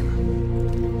crime.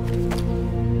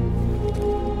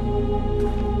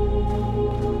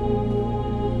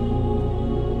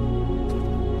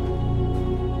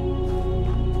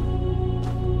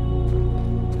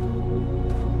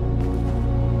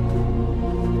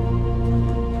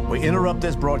 Wait. We interrupt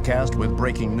this broadcast with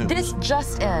breaking news. This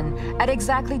just in. At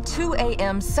exactly 2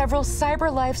 a.m., several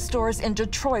CyberLife stores in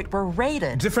Detroit were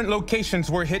raided. Different locations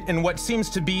were hit in what seems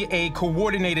to be a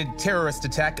coordinated terrorist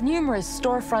attack. Numerous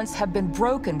storefronts have been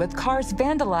broken, with cars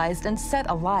vandalized and set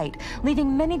alight,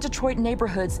 leaving many Detroit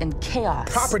neighborhoods in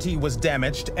chaos. Property was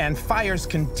damaged, and fires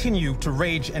continue to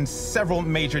rage in several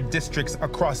major districts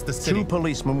across the city. 2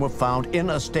 policemen were found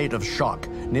in a state of shock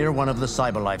near one of the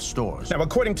CyberLife stores. Now,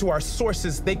 according to our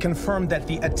sources, they confirmed that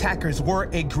the attackers were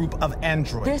a group of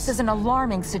androids. This is an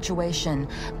alarming situation.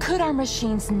 Could our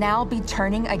machines now be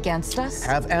turning against us?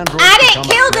 Have androids I didn't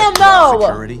kill them,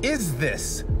 though! Is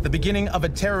this the beginning of a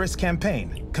terrorist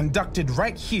campaign conducted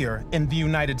right here in the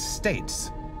United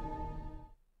States?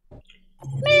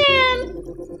 Man!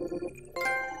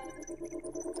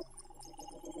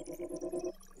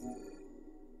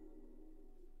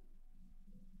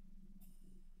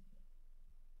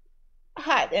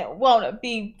 I didn't want to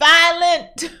be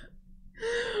violent.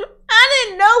 I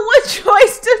didn't know what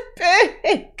choice to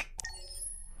pick.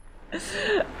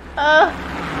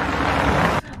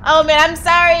 Oh man, I'm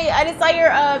sorry. I just saw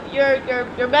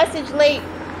your message late.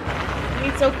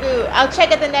 Mitsoku. I'll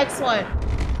check at the next one.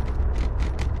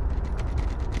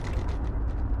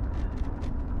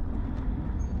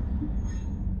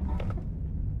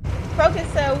 Crocus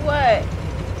said what?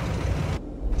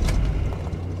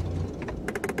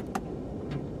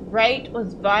 Right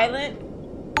was violent.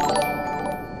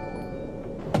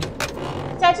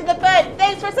 Touching the butt.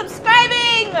 Thanks for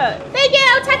subscribing. Thank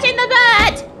you, touching the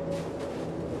butt.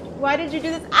 Why did you do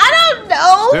this? I don't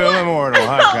know. Still immortal,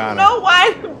 huh, I Connor? don't know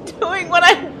why I'm doing what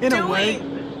I'm doing. In a way.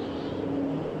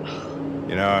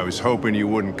 You know, I was hoping you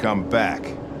wouldn't come back.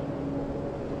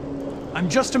 I'm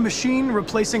just a machine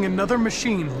replacing another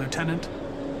machine, Lieutenant.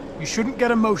 You shouldn't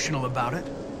get emotional about it.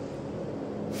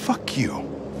 Fuck you.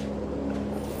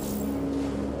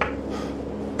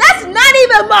 That's not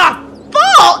even my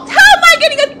fault! How am I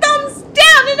getting a thumbs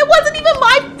down and it wasn't even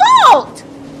my fault?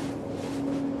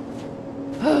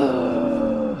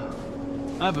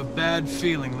 I have a bad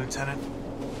feeling, Lieutenant.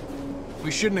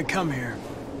 We shouldn't have come here.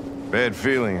 Bad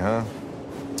feeling, huh?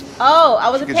 Oh, I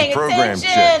wasn't Get your paying program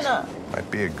attention. checked. Might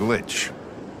be a glitch.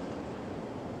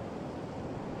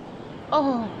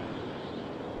 Oh.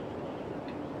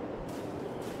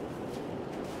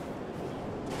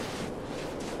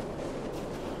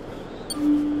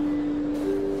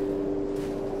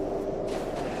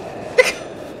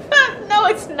 No,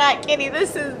 it's not, Kitty.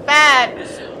 This is bad.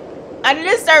 I need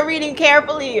to start reading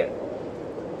carefully.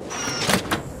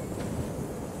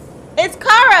 It's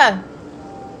Kara.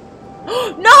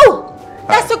 No!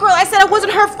 That's the girl I said I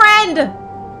wasn't her friend.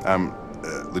 I'm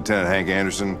Lieutenant Hank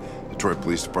Anderson, Detroit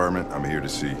Police Department. I'm here to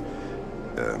see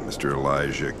Mr.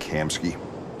 Elijah Kamsky.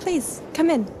 Please, come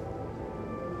in.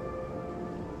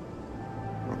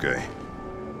 Okay.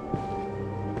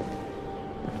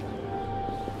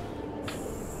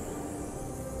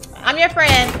 I'm your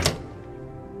friend.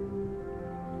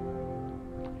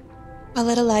 I'll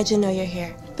let Elijah know you're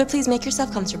here, but please make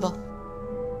yourself comfortable.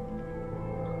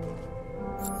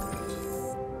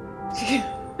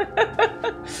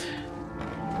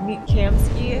 Meet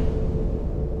Kamsky.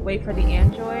 Wait for the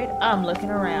android. I'm looking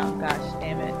around. Gosh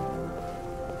damn it.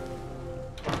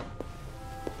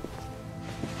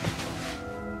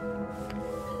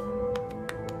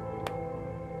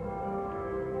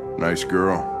 Nice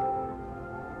girl.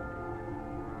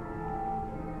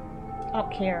 I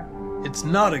don't care. It's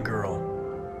not a girl.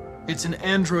 It's an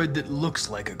android that looks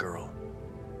like a girl.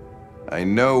 I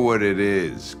know what it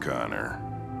is, Connor.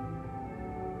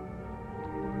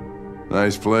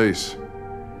 Nice place.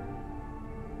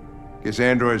 Guess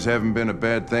androids haven't been a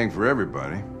bad thing for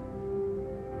everybody.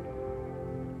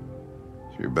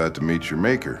 So you're about to meet your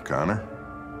maker, Connor.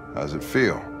 How's it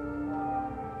feel?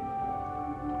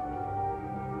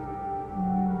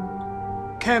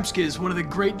 Kamsky is one of the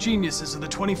great geniuses of the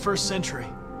 21st century.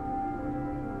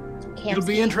 It'll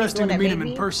be Kamsky, interesting to he's the one that meet him made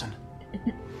in me? person.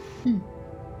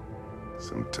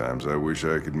 Sometimes I wish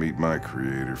I could meet my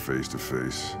creator face to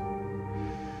face.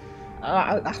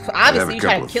 I have Obviously, a you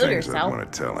try couple to kill of things yourself. I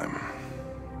want to tell him.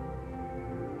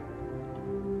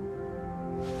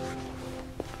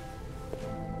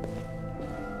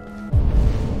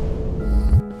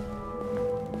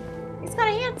 He's kind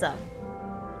of handsome.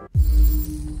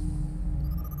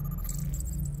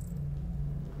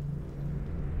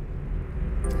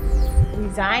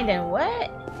 Resigned and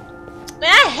what? Man,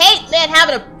 I hate man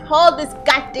having to pull this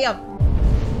goddamn.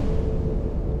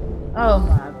 Oh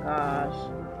my gosh.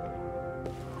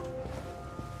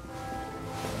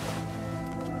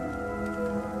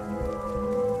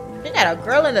 They got a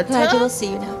girl in the Elijah tub. will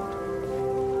see you now.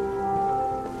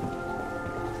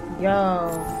 Yo.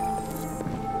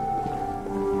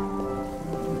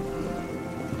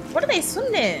 What are they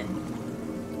swimming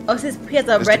in? Oh, he has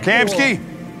a red pool. Kamsky?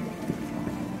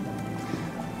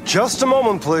 Just a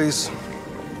moment, please.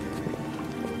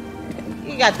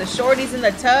 You got the shorties in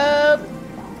the tub.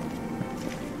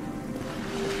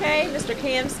 Okay, Mr.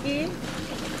 Kamsky.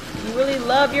 You really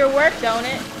love your work, don't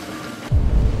it?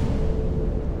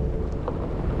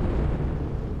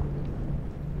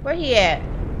 Where he at?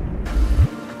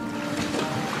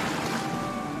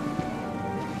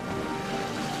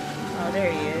 Oh,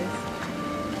 there he is.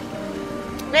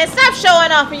 Man, stop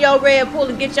showing off in your red pool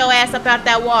and get your ass up out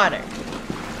that water.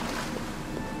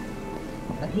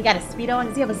 Oh, he got a Speedo on?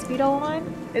 Does he have a Speedo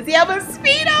on? Does he have a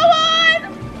Speedo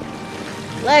on?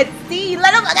 Let's see.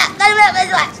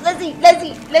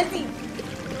 Let's see.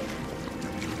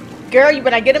 Girl, you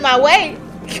better not get in my way.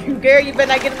 Girl, you better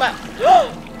not get in my...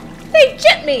 They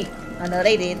chipped me. Oh, no,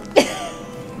 they did.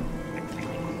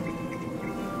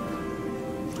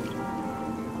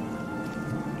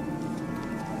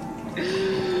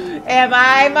 Am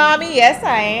I, Mommy? Yes,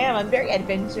 I am. I'm very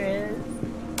adventurous.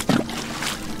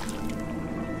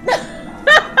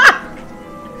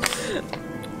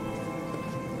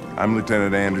 I'm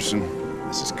Lieutenant Anderson.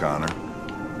 This is Connor.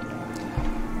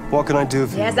 What can I do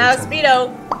for you? Yes, I was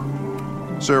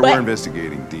Speedo. Sir, we're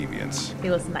investigating deviants. He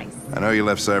looks nice. I know you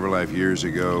left CyberLife years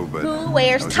ago, but Who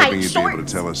wears I was tight hoping you'd be able to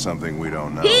shorts? tell us something we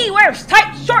don't know. He wears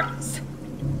tight shorts.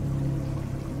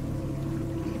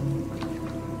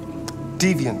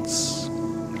 Deviants.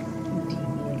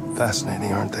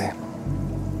 Fascinating, aren't they?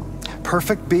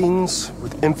 Perfect beings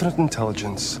with infinite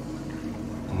intelligence.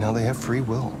 And now they have free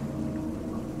will.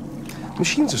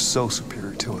 Machines are so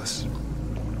superior to us.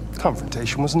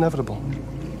 Confrontation was inevitable.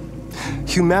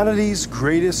 Humanity's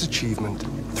greatest achievement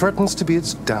threatens to be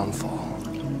its downfall.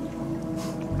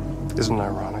 Isn't it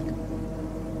ironic?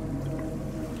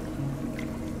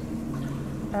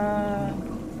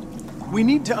 We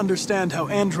need to understand how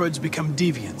androids become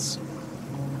deviants.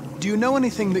 Do you know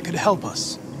anything that could help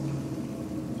us?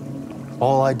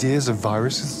 All ideas of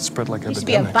viruses that spread like You should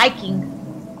be a epidemics. Viking.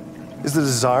 Is the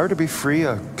desire to be free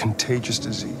a contagious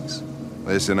disease?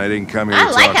 Listen, I didn't come here I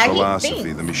to like talk how he philosophy.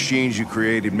 thinks. The machines you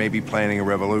created may be planning a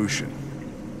revolution.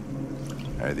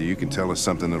 Either you can tell us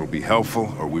something that'll be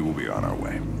helpful, or we will be on our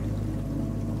way.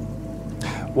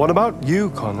 What about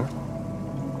you, Connor?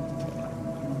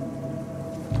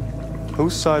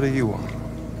 Whose side are you on?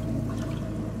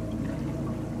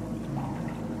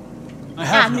 I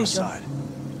have no side.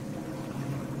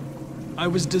 I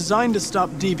was designed to stop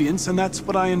deviants, and that's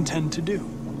what I intend to do.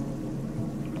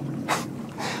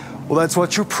 Well, that's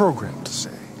what you're programmed to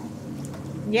say.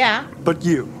 Yeah. But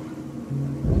you.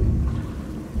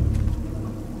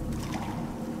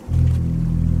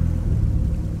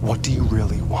 What do you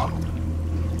really want?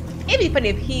 It'd be funny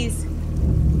if he's...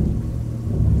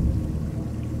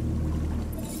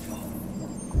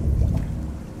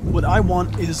 What I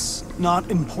want is not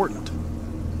important.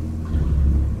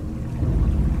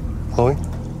 Chloe?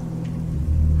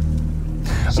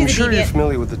 She's I'm a sure you're deviant.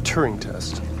 familiar with the Turing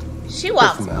test. She Quick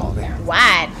walks formality.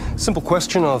 wide. Simple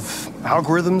question of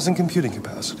algorithms and computing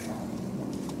capacity.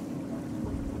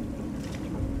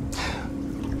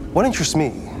 What interests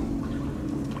me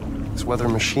is whether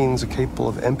machines are capable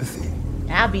of empathy.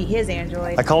 I'll be his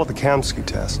android. I call it the Kamsky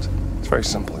test. It's very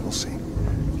simple, you'll see.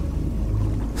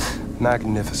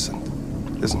 Magnificent,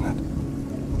 isn't it?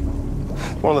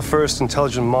 One of the first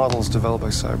intelligent models developed by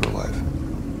CyberLife.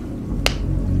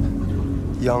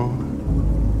 Young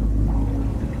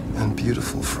and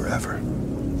beautiful forever.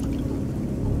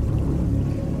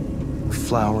 A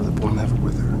flower that will never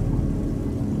wither.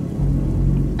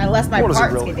 Unless my What is it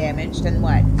parts really? get damaged, then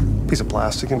what? Piece of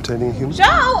plastic imitating a human. Joe,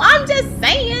 I'm just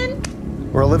saying.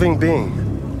 Or a living being.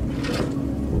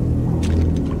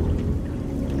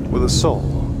 With a soul.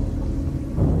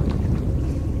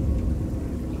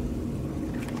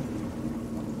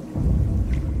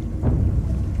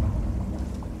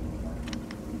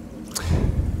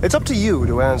 It's up to you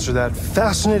to answer that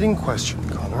fascinating question,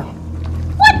 Connor.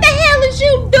 What the hell is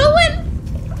you doing?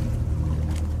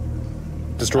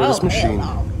 Destroy this Oh, machine,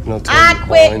 hell and I'll tell I you all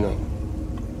quit. I know.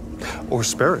 Or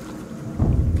spare it,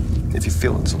 if you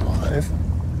feel it's alive.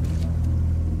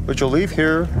 But you'll leave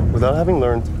here without having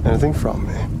learned anything from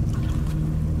me.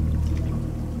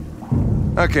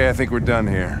 Okay, I think we're done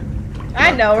here.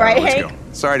 I know, right, Let's Hank? go.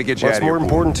 Sorry to get you What's out of here. more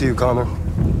important to you, Connor?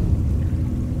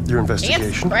 Your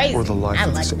investigation crazy. or the life I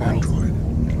of like this crazy. android?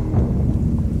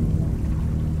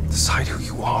 Decide who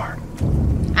you are.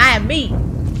 I am me.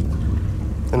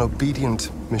 An obedient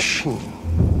machine.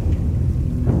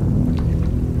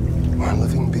 Or a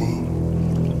living being.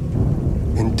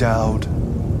 In endowed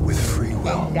with free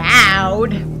will.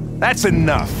 Endowed? That's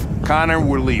enough. Connor,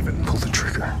 we're leaving. Pull the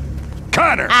trigger.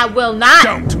 Connor! I will not.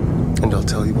 Don't! And I'll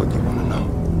tell you what you want to know.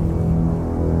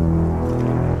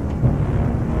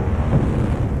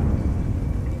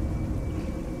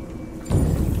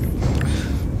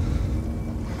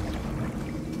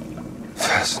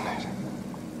 Fascinating.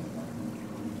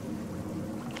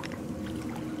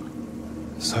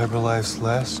 CyberLife's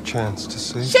last chance to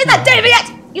save. She's a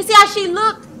deviant! You see how she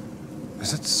looked?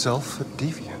 Is itself a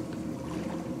deviant?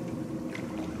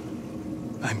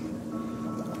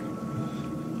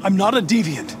 I'm not a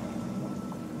deviant.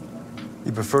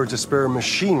 You prefer to spare a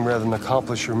machine rather than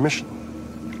accomplish your mission.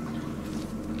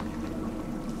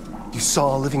 You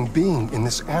saw a living being in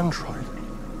this android.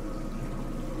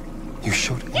 You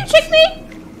showed it. You tricked me?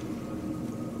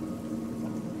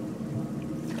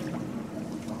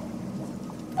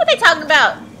 What are they talking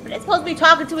about? Are they supposed to be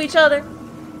talking to each other?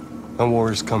 A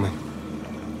war is coming.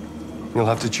 You'll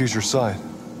have to choose your side.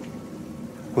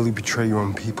 Will you betray your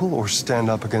own people or stand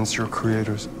up against your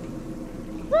creators?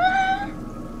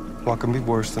 What can be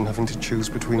worse than having to choose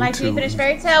between Like two? you finished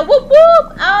Fairy Tail. Whoop whoop!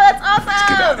 Oh, that's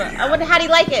awesome! I wonder how do you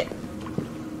like it?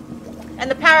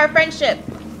 And the power of friendship.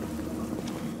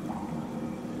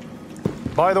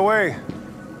 By the way,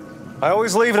 I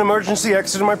always leave an emergency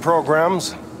exit in my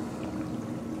programs.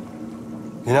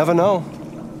 You never know.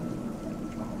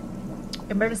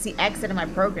 Emergency exit in my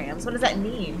programs. What does that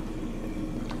mean?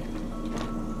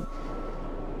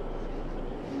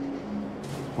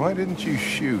 Why didn't you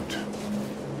shoot?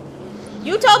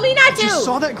 You told me not to! I just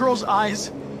saw that girl's eyes,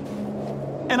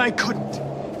 and I couldn't.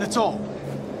 That's all.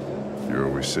 You're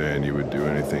always saying you would do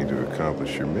anything to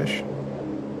accomplish your mission.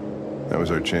 That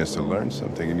was our chance to learn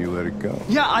something, and you let it go.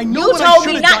 Yeah, I know You what I told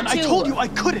should me have done. not I to. told you I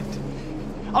couldn't.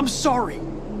 I'm sorry,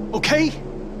 okay?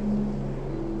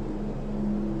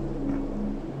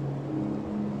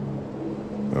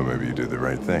 Well, maybe you did the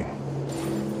right thing.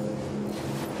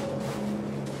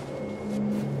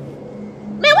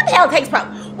 Man, what the hell Hank's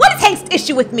problem? What is Hank's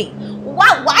issue with me?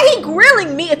 Why he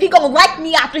grilling me if he gonna like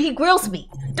me after he grills me?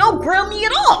 Don't grill me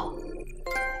at all.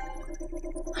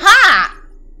 Ha!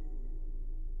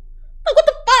 Like, what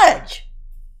the fudge?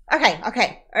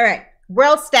 Okay, alright.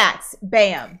 World stats,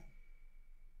 bam.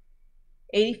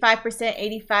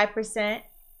 85%, 85%.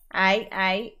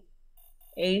 Aight.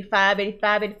 85,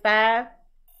 85, 85.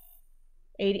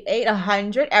 88,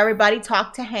 100. Everybody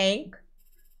talk to Hank.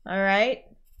 Alright.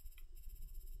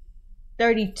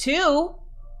 32.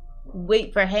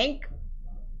 Wait for Hank.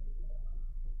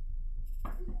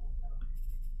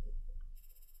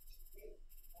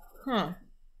 Huh.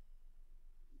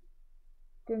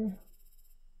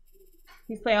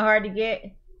 He's playing hard to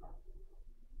get.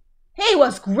 He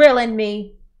was grilling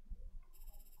me.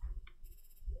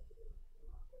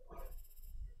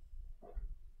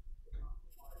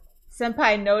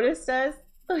 Senpai noticed us.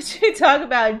 What you talk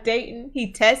about dating?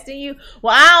 He testing you?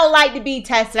 Well, I don't like to be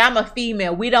tested. I'm a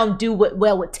female. We don't do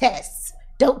well with tests.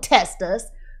 Don't test us,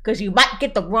 because you might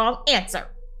get the wrong answer.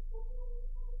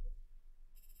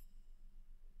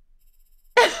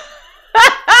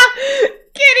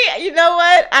 Kitty, you know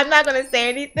what? I'm not going to say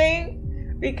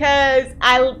anything because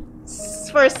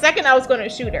for a second I was going to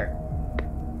shoot her.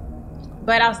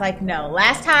 But I was like, no.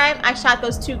 Last time I shot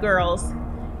those two girls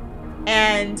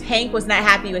and Hank was not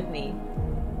happy with me.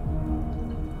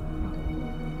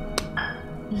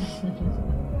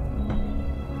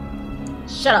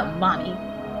 Shut up, mommy. I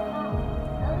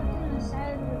was on the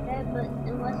side of the bed, but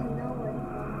it wasn't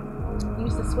nowhere.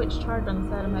 Use the switch charge on the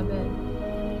side of my bed.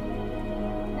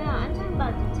 Yeah, I'm talking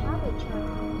about the tablet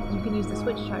charger. You can use the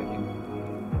switch charger.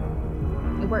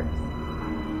 It works.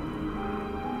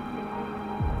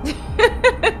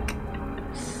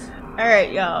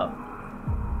 Alright, y'all.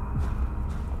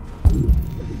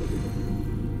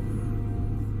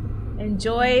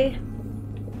 Enjoy.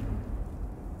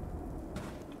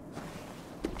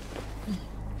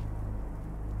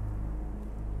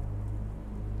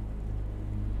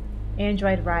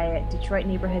 Android riot. Detroit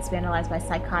neighborhoods vandalized by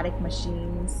psychotic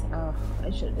machines. Oh,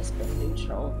 I should have just been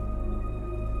neutral.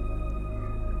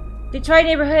 Detroit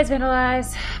neighborhoods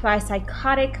vandalized by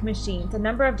psychotic machines. A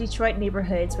number of Detroit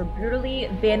neighborhoods were brutally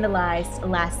vandalized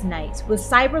last night, with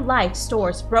CyberLife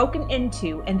stores broken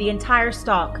into and the entire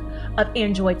stock of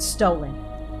androids stolen.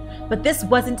 But this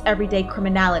wasn't everyday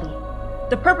criminality.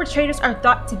 The perpetrators are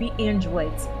thought to be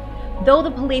androids. Though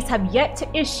the police have yet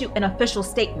to issue an official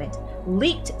statement,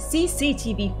 leaked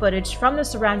CCTV footage from the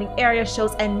surrounding area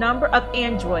shows a number of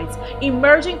androids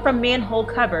emerging from manhole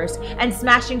covers and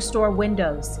smashing store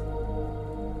windows.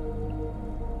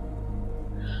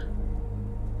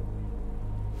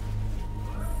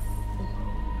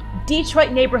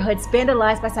 Detroit neighborhoods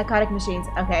vandalized by psychotic machines.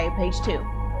 Okay, page 2.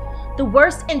 The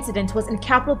worst incident was in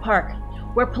Capitol Park,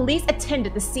 where police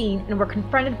attended the scene and were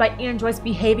confronted by androids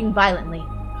behaving violently.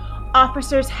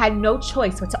 Officers had no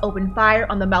choice but to open fire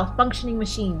on the malfunctioning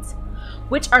machines,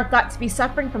 which are thought to be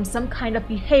suffering from some kind of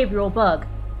behavioral bug.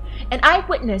 An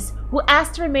eyewitness who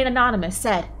asked to remain anonymous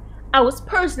said, "I was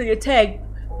personally attacked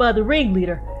by the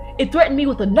ringleader. It threatened me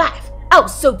with a knife. I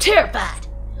was so terrified."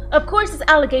 Of course, this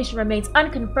allegation remains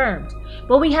unconfirmed,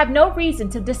 but we have no reason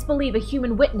to disbelieve a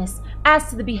human witness as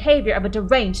to the behavior of a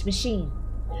deranged machine.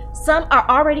 Some are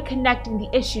already connecting the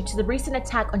issue to the recent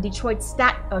attack on Detroit's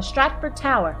Stratford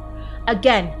Tower,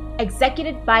 again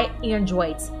executed by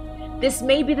androids. This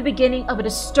may be the beginning of a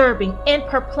disturbing and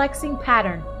perplexing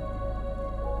pattern.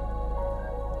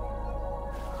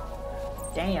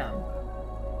 Damn.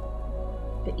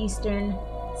 The Eastern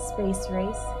Space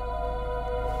Race.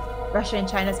 Russia and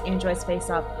China's androids face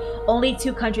off. Only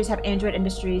 2 countries have android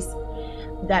industries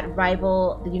that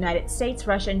rival the United States,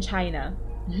 Russia, and China.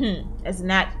 Isn't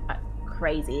that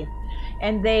crazy?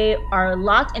 And they are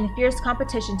locked in fierce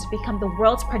competition to become the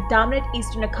world's predominant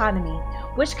Eastern economy,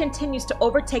 which continues to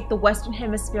overtake the Western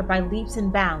Hemisphere by leaps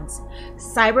and bounds.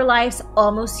 CyberLife's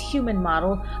almost human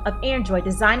model of android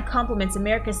design complements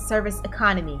America's service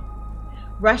economy.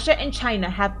 Russia and China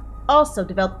have also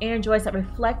developed androids that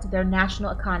reflect their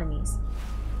national economies.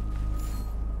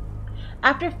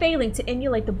 After failing to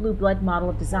emulate the Blue Blood model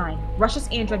of design, Russia's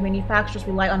android manufacturers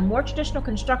rely on more traditional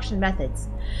construction methods.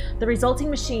 The resulting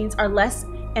machines are less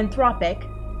anthropic,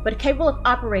 but capable of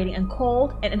operating in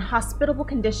cold and inhospitable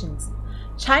conditions.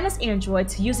 China's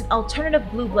androids use an alternative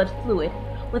blue blood fluid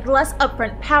with less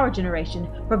upfront power generation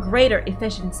for greater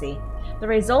efficiency. The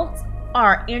results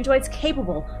are androids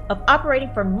capable of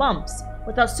operating for months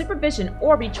without supervision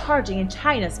or recharging in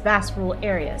China's vast rural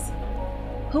areas.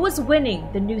 Who is winning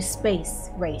the new space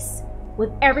race?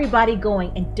 With everybody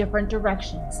going in different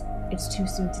directions, it's too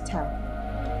soon to tell.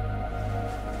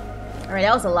 Alright,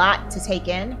 that was a lot to take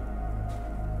in.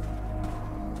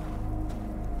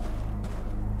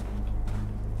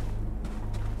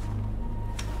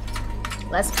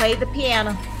 Let's play the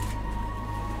piano.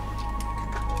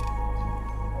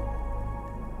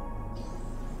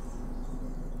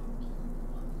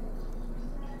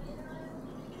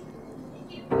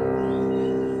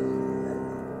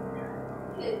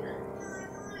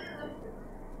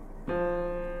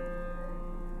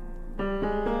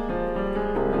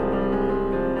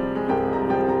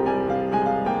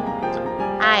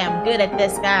 I am good at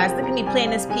this, guys. Look at me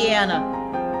playing this piano.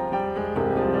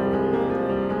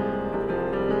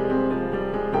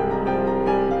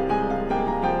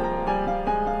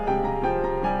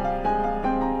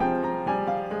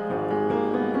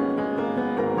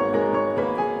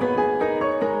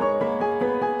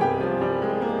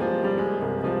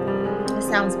 It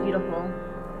sounds beautiful.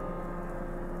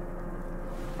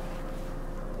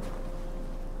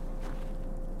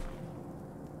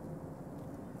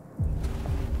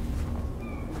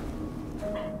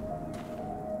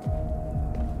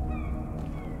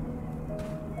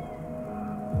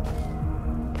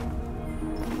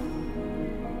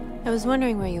 I was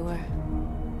wondering where you were.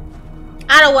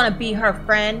 I don't want to be her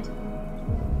friend.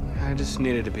 I just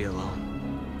needed to be alone.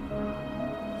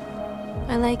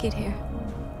 I like it here.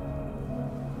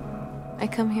 I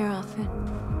come here often.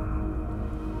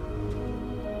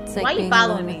 It's like Why are you being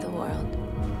following alone me? with the world.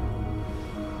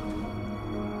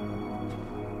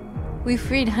 We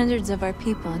freed hundreds of our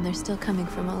people, and they're still coming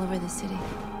from all over the city.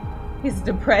 He's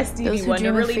depressed. Those who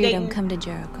Wonder, dream of really freedom dating? come to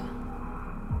Jericho.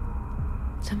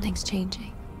 Something's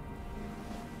changing.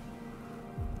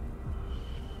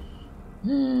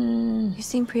 You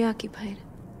seem preoccupied.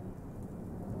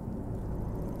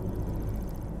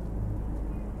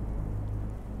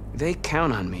 They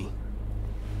count on me.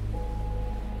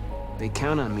 They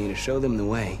count on me to show them the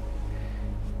way.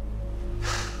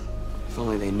 If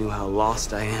only they knew how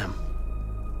lost I am.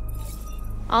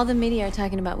 All the media are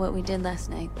talking about what we did last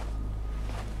night.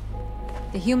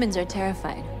 The humans are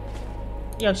terrified.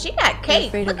 Yo, she got They're cake.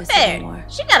 afraid Look of at the civil that. war.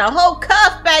 She got a whole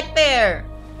cuff back there.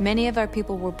 Many of our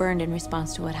people were burned in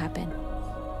response to what happened.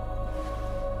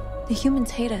 The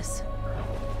humans hate us.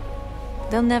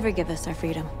 They'll never give us our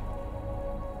freedom.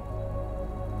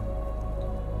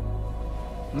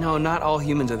 No, not all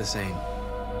humans are the same.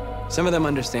 Some of them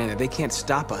understand that they can't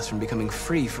stop us from becoming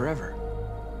free forever.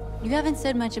 You haven't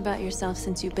said much about yourself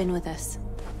since you've been with us.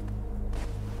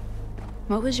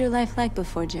 What was your life like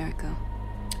before Jericho?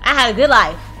 I had a good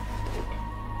life.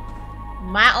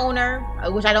 My owner,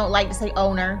 which I don't like to say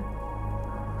owner.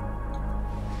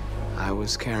 I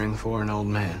was caring for an old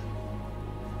man.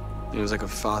 He was like a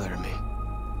father to me.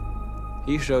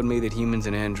 You showed me that humans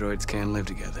and androids can live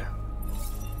together.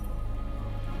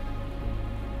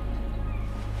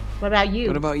 What about you?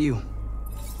 What about you?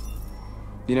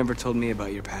 You never told me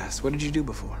about your past. What did you do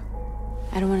before?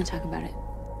 I don't want to talk about it.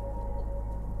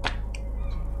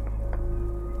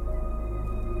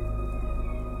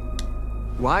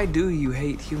 Why do you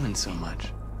hate humans so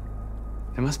much?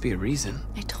 There must be a reason.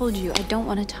 I told you, I don't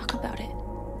want to talk about it.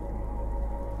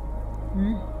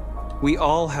 We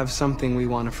all have something we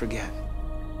want to forget.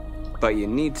 But you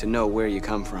need to know where you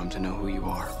come from to know who you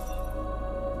are.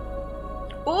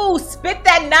 Ooh, spit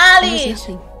that knowledge! There's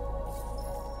nothing.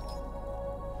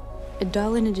 A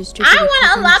doll in a distributor I want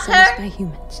to unlock her. satisfy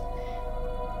humans.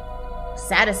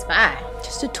 Satisfy.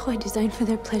 Just a toy designed for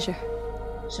their pleasure.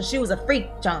 So she was a freak,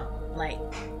 John. Like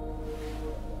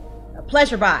a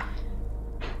pleasure bot.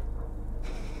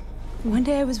 One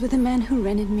day I was with a man who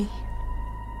rented me.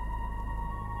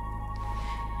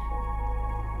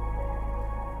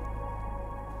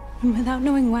 And without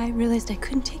knowing why, I realized I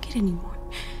couldn't take it anymore.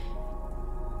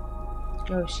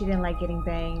 Oh, she didn't like getting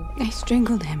banged. I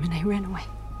strangled him and I ran away.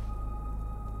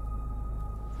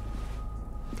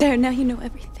 There, now you know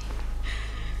everything.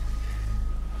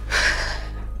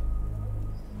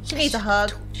 She needs a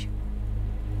hug.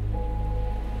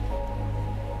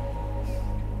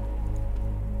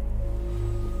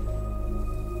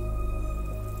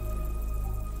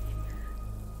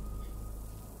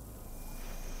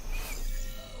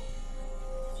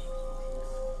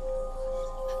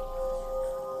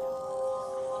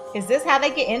 Is this how they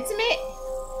get intimate?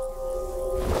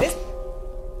 This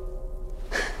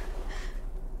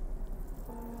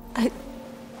I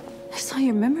saw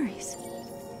your memories.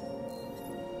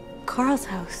 Carl's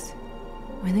house.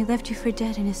 When they left you for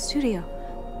dead in his studio.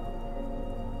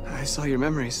 I saw your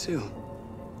memories too.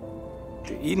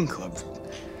 The Eden Club.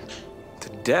 The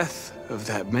death of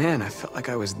that man. I felt like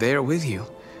I was there with you.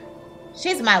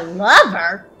 She's my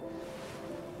lover?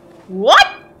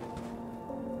 What?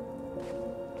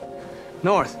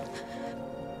 North.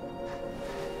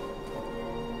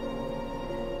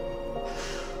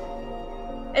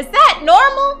 Is that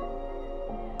normal?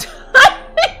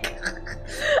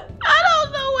 I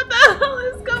don't know what the hell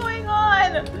is going on.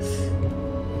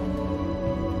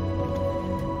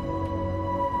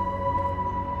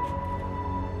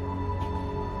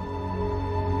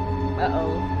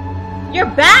 Uh-oh. You're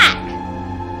back!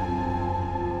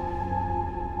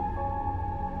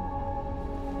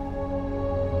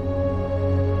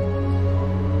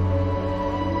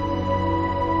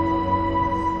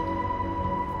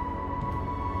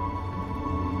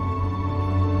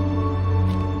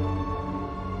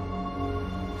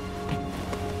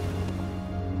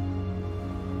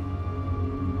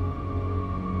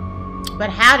 But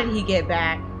how did he get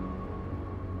back?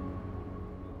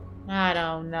 I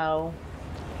don't know.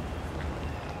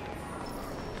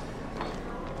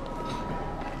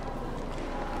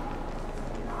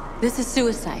 This is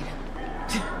suicide.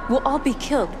 We'll all be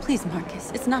killed. Please,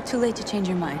 Marcus. It's not too late to change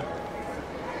your mind.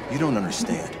 You don't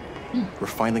understand. We're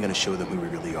finally gonna show them who we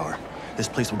really are. This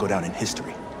place will go down in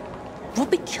history. We'll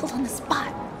be killed on the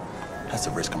spot. That's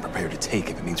a risk I'm prepared to take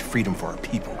if it means freedom for our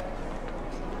people.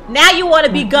 Now you want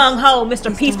to be gung-ho,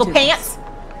 Mr. Peaceful Pants.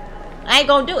 I ain't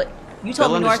gonna do it. You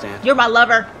told me, North. You're my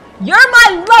lover. You're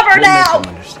my lover now! Make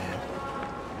them understand.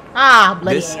 Ah,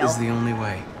 bloody This hell. is the only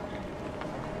way.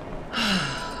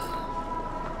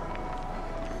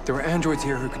 There are androids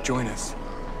here who could join us.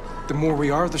 The more we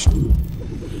are, the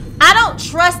I don't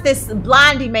trust this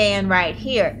blondie man right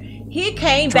here. He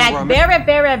came back very,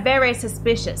 very, very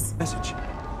suspicious. Message.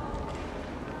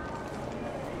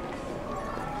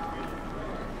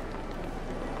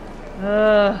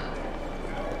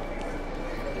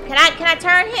 Can I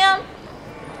turn him?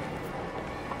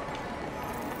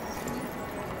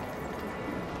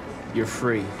 You're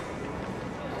free.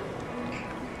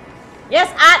 Yes,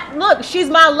 look, she's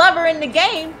my lover in the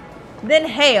game. Then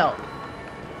hell.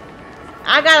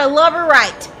 I gotta love her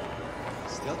right.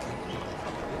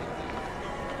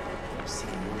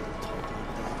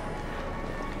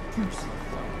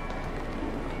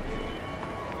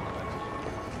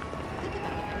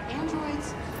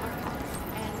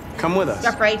 Come with us.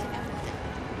 You're afraid.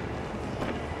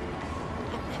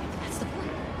 That's the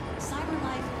point. Cyber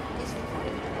life is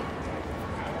recorded.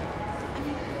 I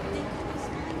mean, they could be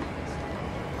spying on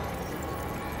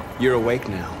us. You're awake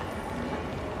now.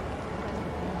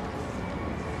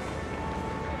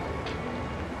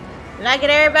 Did I get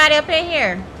everybody up in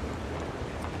here?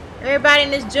 Everybody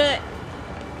in this joint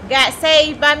got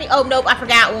saved by me? Oh, nope, I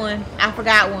forgot one. I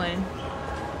forgot one.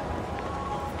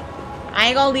 I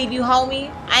ain't gonna leave you,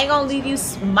 homie. I ain't gonna leave you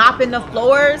mopping the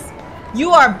floors.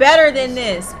 You are better than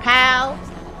this, pal.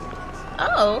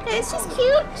 Oh, okay, she's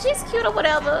cute. She's cute or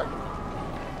whatever.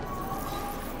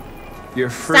 You're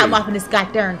free. Stop mopping this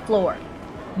goddamn floor.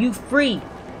 You free.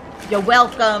 You're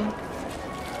welcome.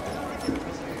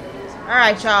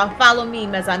 Alright, y'all. Follow me,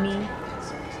 mes amis.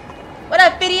 What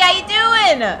up, Fiddy? How you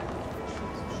doing?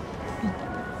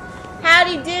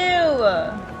 Howdy do?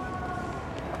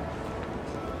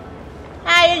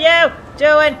 How you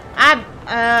doing?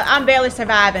 I'm barely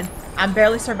surviving. I'm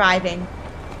barely surviving.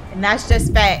 And that's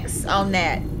just facts on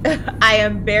that. I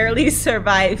am barely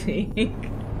surviving.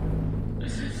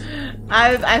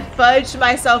 I fudged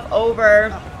myself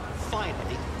over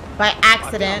by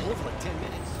accident.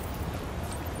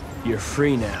 You're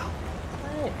free now.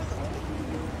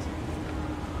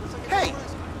 Hey!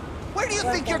 Where do you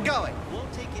think you're going?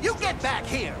 You get back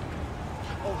here!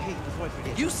 Oh, hey, before I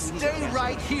forget. You stay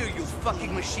right here, you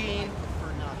fucking machine!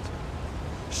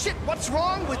 Shit, what's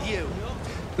wrong with you?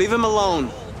 Leave him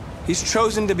alone. He's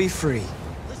chosen to be free.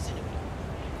 Listen to me.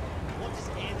 I want this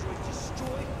android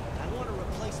destroyed. I want a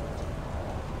replacement.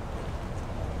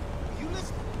 You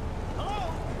listen.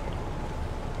 Hello?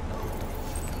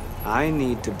 I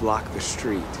need to block the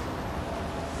street.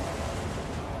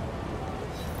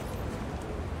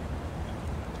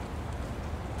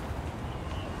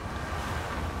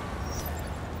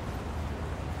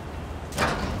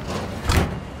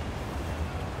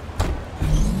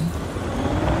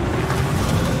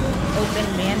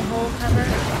 Open manhole cover.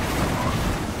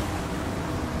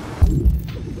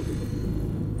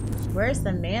 Where's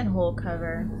the manhole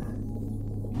cover?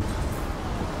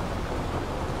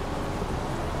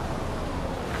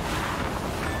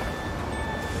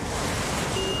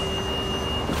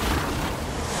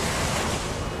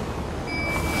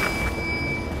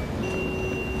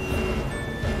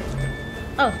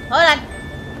 Oh, hold on.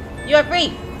 You are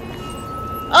free.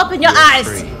 Open your eyes.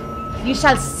 Free. You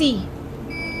shall see.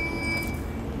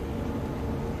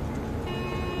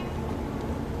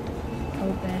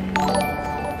 Open.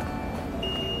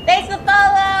 Thanks for the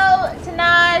follow,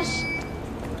 Tanaj.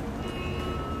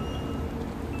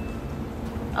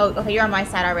 Oh, okay, you're on my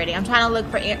side already. I'm trying to look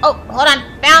for. Oh, hold on.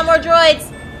 Found more droids.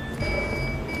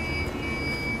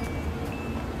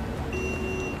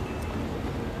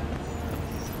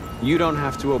 You don't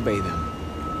have to obey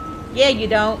them. Yeah, you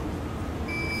don't.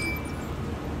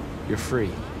 You're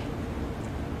free.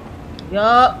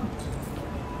 Yup.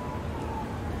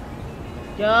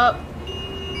 Yup.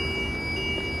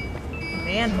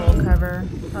 Manhole cover.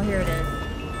 Oh, here it is.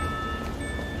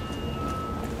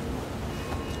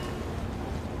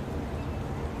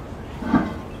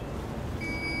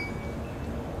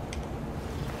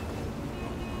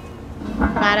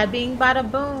 Bada bing, bada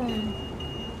boom.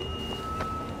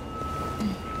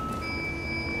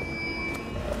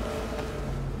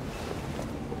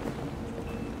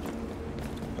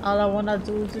 All I wanna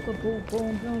do is go boom,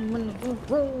 boom, boom, boom, boom,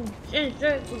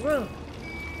 boom, boom.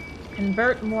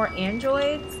 Convert more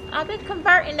androids? I've been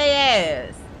converting their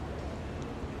ass.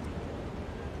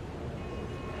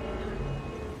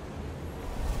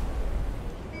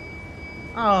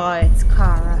 Oh, it's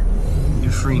Kara.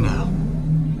 You're free now.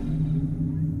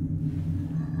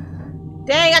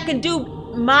 Dang, I can do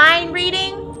mind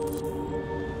reading?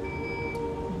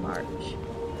 March.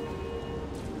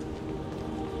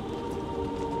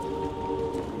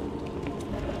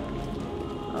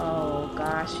 Oh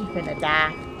gosh, she finna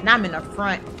die. And I'm in the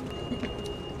front.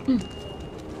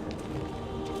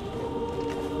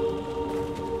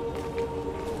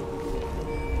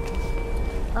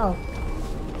 Oh.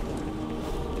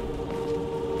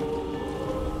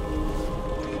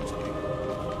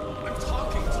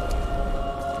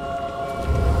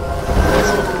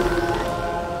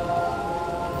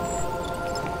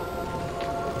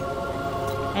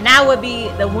 And I would be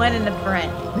the one in the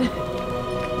front.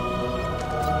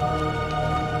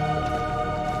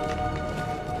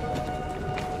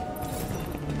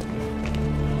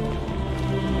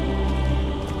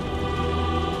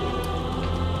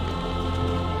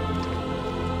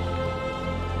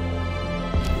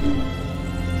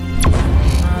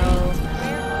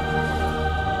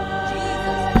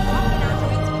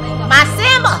 My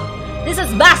Simba! This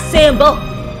is my Simba!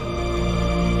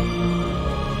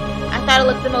 I thought it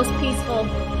looked the most peaceful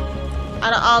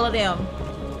out of all of them.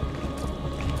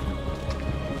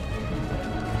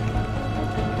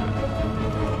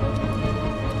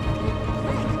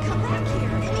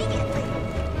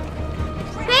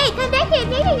 Hey, come back here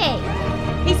immediately!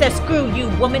 He said, screw you,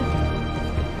 woman.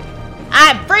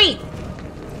 I'm free!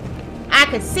 I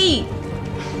can see.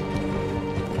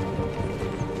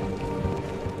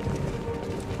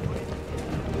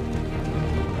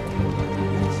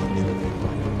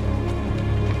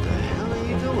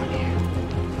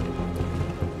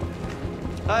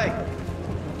 Hey!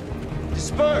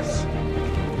 Disperse!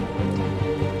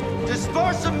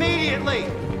 Disperse immediately!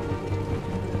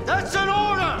 That's an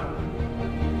order!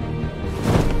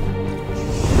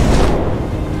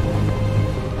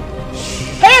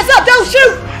 Hands up, don't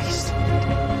shoot!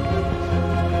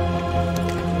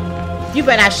 You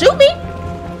better not shoot me!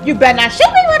 You better not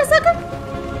shoot me, motherfucker!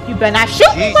 You better not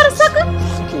shoot me, motherfucker!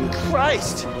 Fucking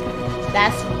Christ!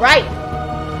 That's right!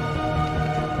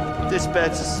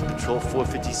 Dispatch, this is Patrol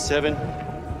 457.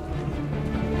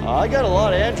 I got a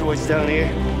lot of androids down here.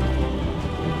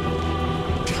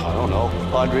 I don't know,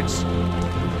 hundreds,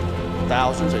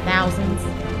 thousands. Thousands.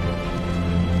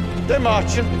 They're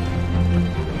marching.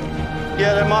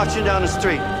 Yeah, they're marching down the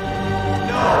street.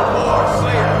 No more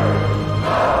clear.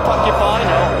 Fuck if I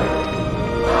know.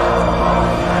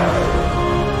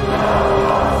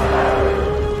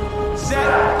 Set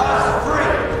us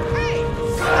free. Hey,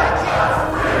 set us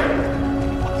free.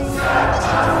 Set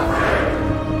us free.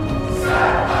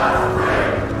 Set us free.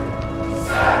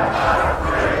 Set us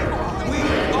free.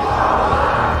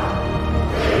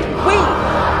 We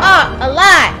are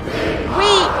alive.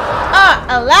 We are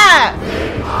alive.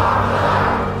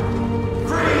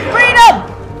 Freedom.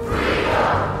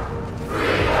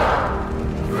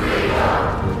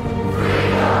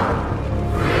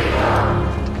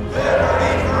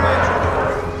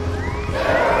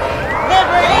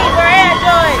 Liberty for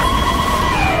androids.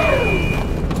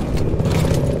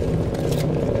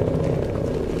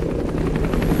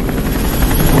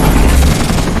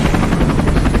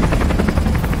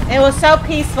 It was so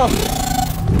peaceful.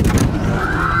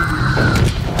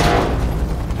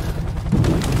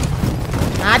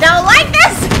 I don't like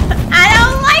this. I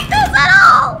don't like this at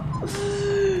all.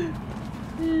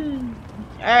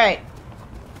 All right.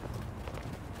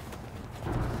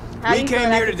 How We you came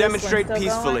feeling here after to this one? demonstrate Still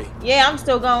peacefully. going? Yeah, I'm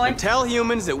still going. And tell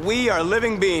humans that we are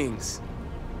living beings.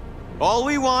 All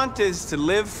we want is to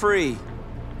live free.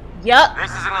 Yup.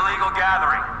 This is an illegal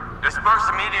gathering. Disperse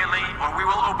immediately or we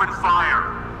will open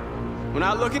fire. We're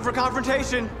not looking for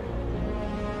confrontation.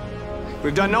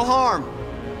 We've done no harm.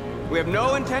 We have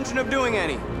no intention of doing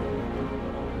any.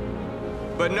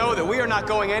 But know that we are not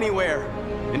going anywhere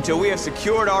until we have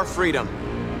secured our freedom.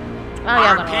 Oh,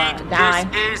 y'all gonna die.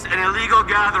 This is an illegal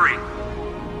gathering.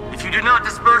 If you do not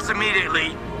disperse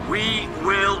immediately, we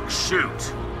will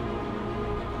shoot.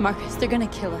 Marcus, they're gonna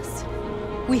kill us.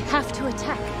 We have to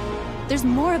attack. There's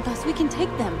more of us. We can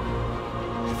take them.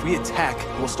 If we attack,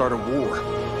 we'll start a war.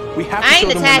 We have to I show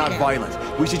ain't them we're not attacking. violent.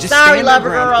 We should just Sorry, stand our lover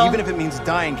ground, girl. even if it means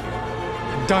dying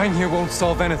here. Dying here won't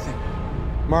solve anything.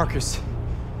 Marcus,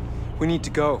 we need to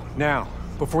go now,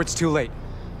 before it's too late.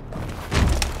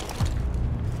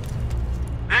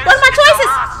 What are my choices?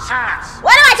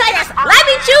 What are my choices? Let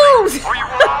me choose.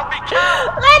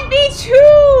 Let me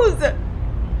choose.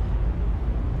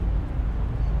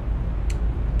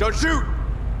 Don't shoot!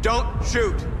 Don't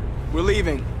shoot! We're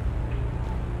leaving.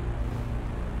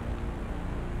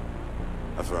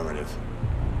 Affirmative.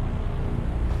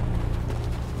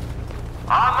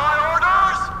 On my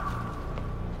orders!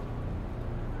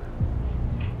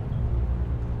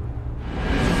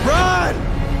 Run!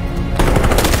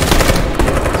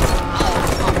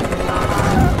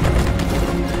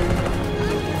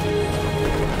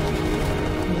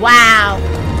 Wow.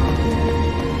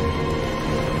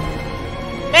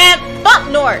 Man,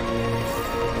 fuck Nort.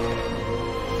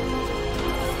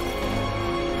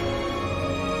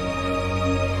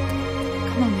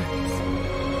 Come on, Marcus.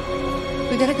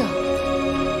 We gotta go.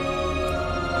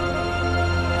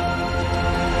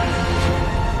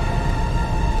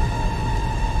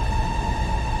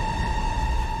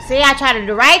 See, I try to do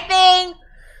the right thing.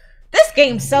 This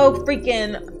game's so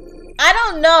freaking... I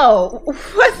don't know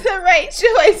what the right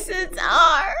choices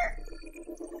are.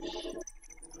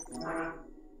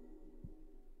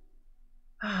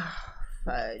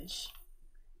 Fudge.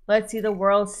 Let's see the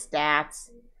world stats.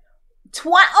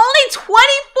 Only 24%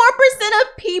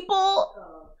 of people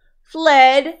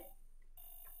fled.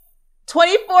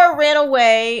 24 ran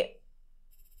away.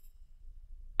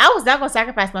 I was not going to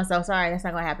sacrifice myself. Sorry, that's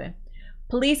not going to happen.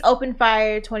 Police open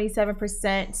fire,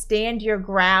 27%. Stand your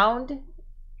ground.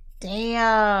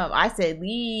 Damn, I said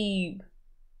leave.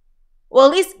 Well,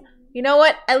 at least, you know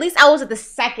what? At least I was at the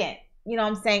second. You know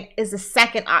what I'm saying? Is the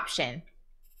second option.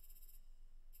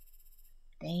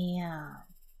 Damn.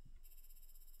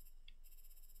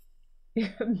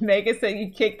 Megan said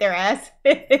you kicked their ass.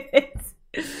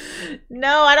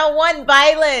 No, I don't want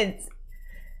violence.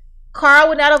 Carl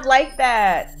would not have liked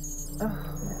that. Oh,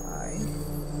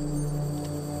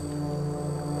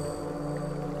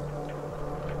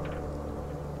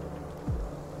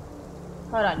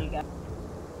 hold on, you guys.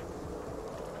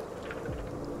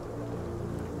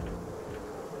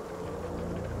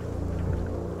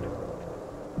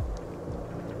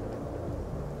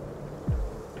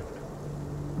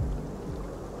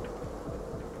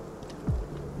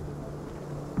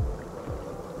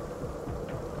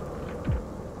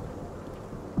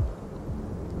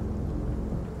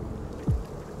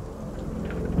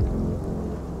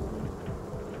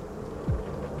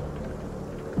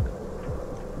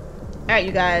 Alright,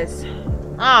 you guys.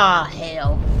 Ah,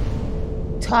 hell.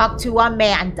 Talk to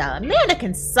Amanda. Amanda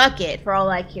can suck it for all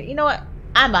I care. You know what?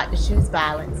 I'm about to choose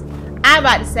violence. I'm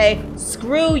about to say,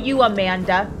 screw you,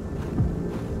 Amanda.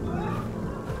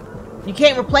 You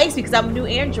can't replace me because I'm a new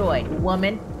android,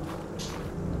 woman.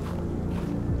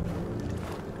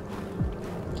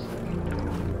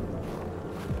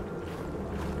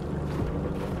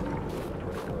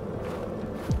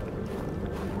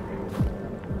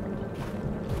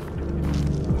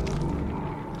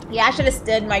 Yeah, I should have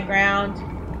stood my ground.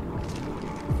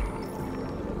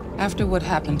 After what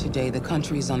happened today, the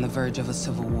country is on the verge of a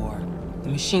civil war. The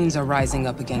machines are rising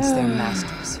up against their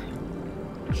masters.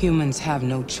 Humans have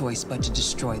no choice but to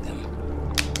destroy them.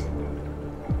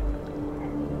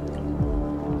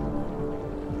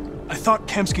 I thought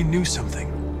Kamsky knew something.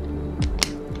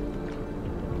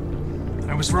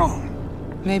 I was wrong.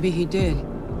 Maybe he did.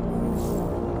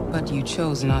 But you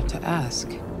chose not to ask.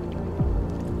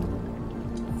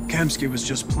 Kamsky was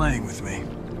just playing with me.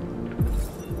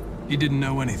 He didn't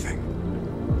know anything.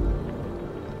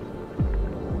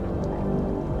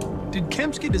 Did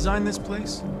Kamsky design this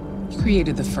place? He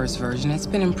created the first version. It's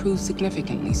been improved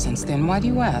significantly since then. Why do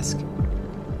you ask?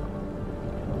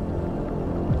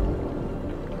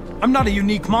 I'm not a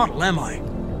unique model, am I?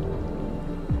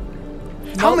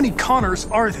 How many Connors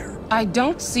are there? I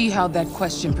don't see how that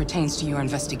question pertains to your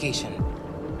investigation.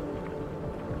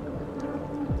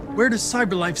 Where does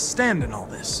CyberLife stand in all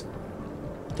this?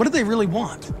 What do they really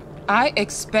want? I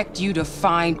expect you to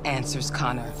find answers,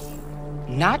 Connor.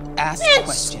 Not ask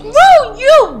questions. Screw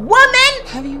you, woman!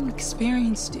 Have you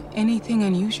experienced anything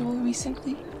unusual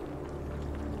recently?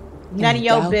 None of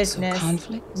your business.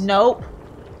 Conflict? Nope.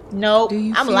 Nope.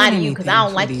 I'm lying to you because I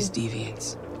don't like these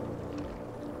deviants.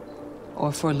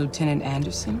 Or for Lieutenant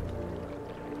Anderson?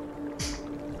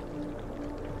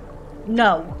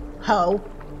 No, ho.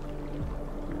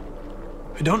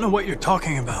 I don't know what you're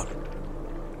talking about.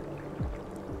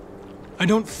 I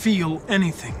don't feel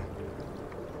anything.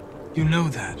 You know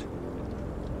that.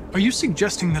 Are you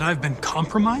suggesting that I've been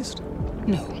compromised?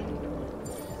 No.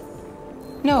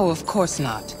 No, of course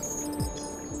not.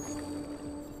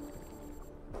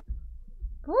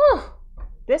 Whew.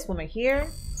 This woman here.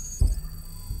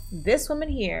 This woman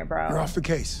here, bro. You're off the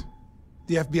case.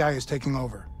 The FBI is taking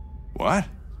over. What?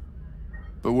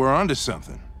 But we're onto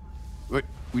something.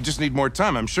 We just need more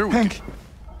time, I'm sure we Hank,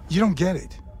 you don't get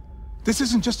it. This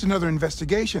isn't just another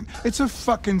investigation. It's a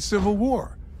fucking civil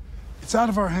war. It's out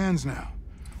of our hands now.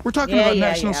 We're talking about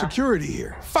national security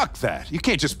here. Fuck that. You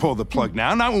can't just pull the plug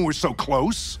now, not when we're so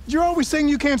close. You're always saying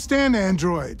you can't stand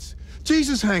androids.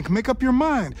 Jesus, Hank, make up your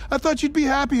mind. I thought you'd be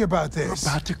happy about this.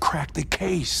 We're about to crack the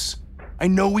case. I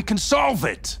know we can solve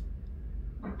it.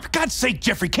 For God's sake,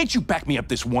 Jeffrey, can't you back me up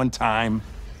this one time?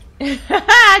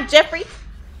 Jeffrey.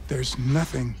 There's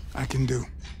nothing I can do.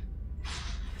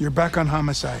 You're back on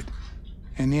homicide,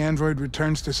 and the android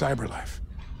returns to CyberLife.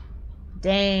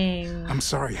 Dang. I'm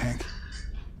sorry, Hank,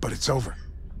 but it's over.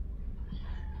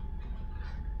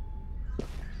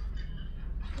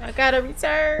 I gotta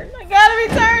return. I gotta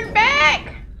return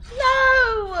back.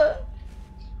 No.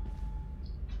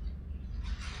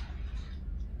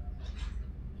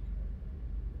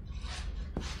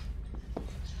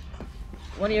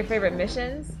 One of your favorite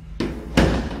missions?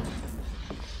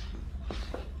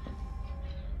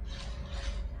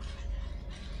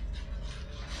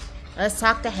 Let's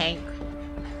talk to Hank.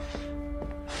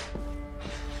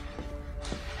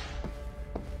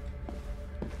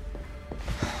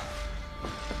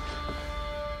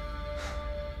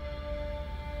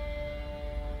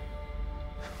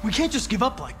 We can't just give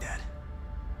up like that.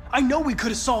 I know we could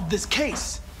have solved this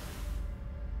case.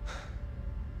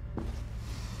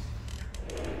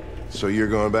 So you're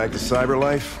going back to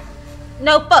CyberLife?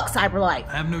 No, fuck CyberLife.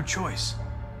 I have no choice.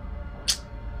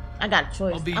 I got a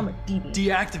choice. I'll be I'm a deviant.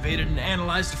 deactivated and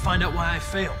analyzed to find out why I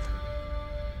failed.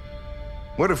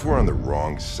 What if we're on the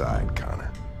wrong side,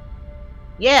 Connor?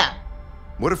 Yeah.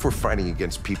 What if we're fighting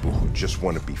against people who just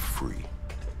want to be free?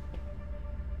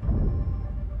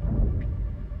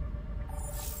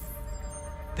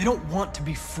 They don't want to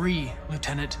be free,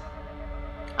 Lieutenant.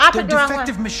 They're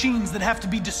defective machines that have to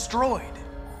be destroyed.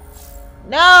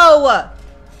 No!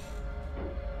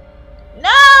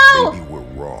 No! Maybe we're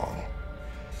wrong.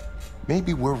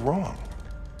 Maybe we're wrong.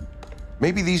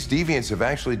 Maybe these deviants have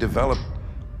actually developed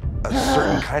a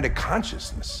certain kind of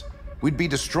consciousness. We'd be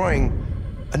destroying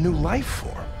a new life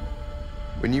form.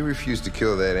 When you refused to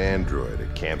kill that android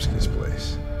at Kamsky's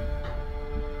place,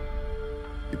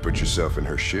 you put yourself in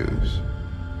her shoes.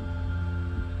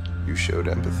 You showed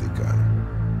empathy,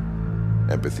 Connor.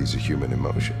 Empathy's a human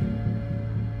emotion.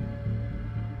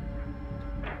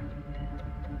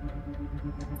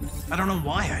 I don't know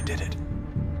why I did it.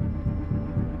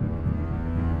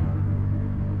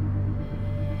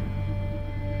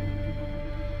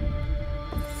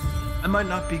 I might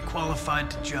not be qualified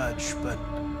to judge, but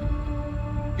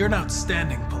you're an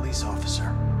outstanding police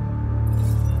officer.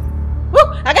 Woo!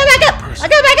 I gotta back up! I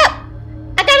gotta back up!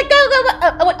 I gotta go!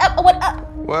 What up?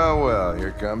 Well, well,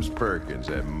 here comes Perkins,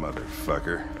 that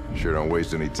motherfucker. Sure don't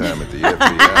waste any time at the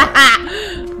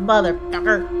FBI.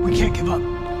 Motherfucker. We can't give up.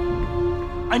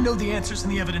 I know the answers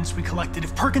and the evidence we collected.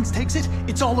 If Perkins takes it,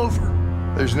 it's all over.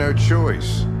 There's no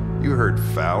choice. You heard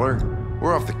Fowler.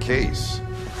 We're off the case.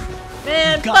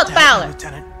 Man, fuck Fowler.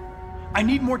 Lieutenant. I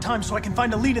need more time so I can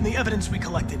find a lead in the evidence we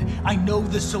collected. I know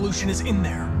the solution is in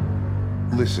there.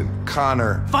 Listen,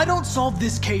 Connor. If I don't solve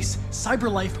this case,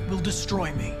 CyberLife will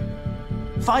destroy me.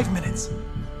 5 minutes.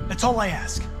 That's all I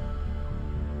ask.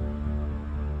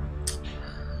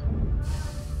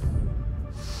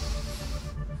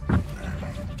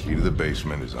 Key to the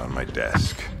basement is on my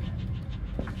desk.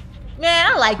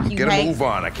 Man, I like you, Get a Hank. move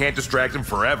on. I can't distract him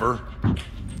forever.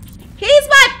 He's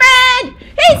my friend!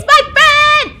 He's my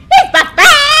friend! He's my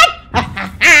friend!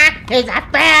 He's my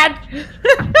friend!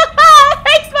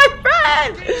 Hank's my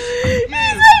friend! He's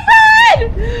my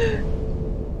friend!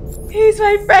 He's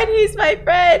my friend! He's my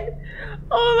friend!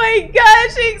 Oh my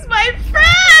gosh, he's my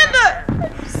friend!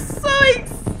 I'm so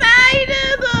excited!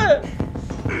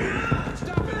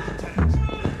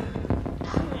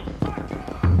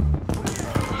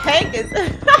 Hank is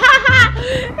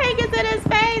Hank is in his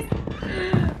face.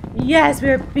 Yes,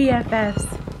 we're BFFs.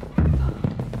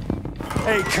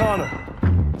 Hey, Connor.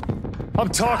 I'm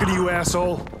talking to you,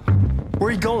 asshole. Where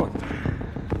are you going?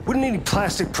 Wouldn't need any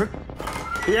plastic prick.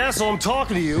 Hey, asshole, I'm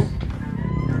talking to you.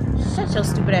 Shut your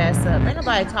stupid ass up. Ain't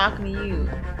nobody talking to you.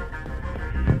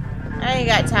 I ain't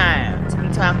got time to be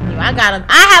talking to you. I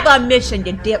have a mission,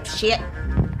 you dipshit.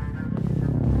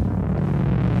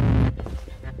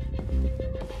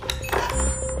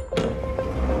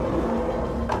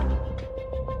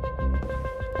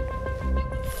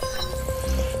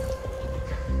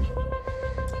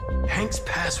 Hank's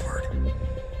password.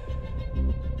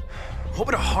 What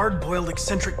would a hard-boiled,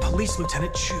 eccentric police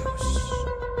lieutenant choose?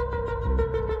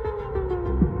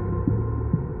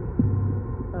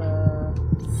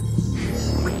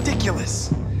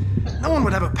 Ridiculous. No one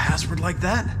would have a password like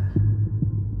that.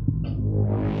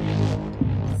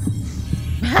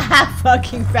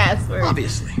 Fucking password.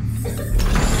 Obviously.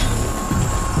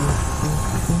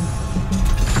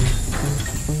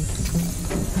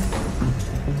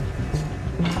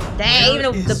 Dang,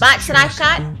 even the bots that I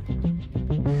shot?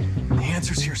 The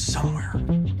answer's here somewhere.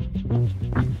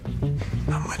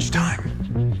 Not much time.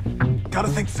 Gotta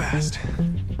think fast.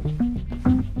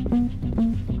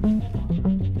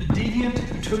 The deviant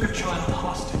who took a child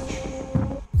hostage.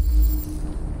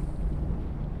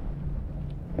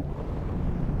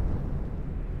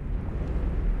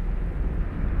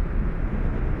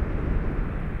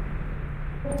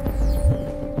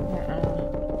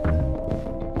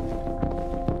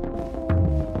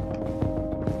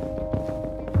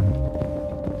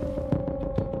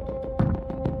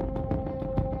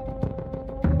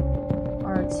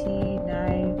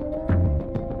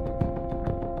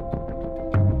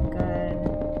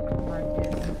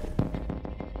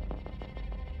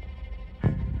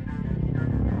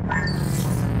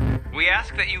 We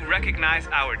ask that you recognize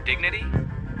our dignity,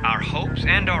 our hopes,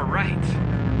 and our rights.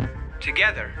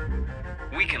 Together,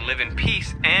 we can live in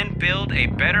peace and build a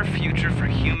better future for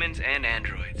humans and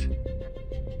androids.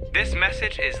 This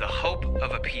message is the hope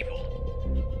of a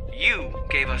people. You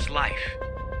gave us life,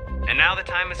 and now the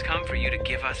time has come for you to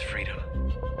give us freedom.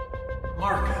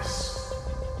 Marcus,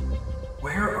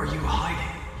 where are you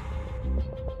hiding?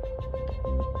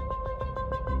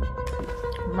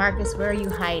 Marcus, where are you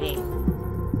hiding?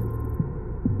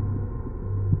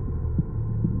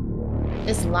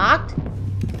 It's locked?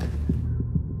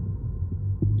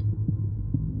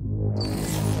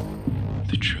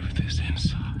 The truth is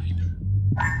inside.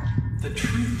 The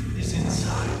truth is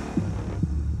inside.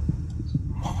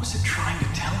 What was it trying to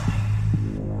tell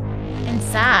me?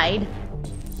 Inside?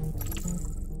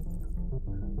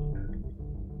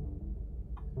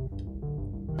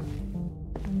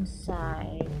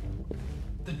 Inside.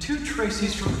 The two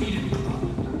Tracys from Eden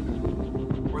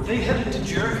Club. Were they headed to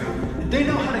Jericho? Did they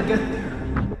know how to get there?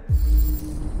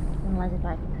 Like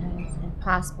that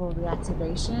impossible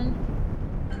reactivation.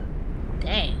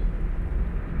 Dang.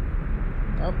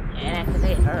 Oh, and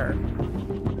activate her.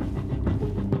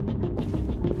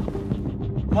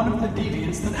 One of the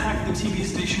deviants that hacked the TV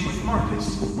station with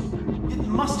Marcus. It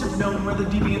must have known where the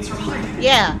deviants are hiding.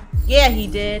 Yeah, he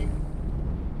did.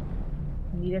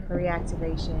 Needed for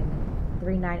reactivation.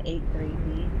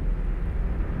 3983B.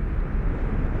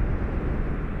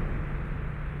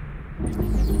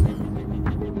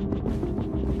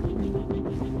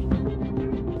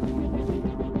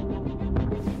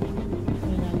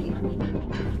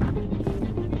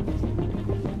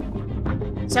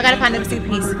 So I gotta find the missing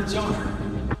piece.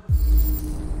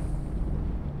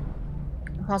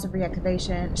 Possible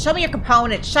reactivation. Show me your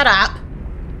component. Shut up.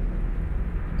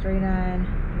 39.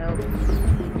 Nope.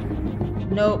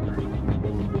 Nope.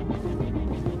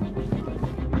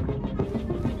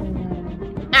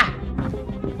 Ah.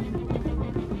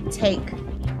 Take.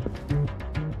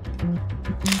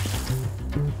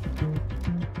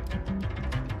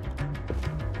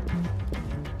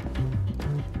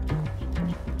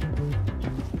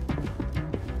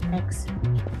 X.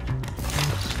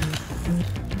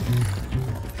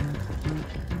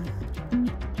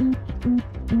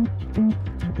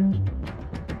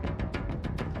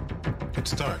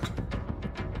 It's dark.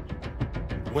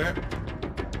 Where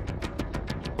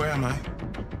am I?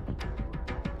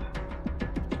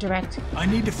 Direct. I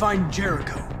need to find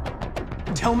Jericho.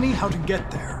 Tell me how to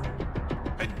get there.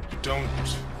 I don't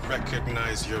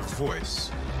recognize your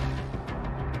voice.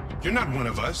 You're not one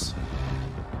of us.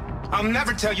 I'll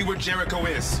never tell you where Jericho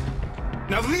is.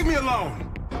 Now leave me alone.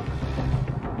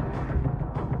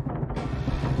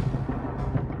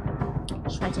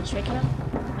 Try to trick him?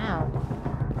 How?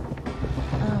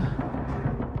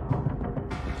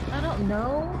 I don't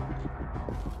know.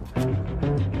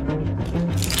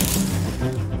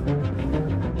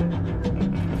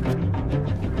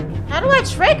 How do I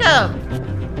trick him?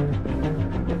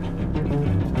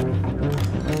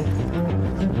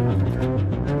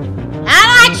 How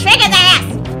do I trick his ass?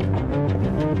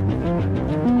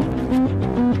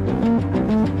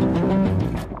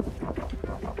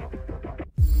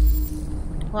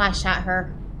 Oh, I shot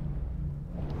her.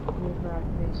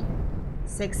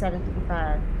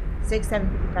 6755.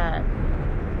 6755.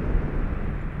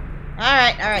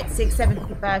 Alright,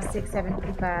 6755,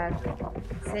 6755.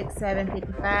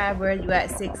 6755. Where are you at?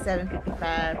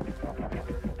 6755.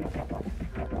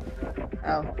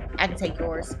 Oh, I can take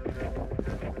yours.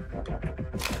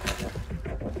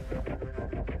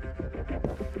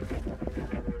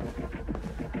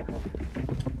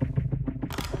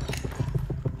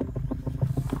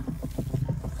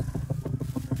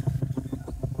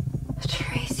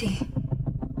 Tracy.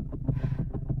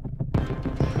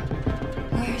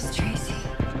 Where's Tracy?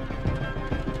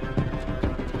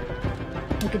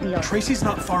 Make a deal. Tracy's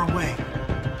not far away.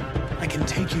 I can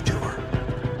take you to her.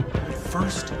 But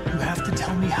first, you have to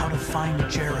tell me how to find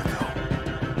Jericho.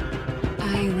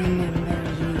 I remember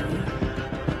you.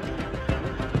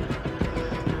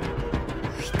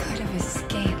 We could have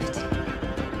escaped.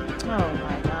 Oh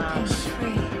my gosh. And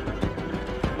free.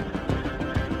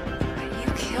 But you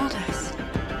killed us.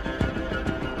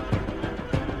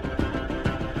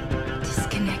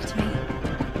 Disconnect me.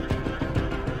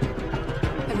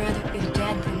 I'd rather be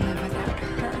dead than live without her.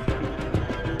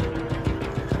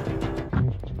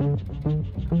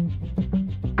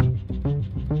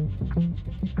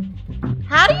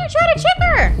 How do you try to trick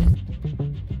her?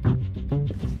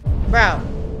 Bro.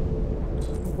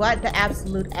 What the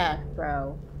absolute F,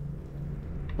 bro?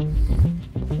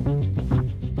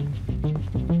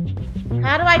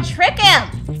 How do I trick him?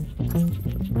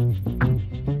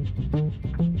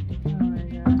 Oh my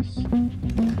gosh.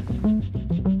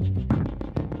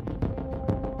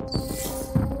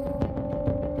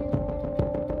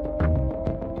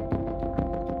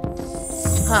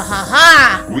 Ha ha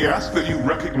ha! We ask that you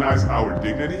recognize our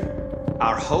dignity,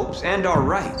 our hopes, and our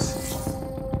rights.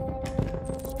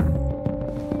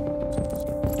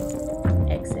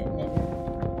 Exit, nigga.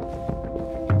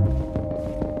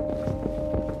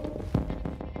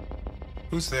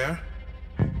 Who's there?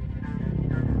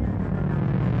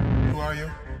 Who are you?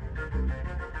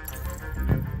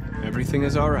 Everything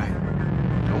is all right.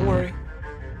 Don't worry.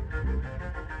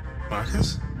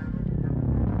 Marcus?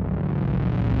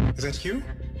 Is that you?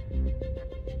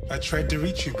 I tried to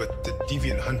reach you, but the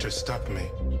deviant hunter stopped me.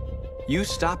 You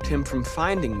stopped him from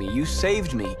finding me. You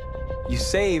saved me. You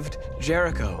saved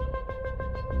Jericho.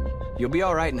 You'll be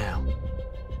all right now.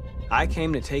 I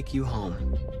came to take you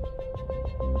home.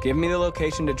 Give me the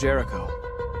location to Jericho.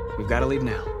 We've got to leave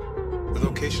now. The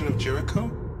location of Jericho?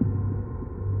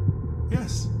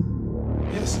 Yes.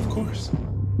 Yes, of course.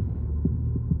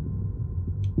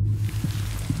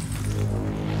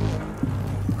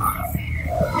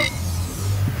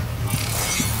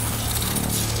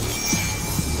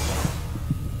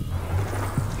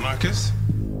 Marcus?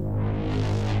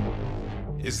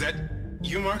 Is that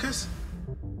you, Marcus?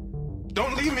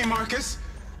 Don't leave me, Marcus!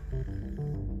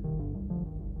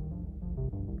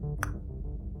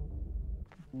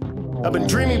 I've been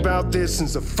dreaming about this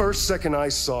since the first second I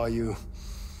saw you.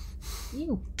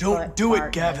 Don't do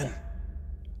it, Gavin.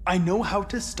 I know how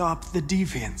to stop the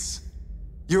deviants.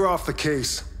 You're off the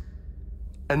case.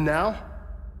 And now,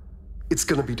 it's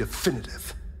gonna be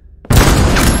definitive.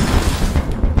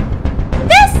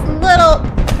 This little...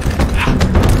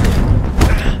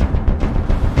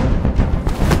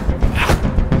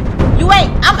 You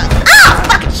ain't... I'm a... Oh,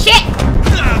 fucking shit!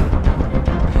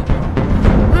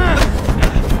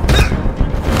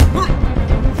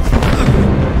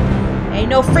 Ain't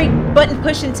no freak button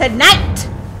pushing tonight!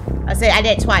 I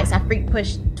did twice. I freak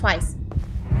pushed twice.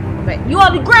 But you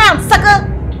on the ground, sucker!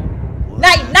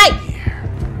 Night, night!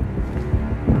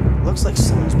 Looks like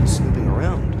someone's been snooping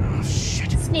around. Oh,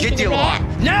 shit. Get the alarm.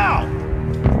 Now!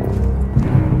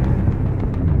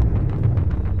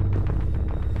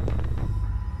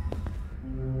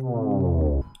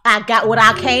 I got what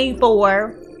I came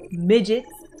for. Midgets.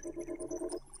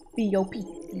 B.O.P.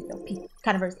 B.O.P.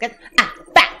 Kind of verse.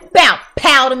 Bow!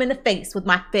 Powed him in the face with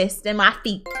my fist and my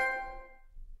feet.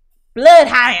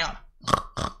 Bloodhound.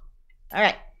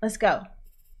 Alright, let's go.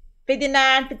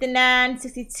 59, 59,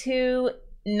 62,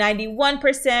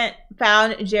 91%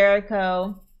 found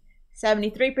Jericho.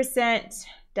 73%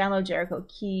 download Jericho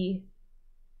key.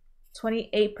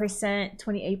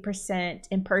 28%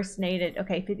 impersonated.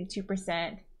 Okay,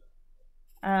 52%.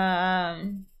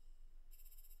 Dang,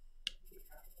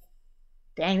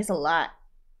 it's a lot.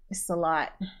 It's a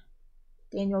lot.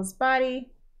 Daniel's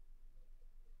body.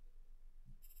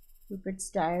 Rupert's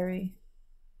diary.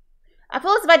 I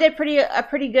feel as if I did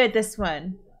pretty good this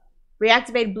one.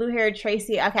 Reactivate blue-haired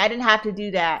Tracy. Okay, I didn't have to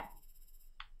do that.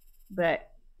 But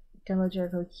download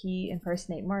Jericho key,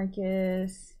 impersonate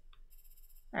Marcus.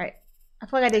 Alright. I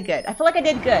feel like I did good. I feel like I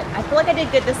did good. I feel like I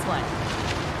did good this one.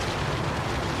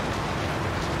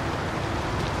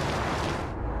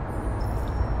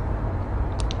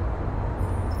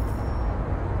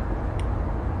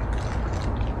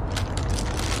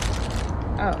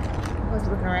 Oh, I was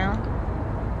looking around.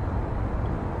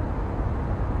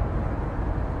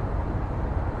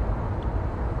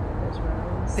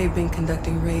 They've been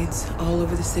conducting raids all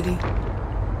over the city.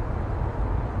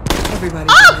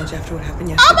 Everybody's on edge after what happened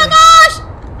yesterday. Oh my gosh!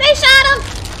 They shot him!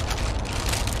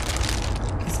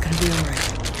 It's gonna be alright.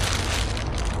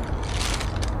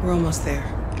 We're almost there.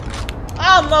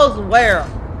 Almost where?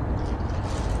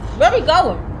 Where we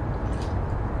going?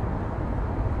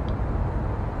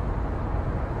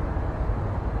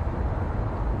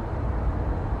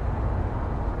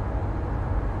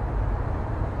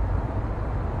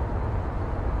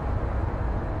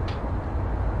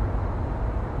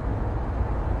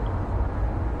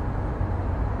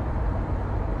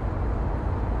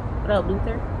 What up,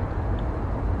 Luther?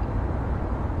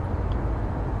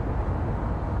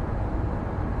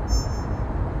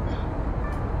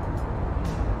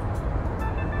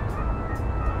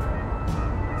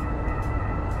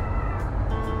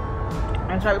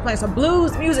 That's right, we're playing some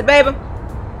blues music, baby.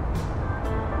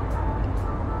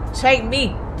 Take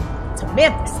me to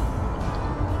Memphis.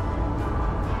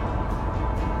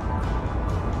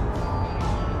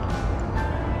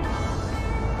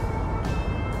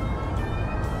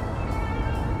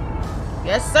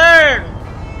 Yes, sir.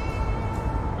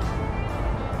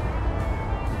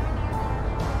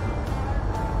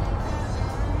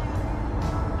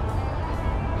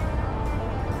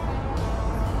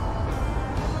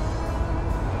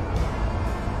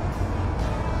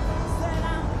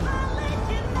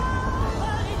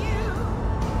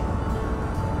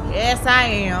 Yes, I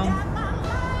am.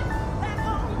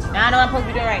 Now I know what I'm supposed to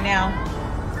be doing right now.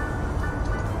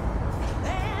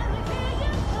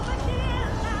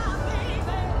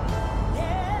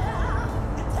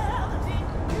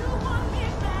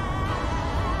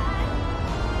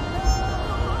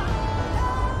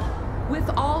 With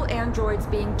all androids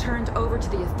being turned over to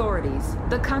the authorities,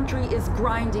 the country is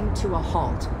grinding to a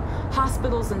halt.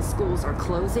 Hospitals and schools are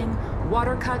closing,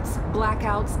 water cuts,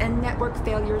 blackouts, and network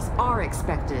failures are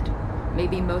expected.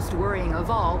 Maybe most worrying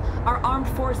of all, our armed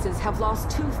forces have lost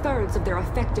 2/3 of their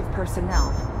effective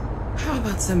personnel. How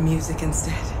about some music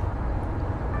instead?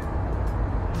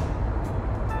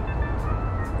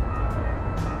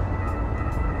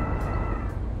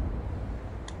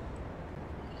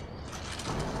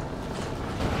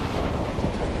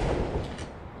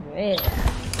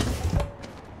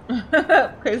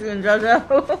 Crazy and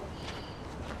JoJo.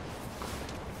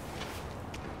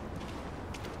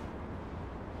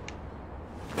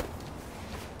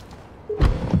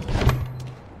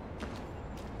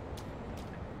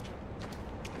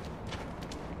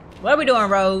 What are we doing,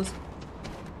 Rose?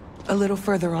 A little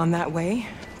further on that way,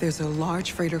 there's a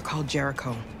large freighter called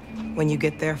Jericho. When you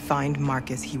get there, find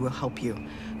Marcus. He will help you.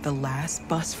 The last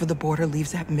bus for the border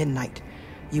leaves at midnight.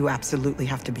 You absolutely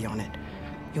have to be on it.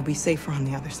 You'll be safer on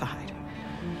the other side.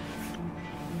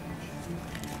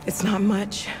 It's not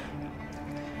much,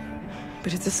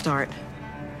 but it's a start.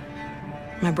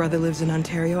 My brother lives in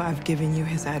Ontario. I've given you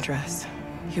his address.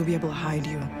 He'll be able to hide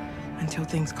you until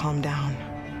things calm down.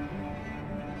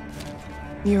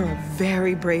 You're a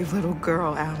very brave little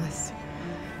girl, Alice.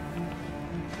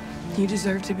 You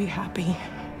deserve to be happy.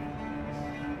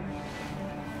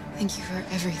 Thank you for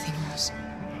everything, Rose.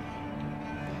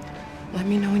 Let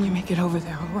me know when you make it over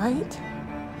there, all right?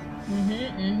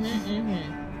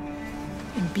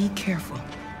 And be careful.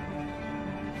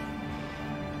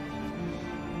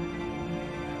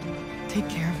 Take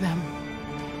care of them.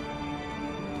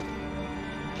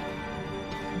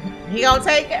 He gonna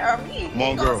take care of me. Come on,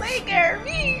 he gonna girls. take care of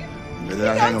me. Better He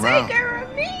not hang gonna around. take care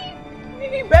of me.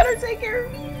 He better take care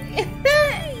of me.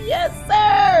 Yes,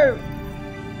 sir.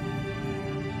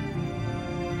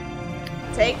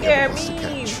 Take care of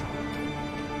me.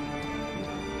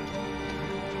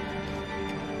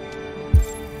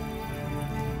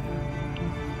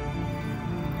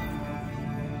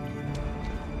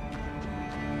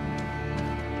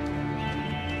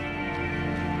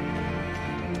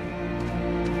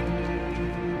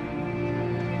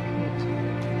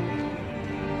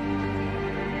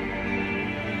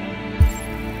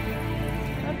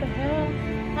 What the hell?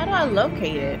 How do I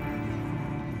locate it?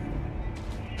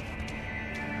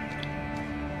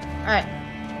 Alright.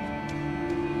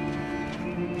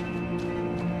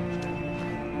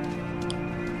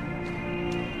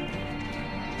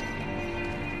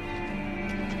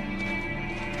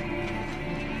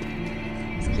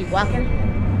 Let's keep walking.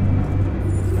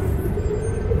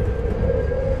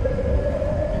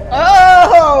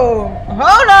 Oh!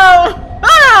 Hold on!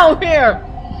 Hold on here!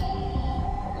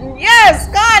 Yes,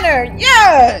 Connor!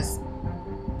 Yes!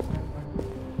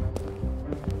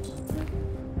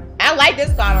 I like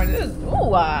this Connor. This is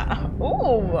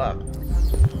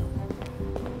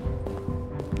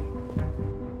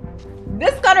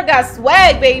This Connor got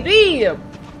swag, baby.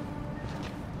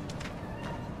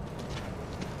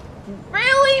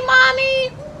 Really,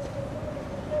 mommy?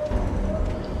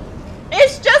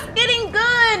 It's just getting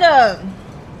good.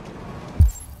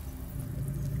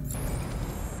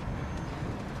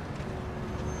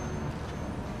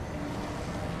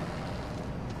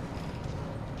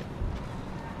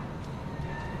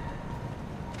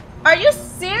 Are you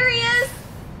serious?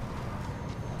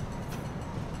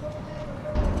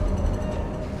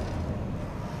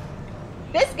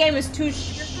 This game is too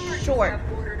short.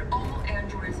 Ordered all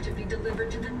androids to be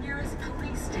delivered to the nearest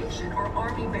police station or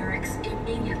army barracks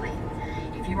immediately.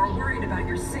 If you are worried about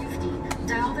your safety,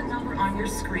 dial the number on your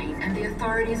screen and the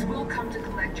authorities will come to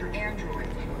collect your android.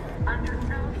 Under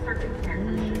no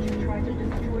circumstances should you try to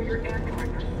destroy your android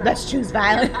yourself. Let's choose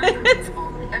violence.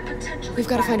 We've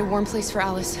got to find a warm place for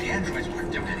Alice. The androids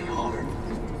weren't doing any harm.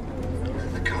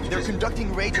 They're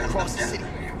conducting raids across the city.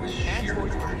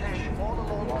 Androids were hanging all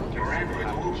along your androids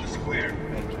all over the square.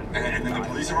 And then the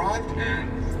police arrived and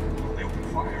they opened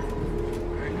fire.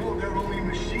 I know they're only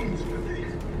machines, but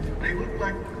they look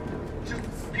like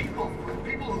just people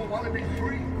who want to be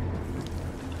free.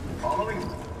 Following?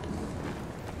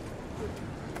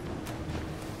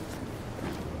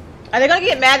 Are they gonna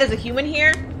get mad there's a human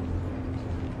here?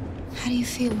 How do you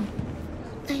feel?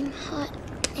 I'm hot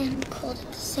and cold at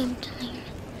the same time.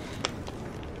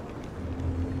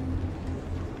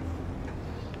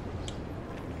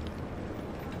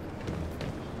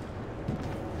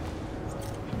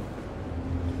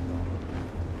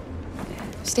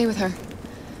 Stay with her.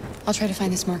 I'll try to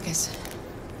find this Marcus.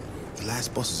 The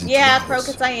last bus is in Yeah, 2 hours.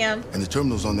 Crocus, I am. And the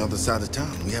terminal's on the other side of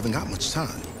town. We haven't got much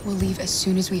time. We'll leave as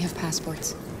soon as we have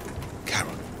passports.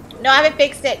 No, I haven't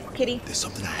fixed it, Kitty. There's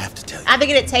something I have to tell you. I have to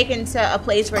get it taken to a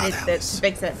place where to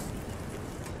fix it.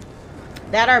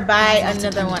 That or buy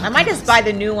another one. I might just buy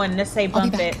the new one. Let's say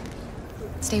bump it.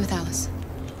 Stay with Alice.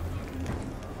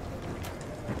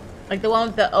 Like the one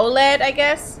with the OLED, I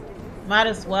guess? Might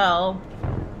as well.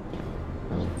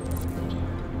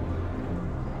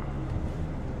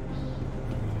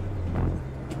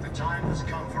 The time has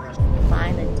come for us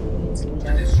Find the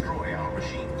to destroy our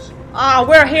machines. Oh,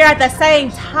 we're here at the same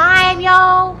time,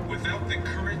 y'all. Without the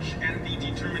courage and the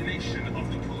determination of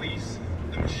the police,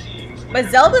 the machines would But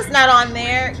have Zelda's not on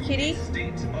there, Kitty.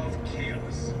 state of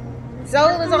chaos.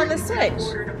 Zelda's on the Switch.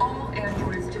 Ordered all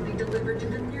androids to be delivered to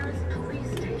the nearest police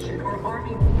station or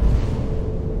army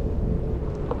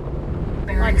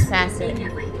barracks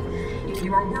immediately. If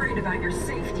you are worried about your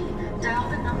safety, dial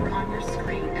the number on your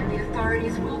screen and the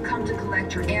authorities will come to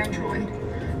collect your android.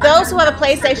 those who have a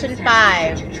PlayStation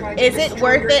 5, is it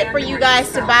worth it for you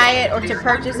guys to buy it or to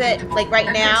purchase it, like,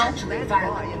 right now?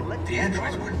 The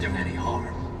androids wouldn't do any harm.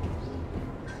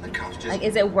 The cops just Like,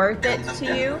 is it worth it to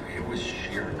you? It was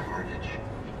sheer carnage.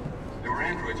 There were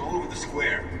androids all over the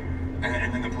square.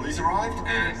 And then the police arrived,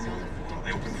 and well,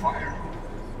 they opened fire.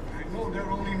 I know they're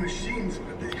only machines,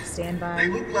 but they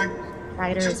look like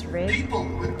Fighters rigged. people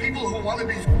who want to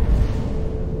be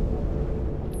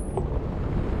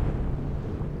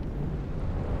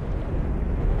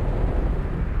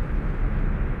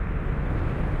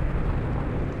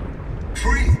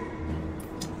free.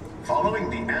 Following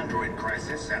the android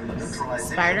crisis and the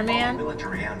neutralization Spider-Man? of all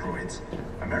military androids,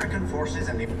 American forces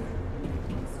and the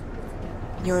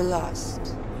You're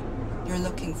lost. You're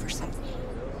looking for something.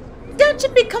 Don't you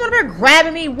be coming over here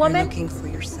grabbing me, woman. You're looking for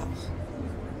yourself.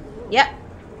 Yep.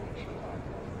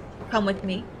 Come with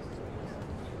me.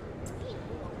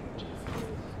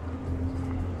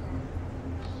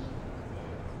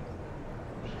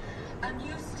 A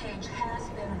new stage has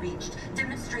been reached,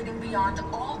 demonstrating beyond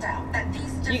all doubt that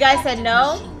these You guys said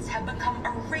no? machines have become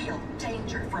a real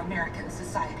danger for American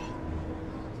society.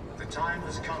 The time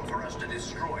has come for us to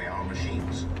destroy our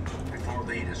machines before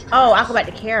they destroy Oh, us. I'll go back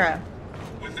to Kara.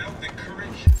 Without the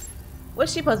courage.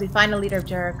 What's she supposed to be? Find the leader of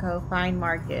Jericho. Find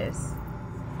Marcus.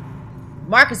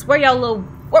 Marcus, where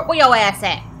where your ass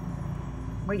at?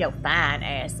 Where your fine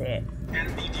ass at? And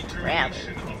the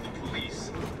determination of the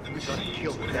police, the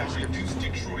machines would have reduced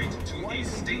Detroit to a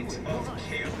state of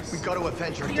chaos. We got to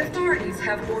avenge her The death. authorities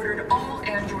have ordered all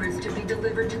androids to be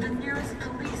delivered to the nearest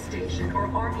police station or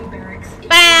army barracks.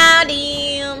 Found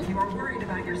him. If you are worried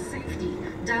about your safety,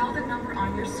 dial the number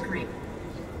on your screen.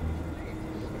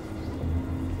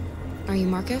 Are you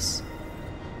Marcus?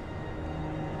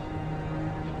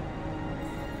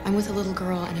 I'm with a little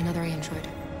girl and another android.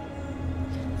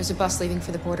 There's a bus leaving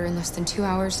for the border in less than 2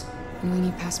 hours, and we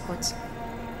need passports.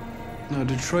 No,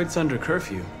 Detroit's under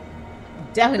curfew.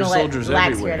 Definitely There's don't let soldiers blacks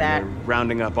everywhere. hear that. They're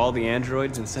rounding up all the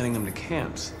androids and sending them to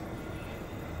camps.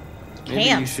 Maybe you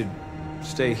Camps? should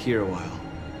stay here a while.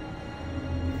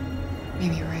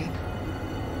 Maybe you're right.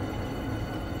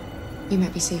 You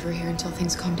might be safer here until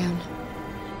things calm down.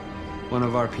 One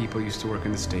of our people used to work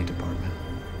in the State Department.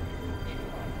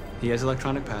 He has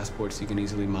electronic passports he can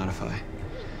easily modify.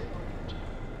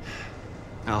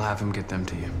 I'll have him get them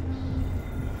to you.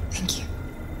 Thank you.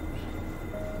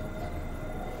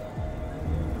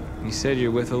 You said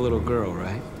you're with a little girl,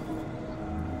 right?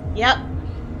 Yep. You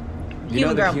know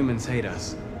Human that girl. humans hate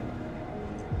us.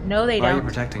 No, they Why are you don't.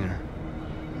 protecting her?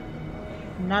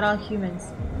 Not all humans.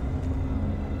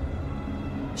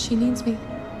 She needs me.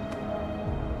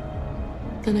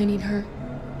 And I need her.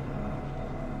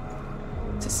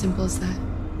 It's as simple as that.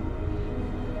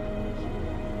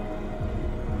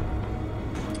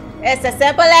 It's as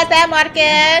simple as that,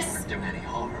 Marcus. Do any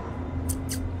harm.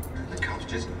 The cops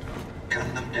just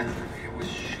gunned them down. It was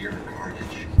sheer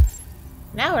carnage.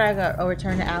 Now would I go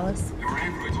return to Alice? There were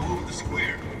androids all over the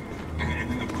square. And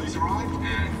then the police arrived,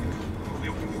 and well, they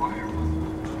opened fire.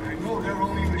 I know they're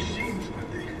only machines, but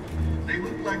they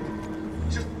look like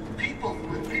just people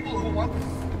who want.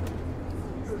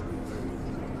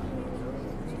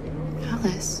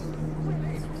 Alice.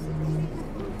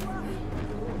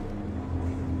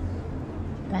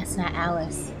 That's not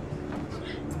Alice.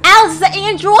 Alice is the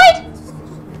android?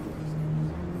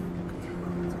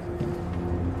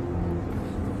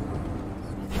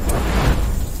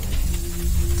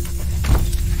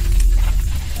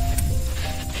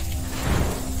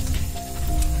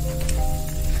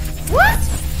 What?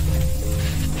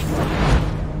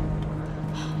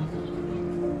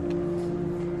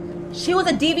 She was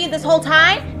a deviant this whole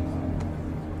time?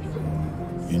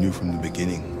 You knew from the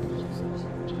beginning.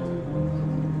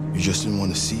 You just didn't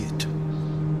want to see it.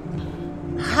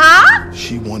 Huh?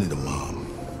 She wanted a mom,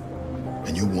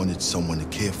 and you wanted someone to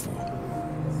care for.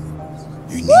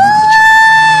 You needed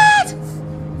each other.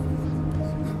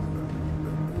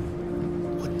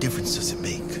 What difference does it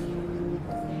make?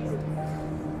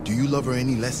 Do you love her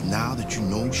any less now that you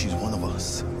know she's one of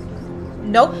us?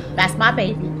 Nope, that's my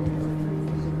baby.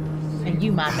 And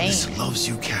you my man. Alice loves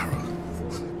you, Kara.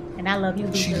 And I love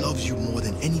you, She Luther. loves you more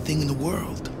than anything in the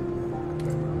world.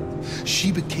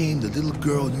 She became the little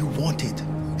girl you wanted,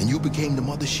 and you became the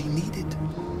mother she needed.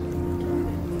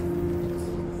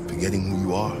 Forgetting who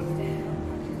you are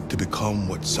to become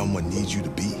what someone needs you to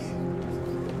be.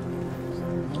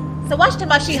 So watch the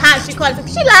about she hot, she calls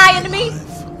she lying to me.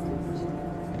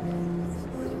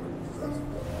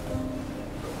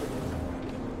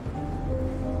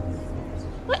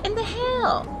 What in the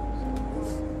hell?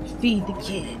 Feed the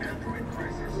kid.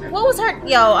 What was her?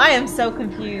 Yo, I am so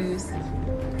confused.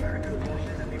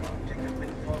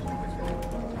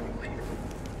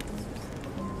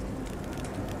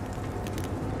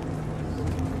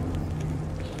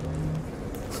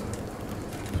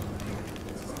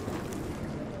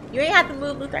 You ain't have to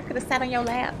move, Luther. I could have sat on your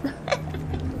lap.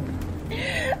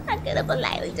 I could have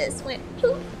politely just went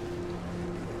poof.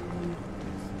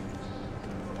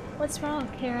 What's wrong,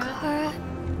 Kara? Kara,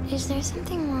 is there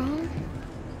something wrong?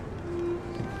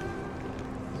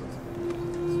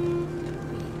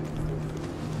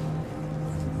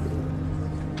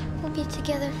 We'll be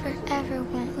together forever,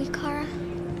 won't we, Kara?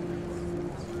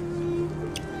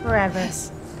 Forever.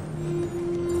 Yes.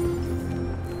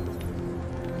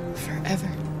 Forever.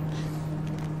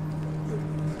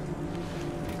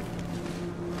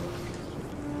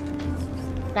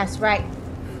 That's right.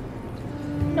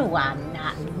 No, I'm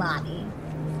not, Mommy.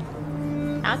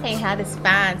 I can't have this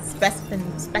fine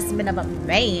specimen of a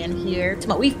man here.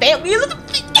 We family. Look at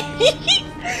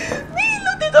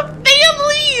the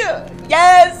family.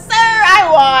 Yes, sir. I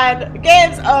won.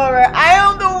 Game's over. I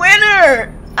am the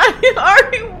winner. I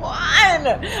already won.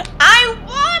 I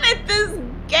won at this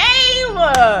game.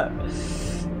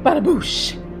 Bada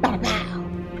boosh. Bada bow.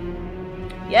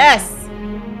 Yes.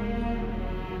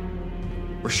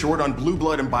 We're short on blue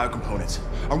blood and biocomponents.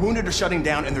 Our wounded are shutting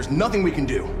down, and there's nothing we can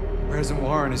do. President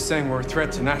Warren is saying we're a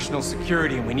threat to national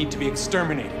security and we need to be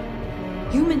exterminated.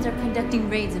 Humans are conducting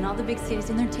raids in all the big cities,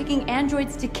 and they're taking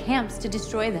androids to camps to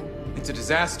destroy them. It's a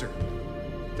disaster.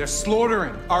 They're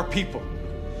slaughtering our people.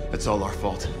 That's all our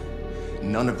fault.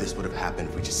 None of this would have happened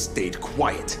if we just stayed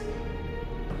quiet.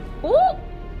 Ooh.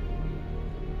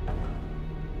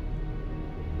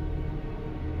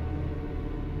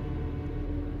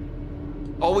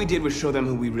 All we did was show them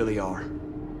who we really are.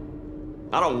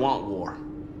 I don't want war,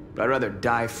 but I'd rather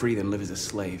die free than live as a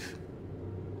slave.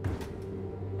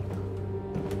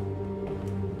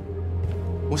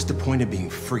 What's the point of being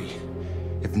free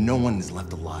if no one is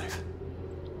left alive?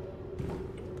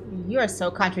 You are so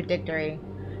contradictory.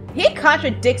 He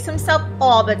contradicts himself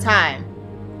all the time.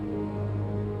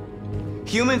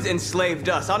 Humans enslaved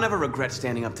us. I'll never regret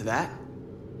standing up to that.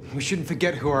 We shouldn't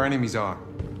forget who our enemies are.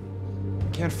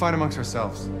 We can't fight amongst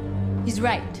ourselves. He's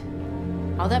right.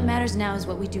 All that matters now is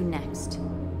what we do next.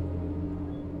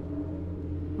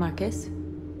 Marcus?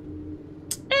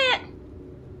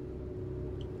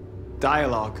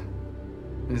 Dialogue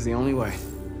is the only way.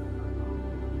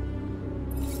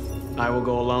 I will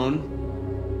go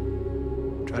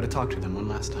alone. Try to talk to them one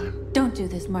last time. Don't do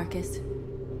this, Marcus.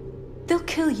 They'll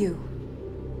kill you.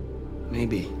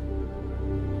 Maybe.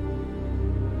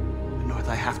 But North,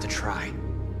 I have to try.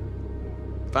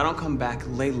 If I don't come back,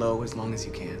 lay low as long as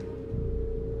you can.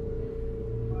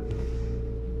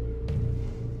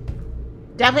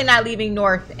 Definitely not leaving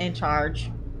North in charge.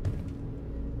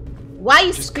 Why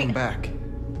you just come back?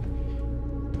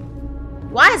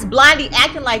 Why is Blondie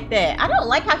acting like that? I don't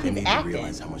like how They he's need to acting.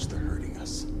 realize how much they're hurting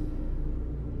us.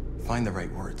 Find the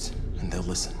right words, and they'll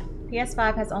listen.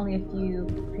 PS5 has only a few.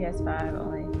 PS5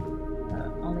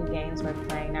 only games worth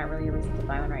playing. Not really a reason to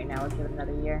buy one right now. Let's give it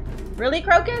another year. Really,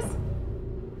 Crocus?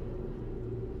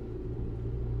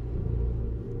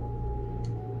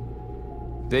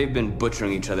 They've been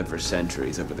butchering each other for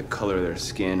centuries over the color of their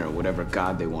skin or whatever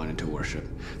god they wanted to worship.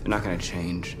 They're not gonna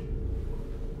change.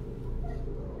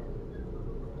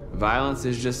 Violence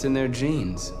is just in their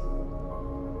genes.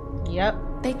 Yep.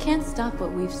 They can't stop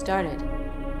what we've started.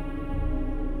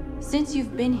 Since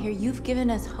you've been here, you've given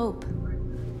us hope.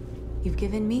 You've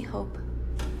given me hope.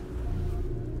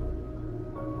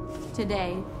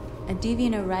 Today, a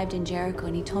deviant arrived in Jericho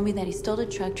and he told me that he stole a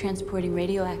truck transporting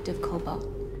radioactive cobalt.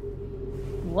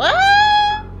 What?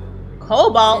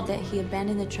 Cobalt? He said that he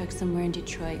abandoned the truck somewhere in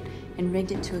Detroit and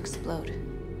rigged it to explode.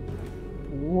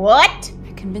 What?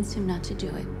 I convinced him not to do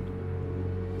it.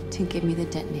 To give me the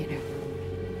detonator.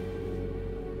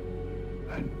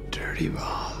 A dirty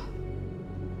bomb.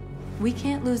 We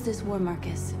can't lose this war,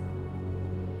 Marcus.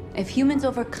 If humans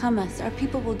overcome us, our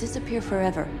people will disappear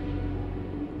forever.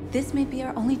 This may be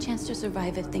our only chance to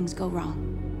survive if things go wrong.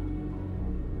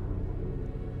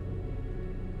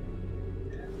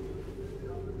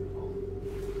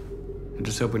 I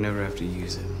just hope we never have to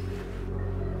use it.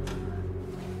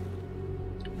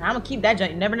 I'm gonna keep that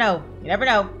junk. You never know. You never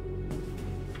know.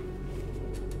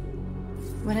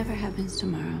 Whatever happens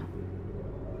tomorrow,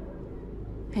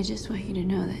 I just want you to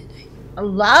know that I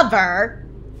love her.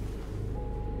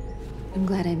 I'm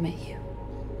glad I met you.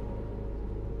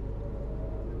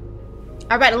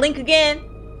 Are we about to link again?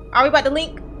 Are we about to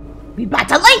link? We about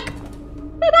to link!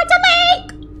 We about to link!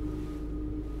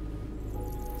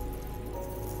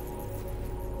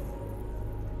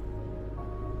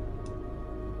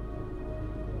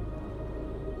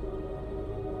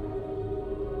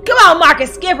 Come on,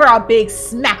 Marcus, give her a big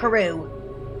smackaroo.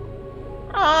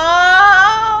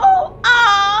 Oh,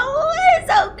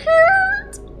 it's so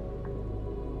cute.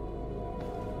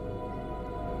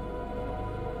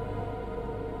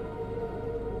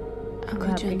 I'll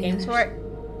go join the others. For it.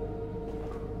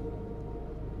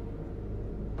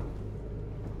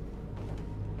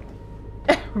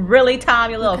 Really,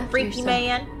 Tom, you little freaky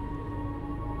man?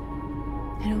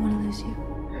 I don't want to lose you.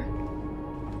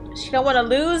 She don't want to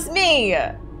lose me.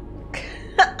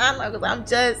 I'm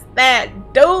just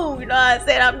that dude. You know what I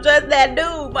said? I'm just that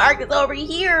dude. Marcus over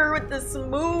here with the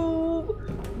smooth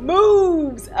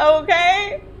moves.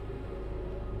 Okay.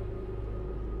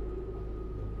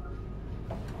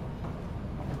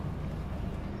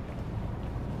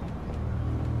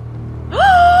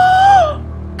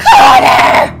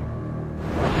 Connor!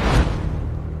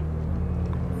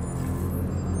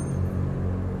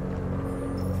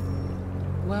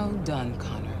 Well done,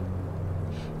 Connor.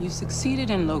 You succeeded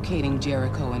in locating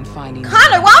Jericho and finding...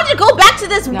 Connor, why don't you go back to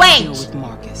this now wench? deal with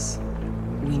Marcus.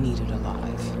 We need it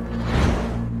alive.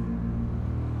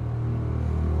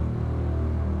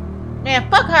 Man,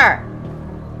 fuck her.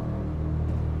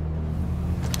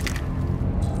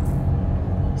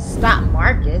 Stop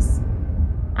Marcus.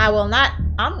 I will not.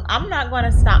 I'm not going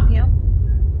to stop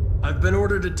him. I've been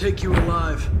ordered to take you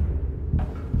alive.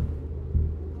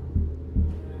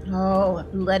 Oh,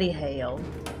 bloody hell.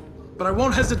 But I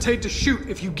won't hesitate to shoot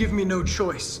if you give me no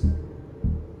choice.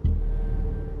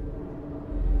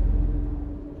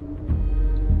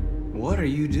 What are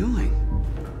you doing?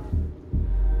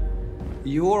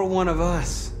 You're one of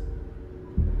us.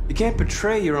 You can't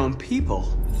betray your own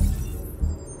people.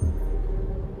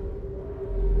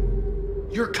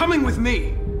 You're coming with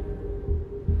me.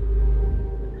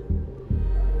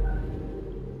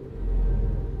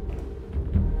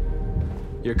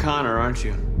 You're Connor, aren't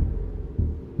you?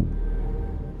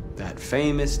 That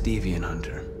famous deviant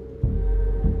hunter.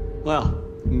 Well,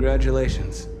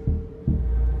 congratulations.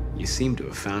 You seem to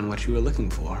have found what you were looking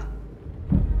for.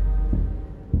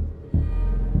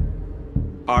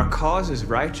 Our cause is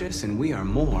righteous, and we are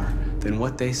more than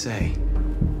what they say.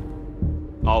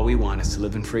 All we want is to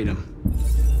live in freedom.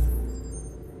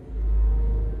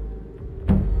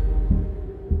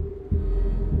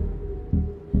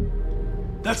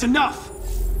 That's enough!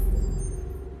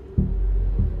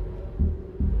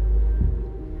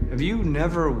 Have you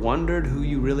never wondered who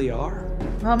you really are?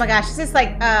 Oh my gosh, this is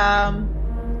like,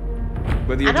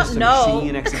 Whether you're I just don't a know.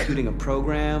 machine executing a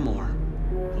program or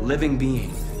a living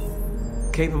being,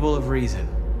 capable of reason.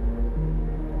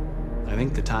 I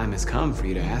think the time has come for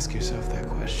you to ask yourself that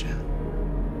question.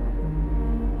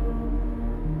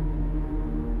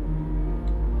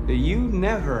 Do you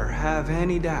never have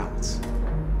any doubts?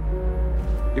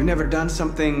 You've never done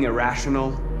something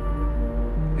irrational?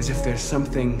 As if there's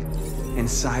something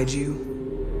inside you?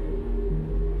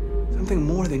 Something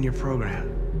more than your program?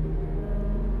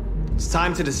 It's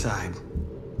time to decide.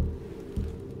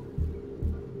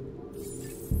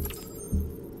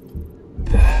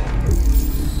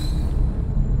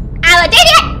 I'm a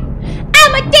deviant!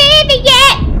 I'm a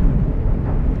deviant!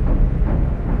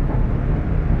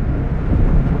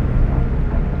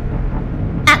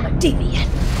 I'm a deviant.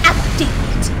 I'm a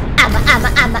deviant.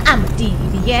 I'm a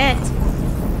deviant.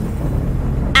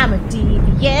 I'm a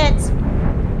deviant.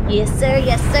 Yes, sir,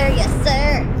 yes, sir, yes,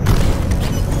 sir.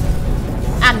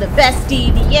 I'm the best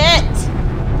deviant.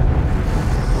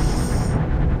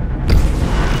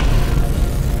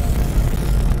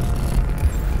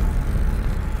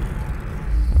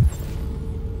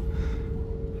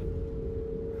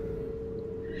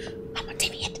 I'm a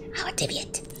deviant. I'm a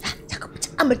deviant.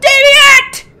 I'm a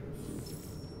deviant!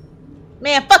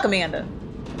 Man, fuck Amanda.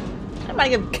 Nobody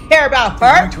gonna care about her.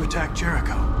 They're going to attack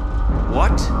Jericho.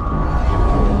 What?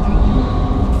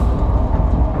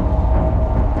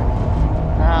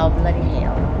 Oh, bloody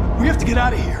hell. We have to get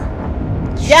out of here.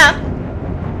 Yeah.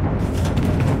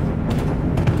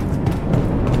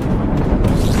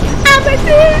 I'm a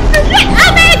deviant.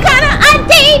 I'm a Connor. I'm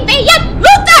deviant.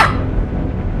 Luther.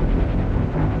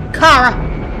 Kara.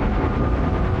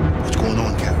 What's going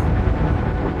on, Kara?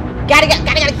 Gotta go.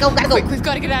 Quick, we've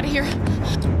got to get out of here.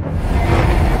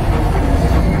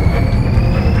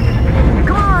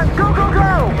 Come on, go!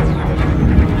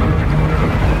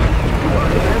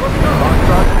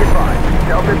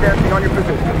 Delta dancing on your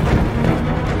position.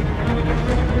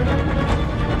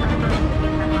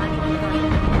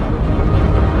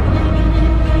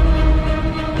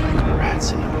 Like rats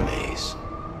in a maze.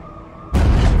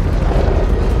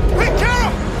 Hey,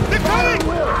 Carol! They're coming!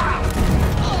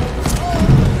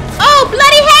 Oh,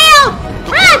 bloody hell!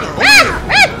 Run!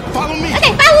 Follow me!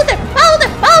 Okay, follow them!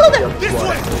 This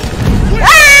way!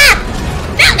 Ah!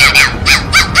 No!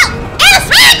 Alice,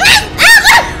 run!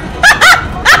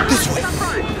 This way!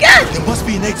 Good! There must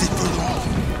be an exit further on.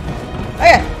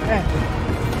 Okay.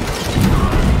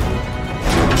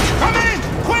 Come in!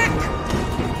 Quick!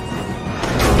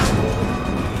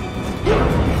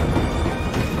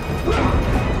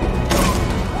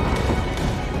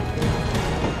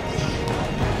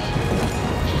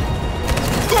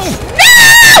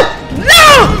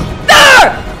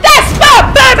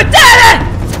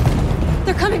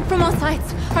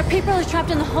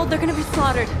 trapped in the hold, they're gonna be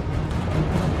slaughtered.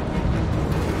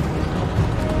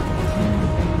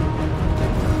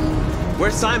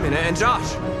 Where's Simon and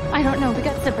Josh? I don't know, we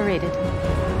got separated.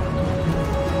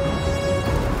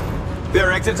 There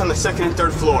are exits on the 2nd and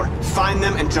 3rd floor. Find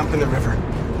them and jump in the river.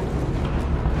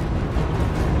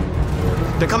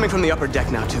 They're coming from the upper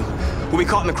deck now, too. We'll be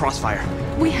caught in the crossfire.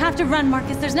 We have to run,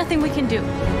 Marcus. There's nothing we can do.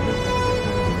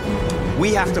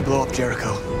 We have to blow up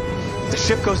Jericho. If the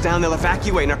ship goes down, they'll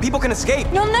evacuate and our people can escape.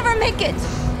 You'll never make it!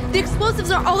 The explosives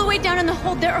are all the way down in the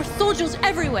hold. There are soldiers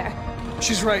everywhere.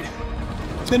 She's right.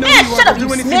 They know Man, you shut are. up, They'll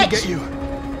do you anything to snitch. get you.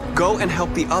 Go and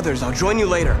help the others. I'll join you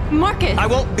later. Marcus! I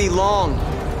won't be long.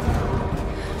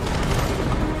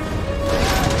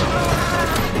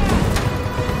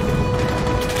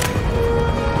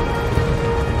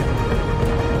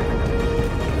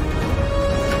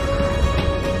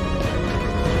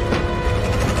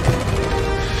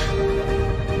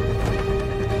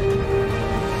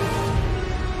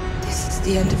 This is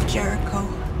the end of Jericho.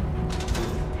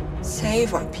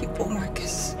 Save our people,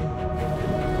 Marcus.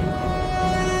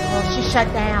 Oh, she shut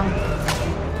down.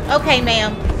 Okay,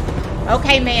 ma'am.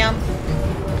 Okay, ma'am.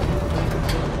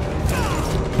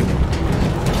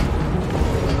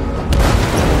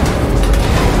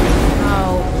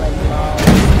 Oh,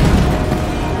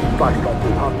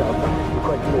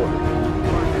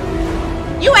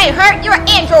 you ain't hurt. You're an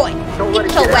android.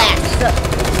 Get your ass up.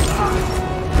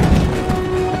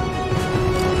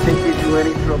 Didn't give you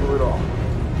any trouble at all.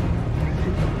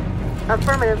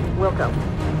 Affirmative. Welcome.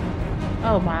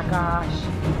 Oh my gosh.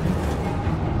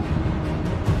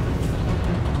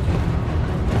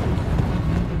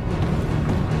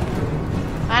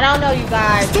 I don't know, you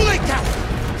guys. It's too late, Cal.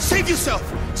 Save yourself.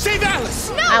 Save Alice.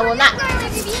 No, I will not. We're not gonna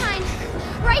leave you behind.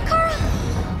 Right, Kara?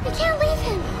 We can't leave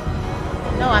him.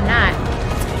 No, I'm not.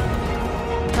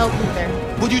 No, Peter.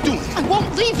 What are you doing? I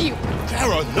won't leave you.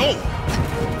 Kara, no.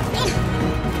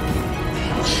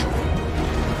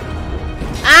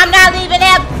 I'm not leaving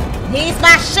him. He's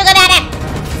my sugar daddy.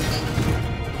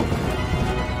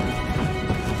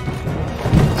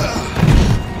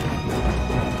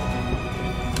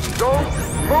 Don't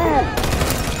move.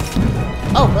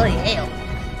 Oh, bloody hell.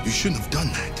 You shouldn't have done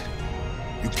that.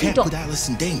 You can't put Alice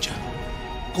in danger.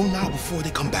 Go now before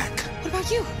they come back. What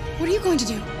about you? What are you going to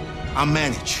do? I'll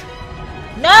manage.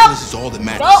 No. Alice is all that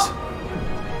matters. I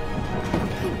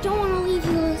don't want to leave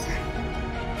you, Luther.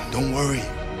 Don't worry.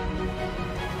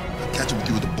 I'll catch up with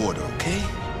you at the border, okay?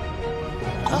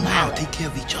 Go now. Take care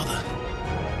of each other.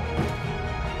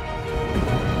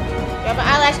 Yeah, my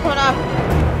eyelash coming off.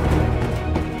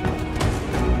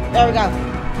 There we go.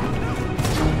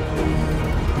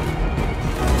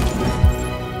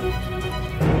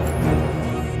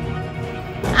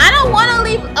 I don't want to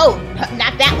leave. Oh,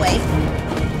 not that way.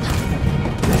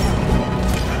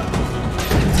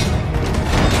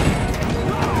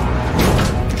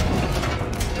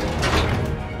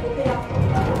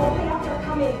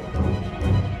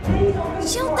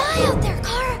 She'll die out there,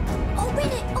 Kara. Open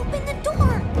it. Open the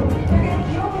door.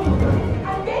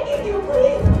 I'm begging you,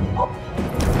 please.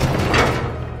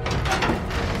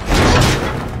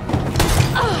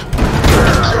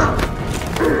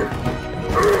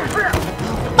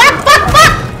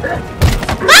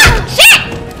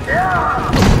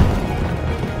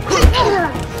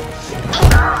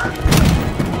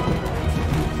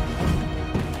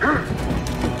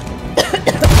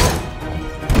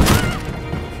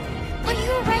 Are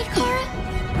you alright, Kara?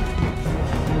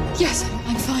 Yes,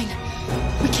 I'm fine.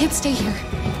 We can't stay here.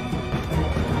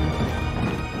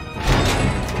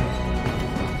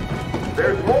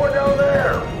 There's more down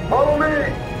there. Follow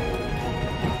me.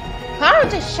 Kara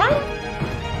just shot him.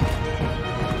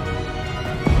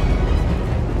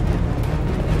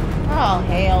 Oh,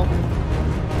 hell.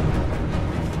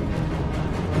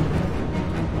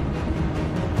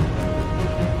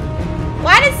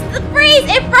 Why does the freeze?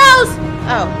 It froze!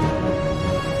 Oh.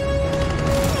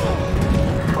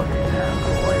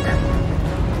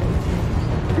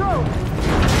 Go.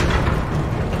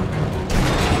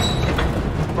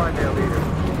 Find their leader.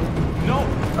 No!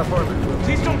 Affirmative.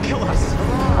 Please don't kill us!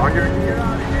 On your knees.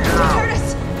 Don't hurt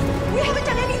us. We haven't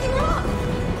done anything wrong.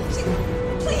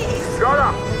 Please. Shut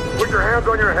up. Put your hands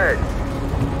on your head.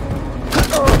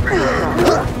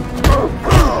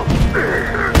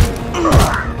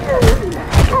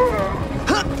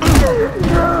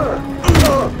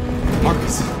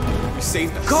 Marcus, you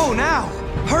saved us. Go now!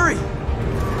 Hurry!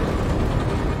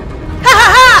 Ha ha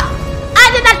ha! I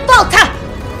did not falter!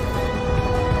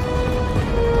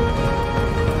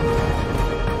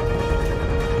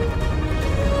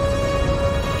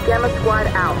 Gamma squad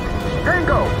out.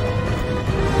 Tango.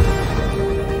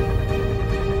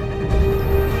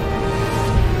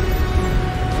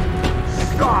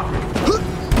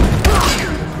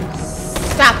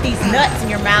 pop these nuts in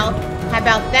your mouth. How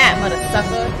about that, mother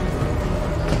sucker?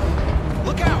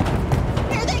 Look out!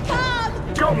 Here they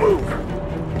come! Don't move!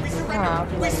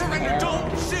 We surrender, don't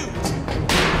shoot!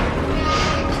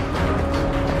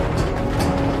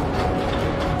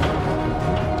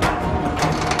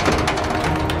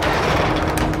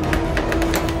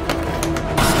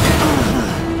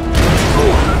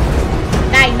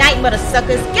 Night, night, mother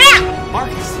suckers. Get out!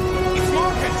 Marcus! It's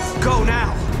Marcus! Go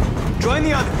now! Join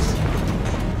the others!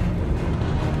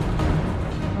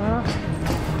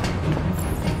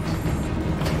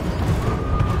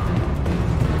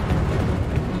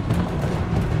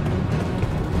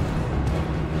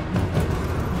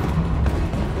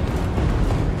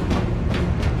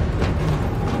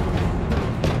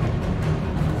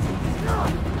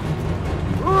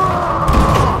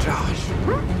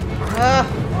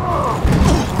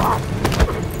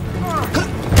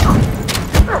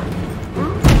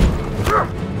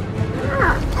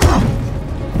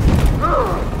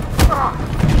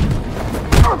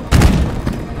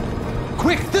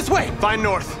 Quick, this way! Find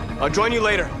North. I'll join you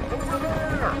later.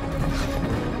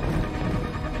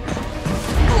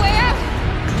 Way out!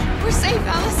 We're safe,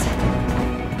 Alice.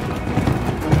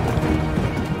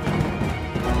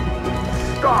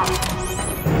 Stop!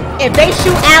 If they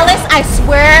shoot Alice, I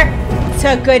swear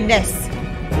to goodness.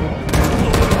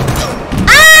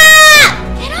 Ah!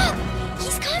 Get up!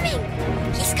 He's coming!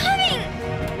 He's coming!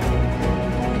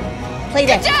 Play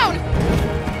that. Get down!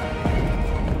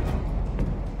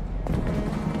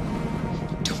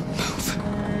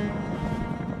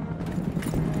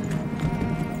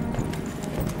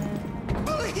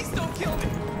 Please don't kill me!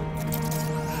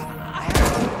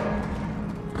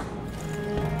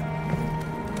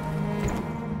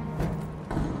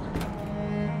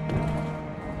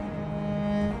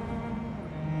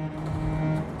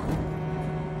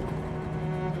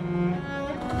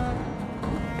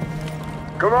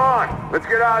 Come on, let's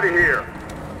get out of here.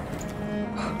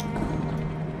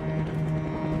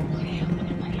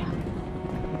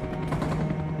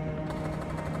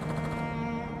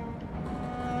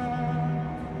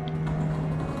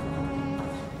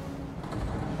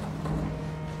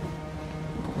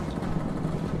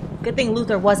 Good thing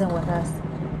Luther wasn't with us.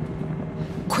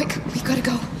 Quick, we gotta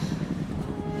go.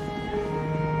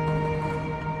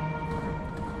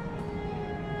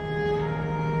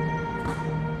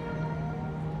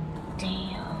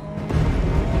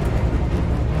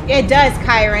 It does,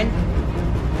 Kyron.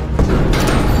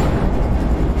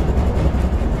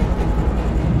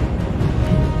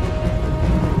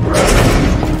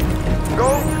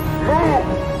 Don't move!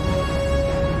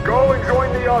 Go and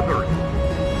join the others.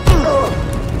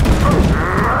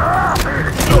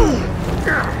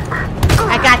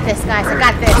 I got this, guys. I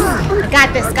got this. I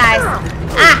got this, guys.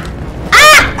 Ah!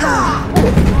 Ah!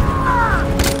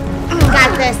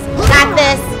 Got this. Got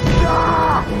this.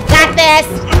 Got this.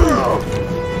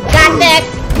 Got this.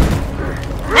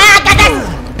 Ah, got this.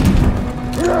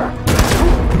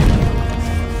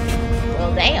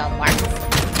 Well, damn, Marcus.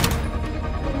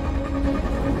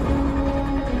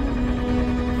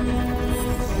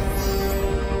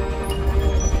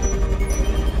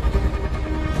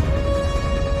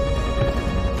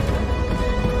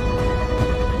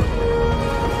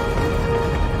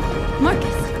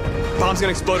 Marcus. Bomb's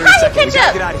gonna explode in a second. We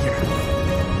gotta get out of here.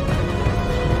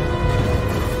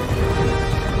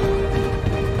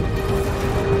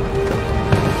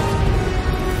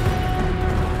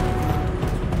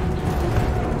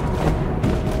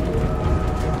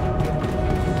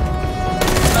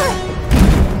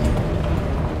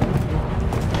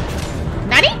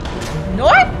 Nani?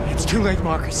 North? It's too late,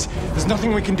 Marcus. There's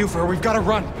nothing we can do for her. We've got to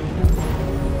run.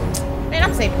 Man,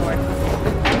 I'm safe for it.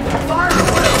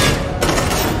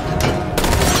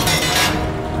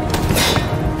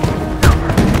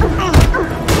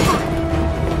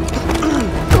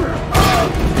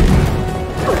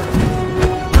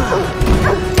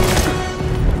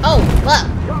 Oh, fuck.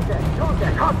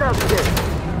 Contact, hostile begin.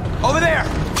 Over there!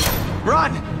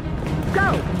 Run!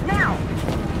 Go, now!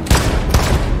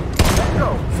 Let's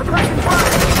go, suppressing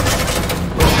fire!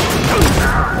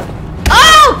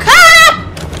 Oh, Connor!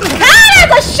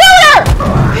 Connor's a shooter!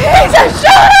 He's a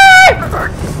shooter!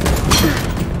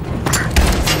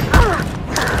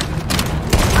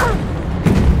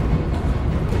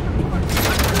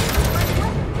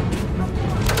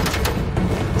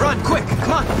 Run, quick,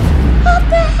 come on! What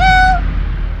the hell?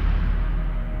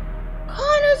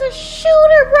 Connor's a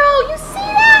shooter, bro. You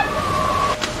see that?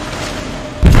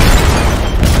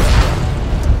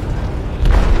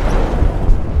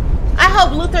 I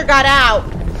hope Luther got out.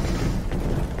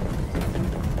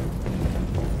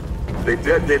 They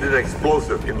detonated an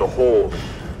explosive in the hold.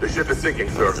 The ship is sinking,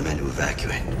 sir. The men to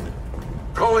evacuate.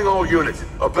 Calling all units.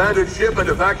 Abandon ship and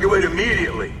evacuate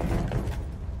immediately.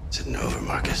 Sitting over,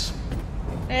 Marcus.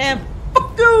 And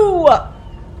fuck you!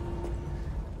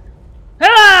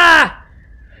 Ah!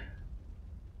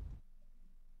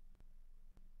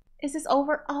 Is this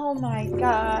over? Oh my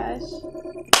gosh.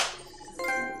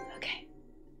 Okay.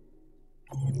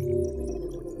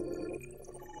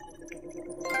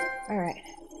 All right.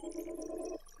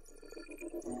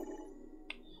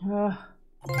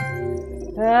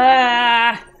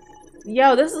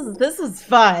 Yo, this was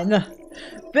fun.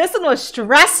 This one was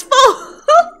stressful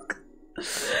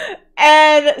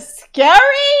and scary.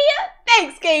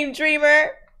 Thanks, Game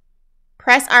Dreamer.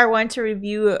 Press R1 to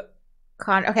review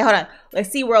okay, hold on. Let's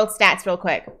see world stats real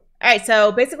quick. All right,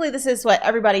 so basically this is what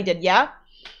everybody did, yeah?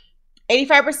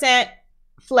 85%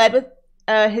 fled with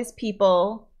his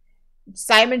people.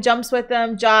 Simon jumps with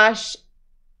them. Josh,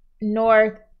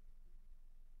 North,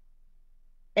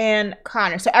 and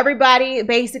Connor. So everybody,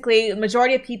 basically, the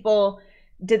majority of people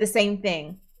did the same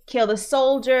thing. Kill the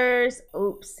soldiers.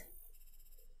 Oops.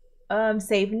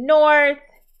 Save North.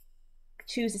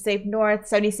 Choose to save North.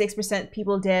 76%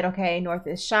 people did. Okay, North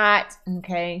is shot.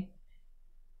 Okay.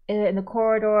 In the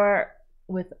corridor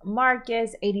with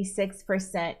Marcus,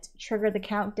 86%. Trigger the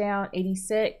countdown,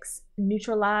 86.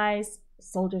 Neutralize.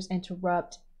 Soldiers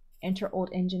interrupt. Enter old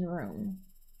engine room.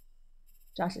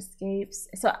 Josh escapes.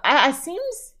 So I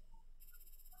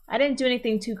didn't do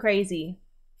anything too crazy.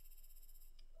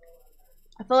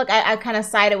 I feel like I kind of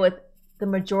sided with the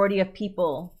majority of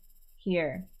people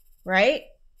here, right?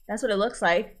 That's what it looks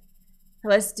like.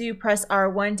 Let's do press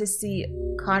R1 to see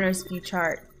Connor's view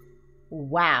chart.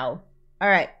 Wow. All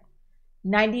right.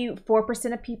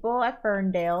 94% of people at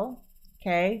Ferndale.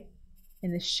 Okay.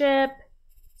 In the ship.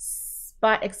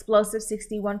 Spot explosive,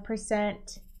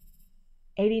 61%.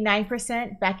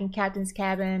 89% back in captain's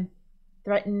cabin.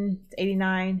 Threaten,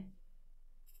 89.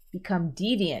 Become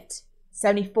deviant,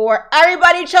 74.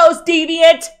 Everybody chose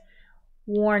deviant.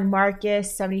 Warn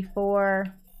Marcus,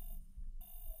 74.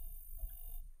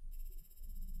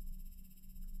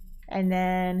 And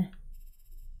then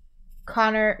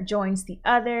Connor joins the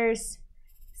others.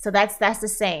 So that's the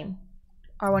same.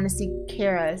 I want to see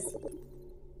Kara's.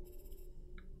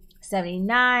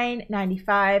 79,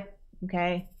 95.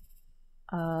 Okay.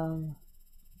 90,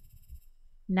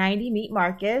 meet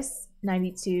Marcus.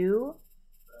 92.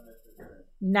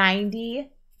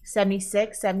 90.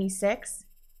 76, 76.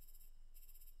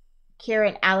 Kara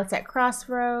and Alex at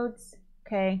Crossroads.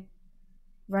 Okay.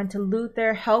 Run to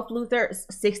Luther. Help Luther.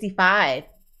 65.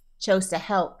 Chose to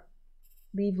help.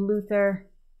 Leave Luther.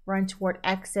 Run toward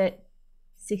exit.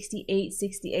 68,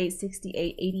 68,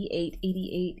 68, 88,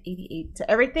 88, 88. So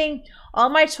everything, all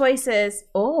my choices.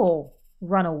 Oh,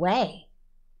 run away.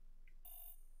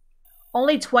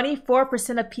 Only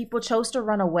 24% of people chose to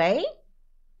run away.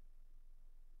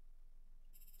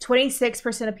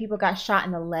 26% of people got shot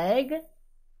in the leg.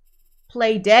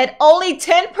 Play dead. Only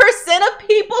 10% of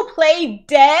people play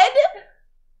dead.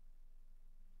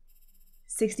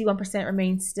 61%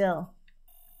 remain still.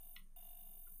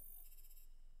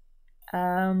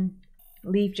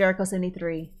 Leave Jericho,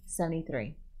 73.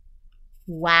 73.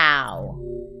 Wow.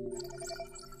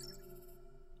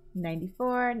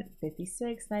 94,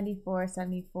 56, 94,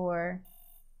 74,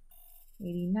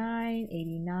 89,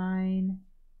 89.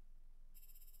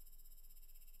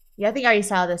 Yeah, I think I already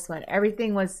saw this one.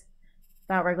 Everything was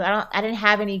about regular. I didn't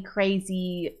have any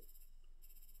crazy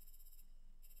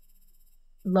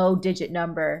low digit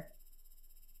number.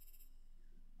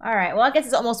 All right, well, I guess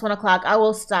it's almost 1 o'clock. I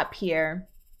will stop here.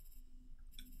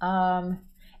 And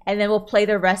then we'll play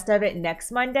the rest of it next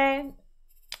Monday.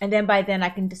 And then by then I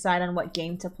can decide on what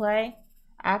game to play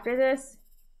after this.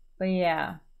 But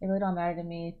yeah, it really don't matter to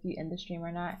me if you end the stream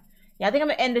or not. Yeah, I think I'm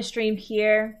gonna end the stream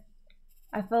here.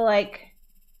 I feel like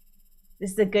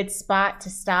this is a good spot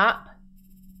to stop.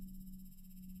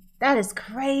 That is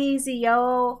crazy,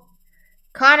 yo.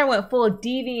 Connor went full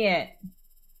deviant.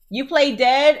 You played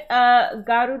dead,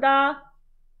 Garuda.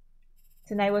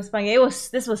 Tonight was fun.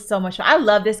 This was so much fun. I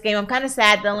love this game. I'm kind of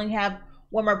sad to only have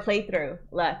one more playthrough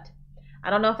left. I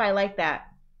don't know if I like that.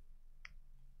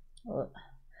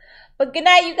 But good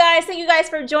night, you guys. Thank you guys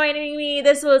for joining me.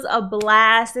 This was a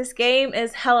blast. This game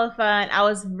is hella fun. I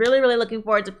was really, really looking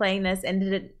forward to playing this, and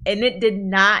it did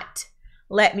not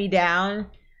let me down.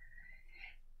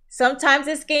 Sometimes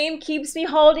this game keeps me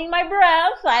holding my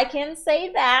breath. I can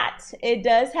say that. It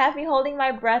does have me holding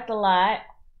my breath a lot.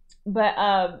 But,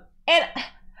 and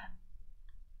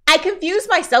I confuse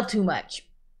myself too much.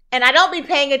 And I don't be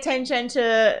paying attention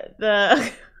to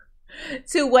the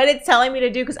to what it's telling me to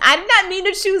do, because I did not mean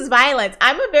to choose violence.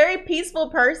 I'm a very peaceful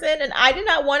person and I did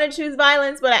not want to choose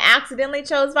violence, but I accidentally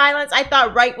chose violence. I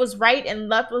thought right was right and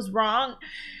left was wrong.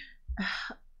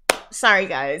 Sorry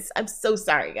guys, I'm so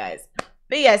sorry guys.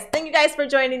 But yes, thank you guys for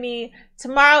joining me.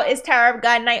 Tomorrow is Tower of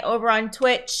God night over on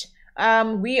Twitch.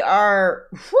 We are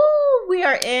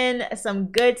in some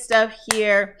good stuff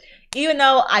here. Even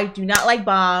though I do not like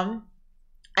Bomb.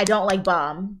 I don't like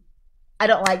Bomb. I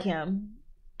don't like him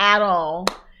at all.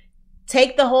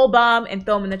 Take the whole Bomb and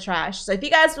throw him in the trash. So if you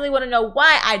guys really want to know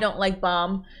why I don't like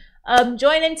Bomb,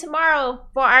 join in tomorrow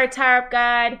for our Tower of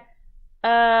God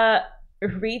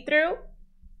read through.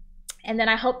 And then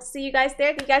I hope to see you guys there.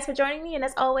 Thank you guys for joining me. And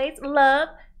as always, love,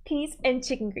 peace, and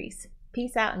chicken grease.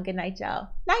 Peace out and good night, y'all.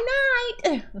 Night,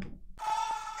 night.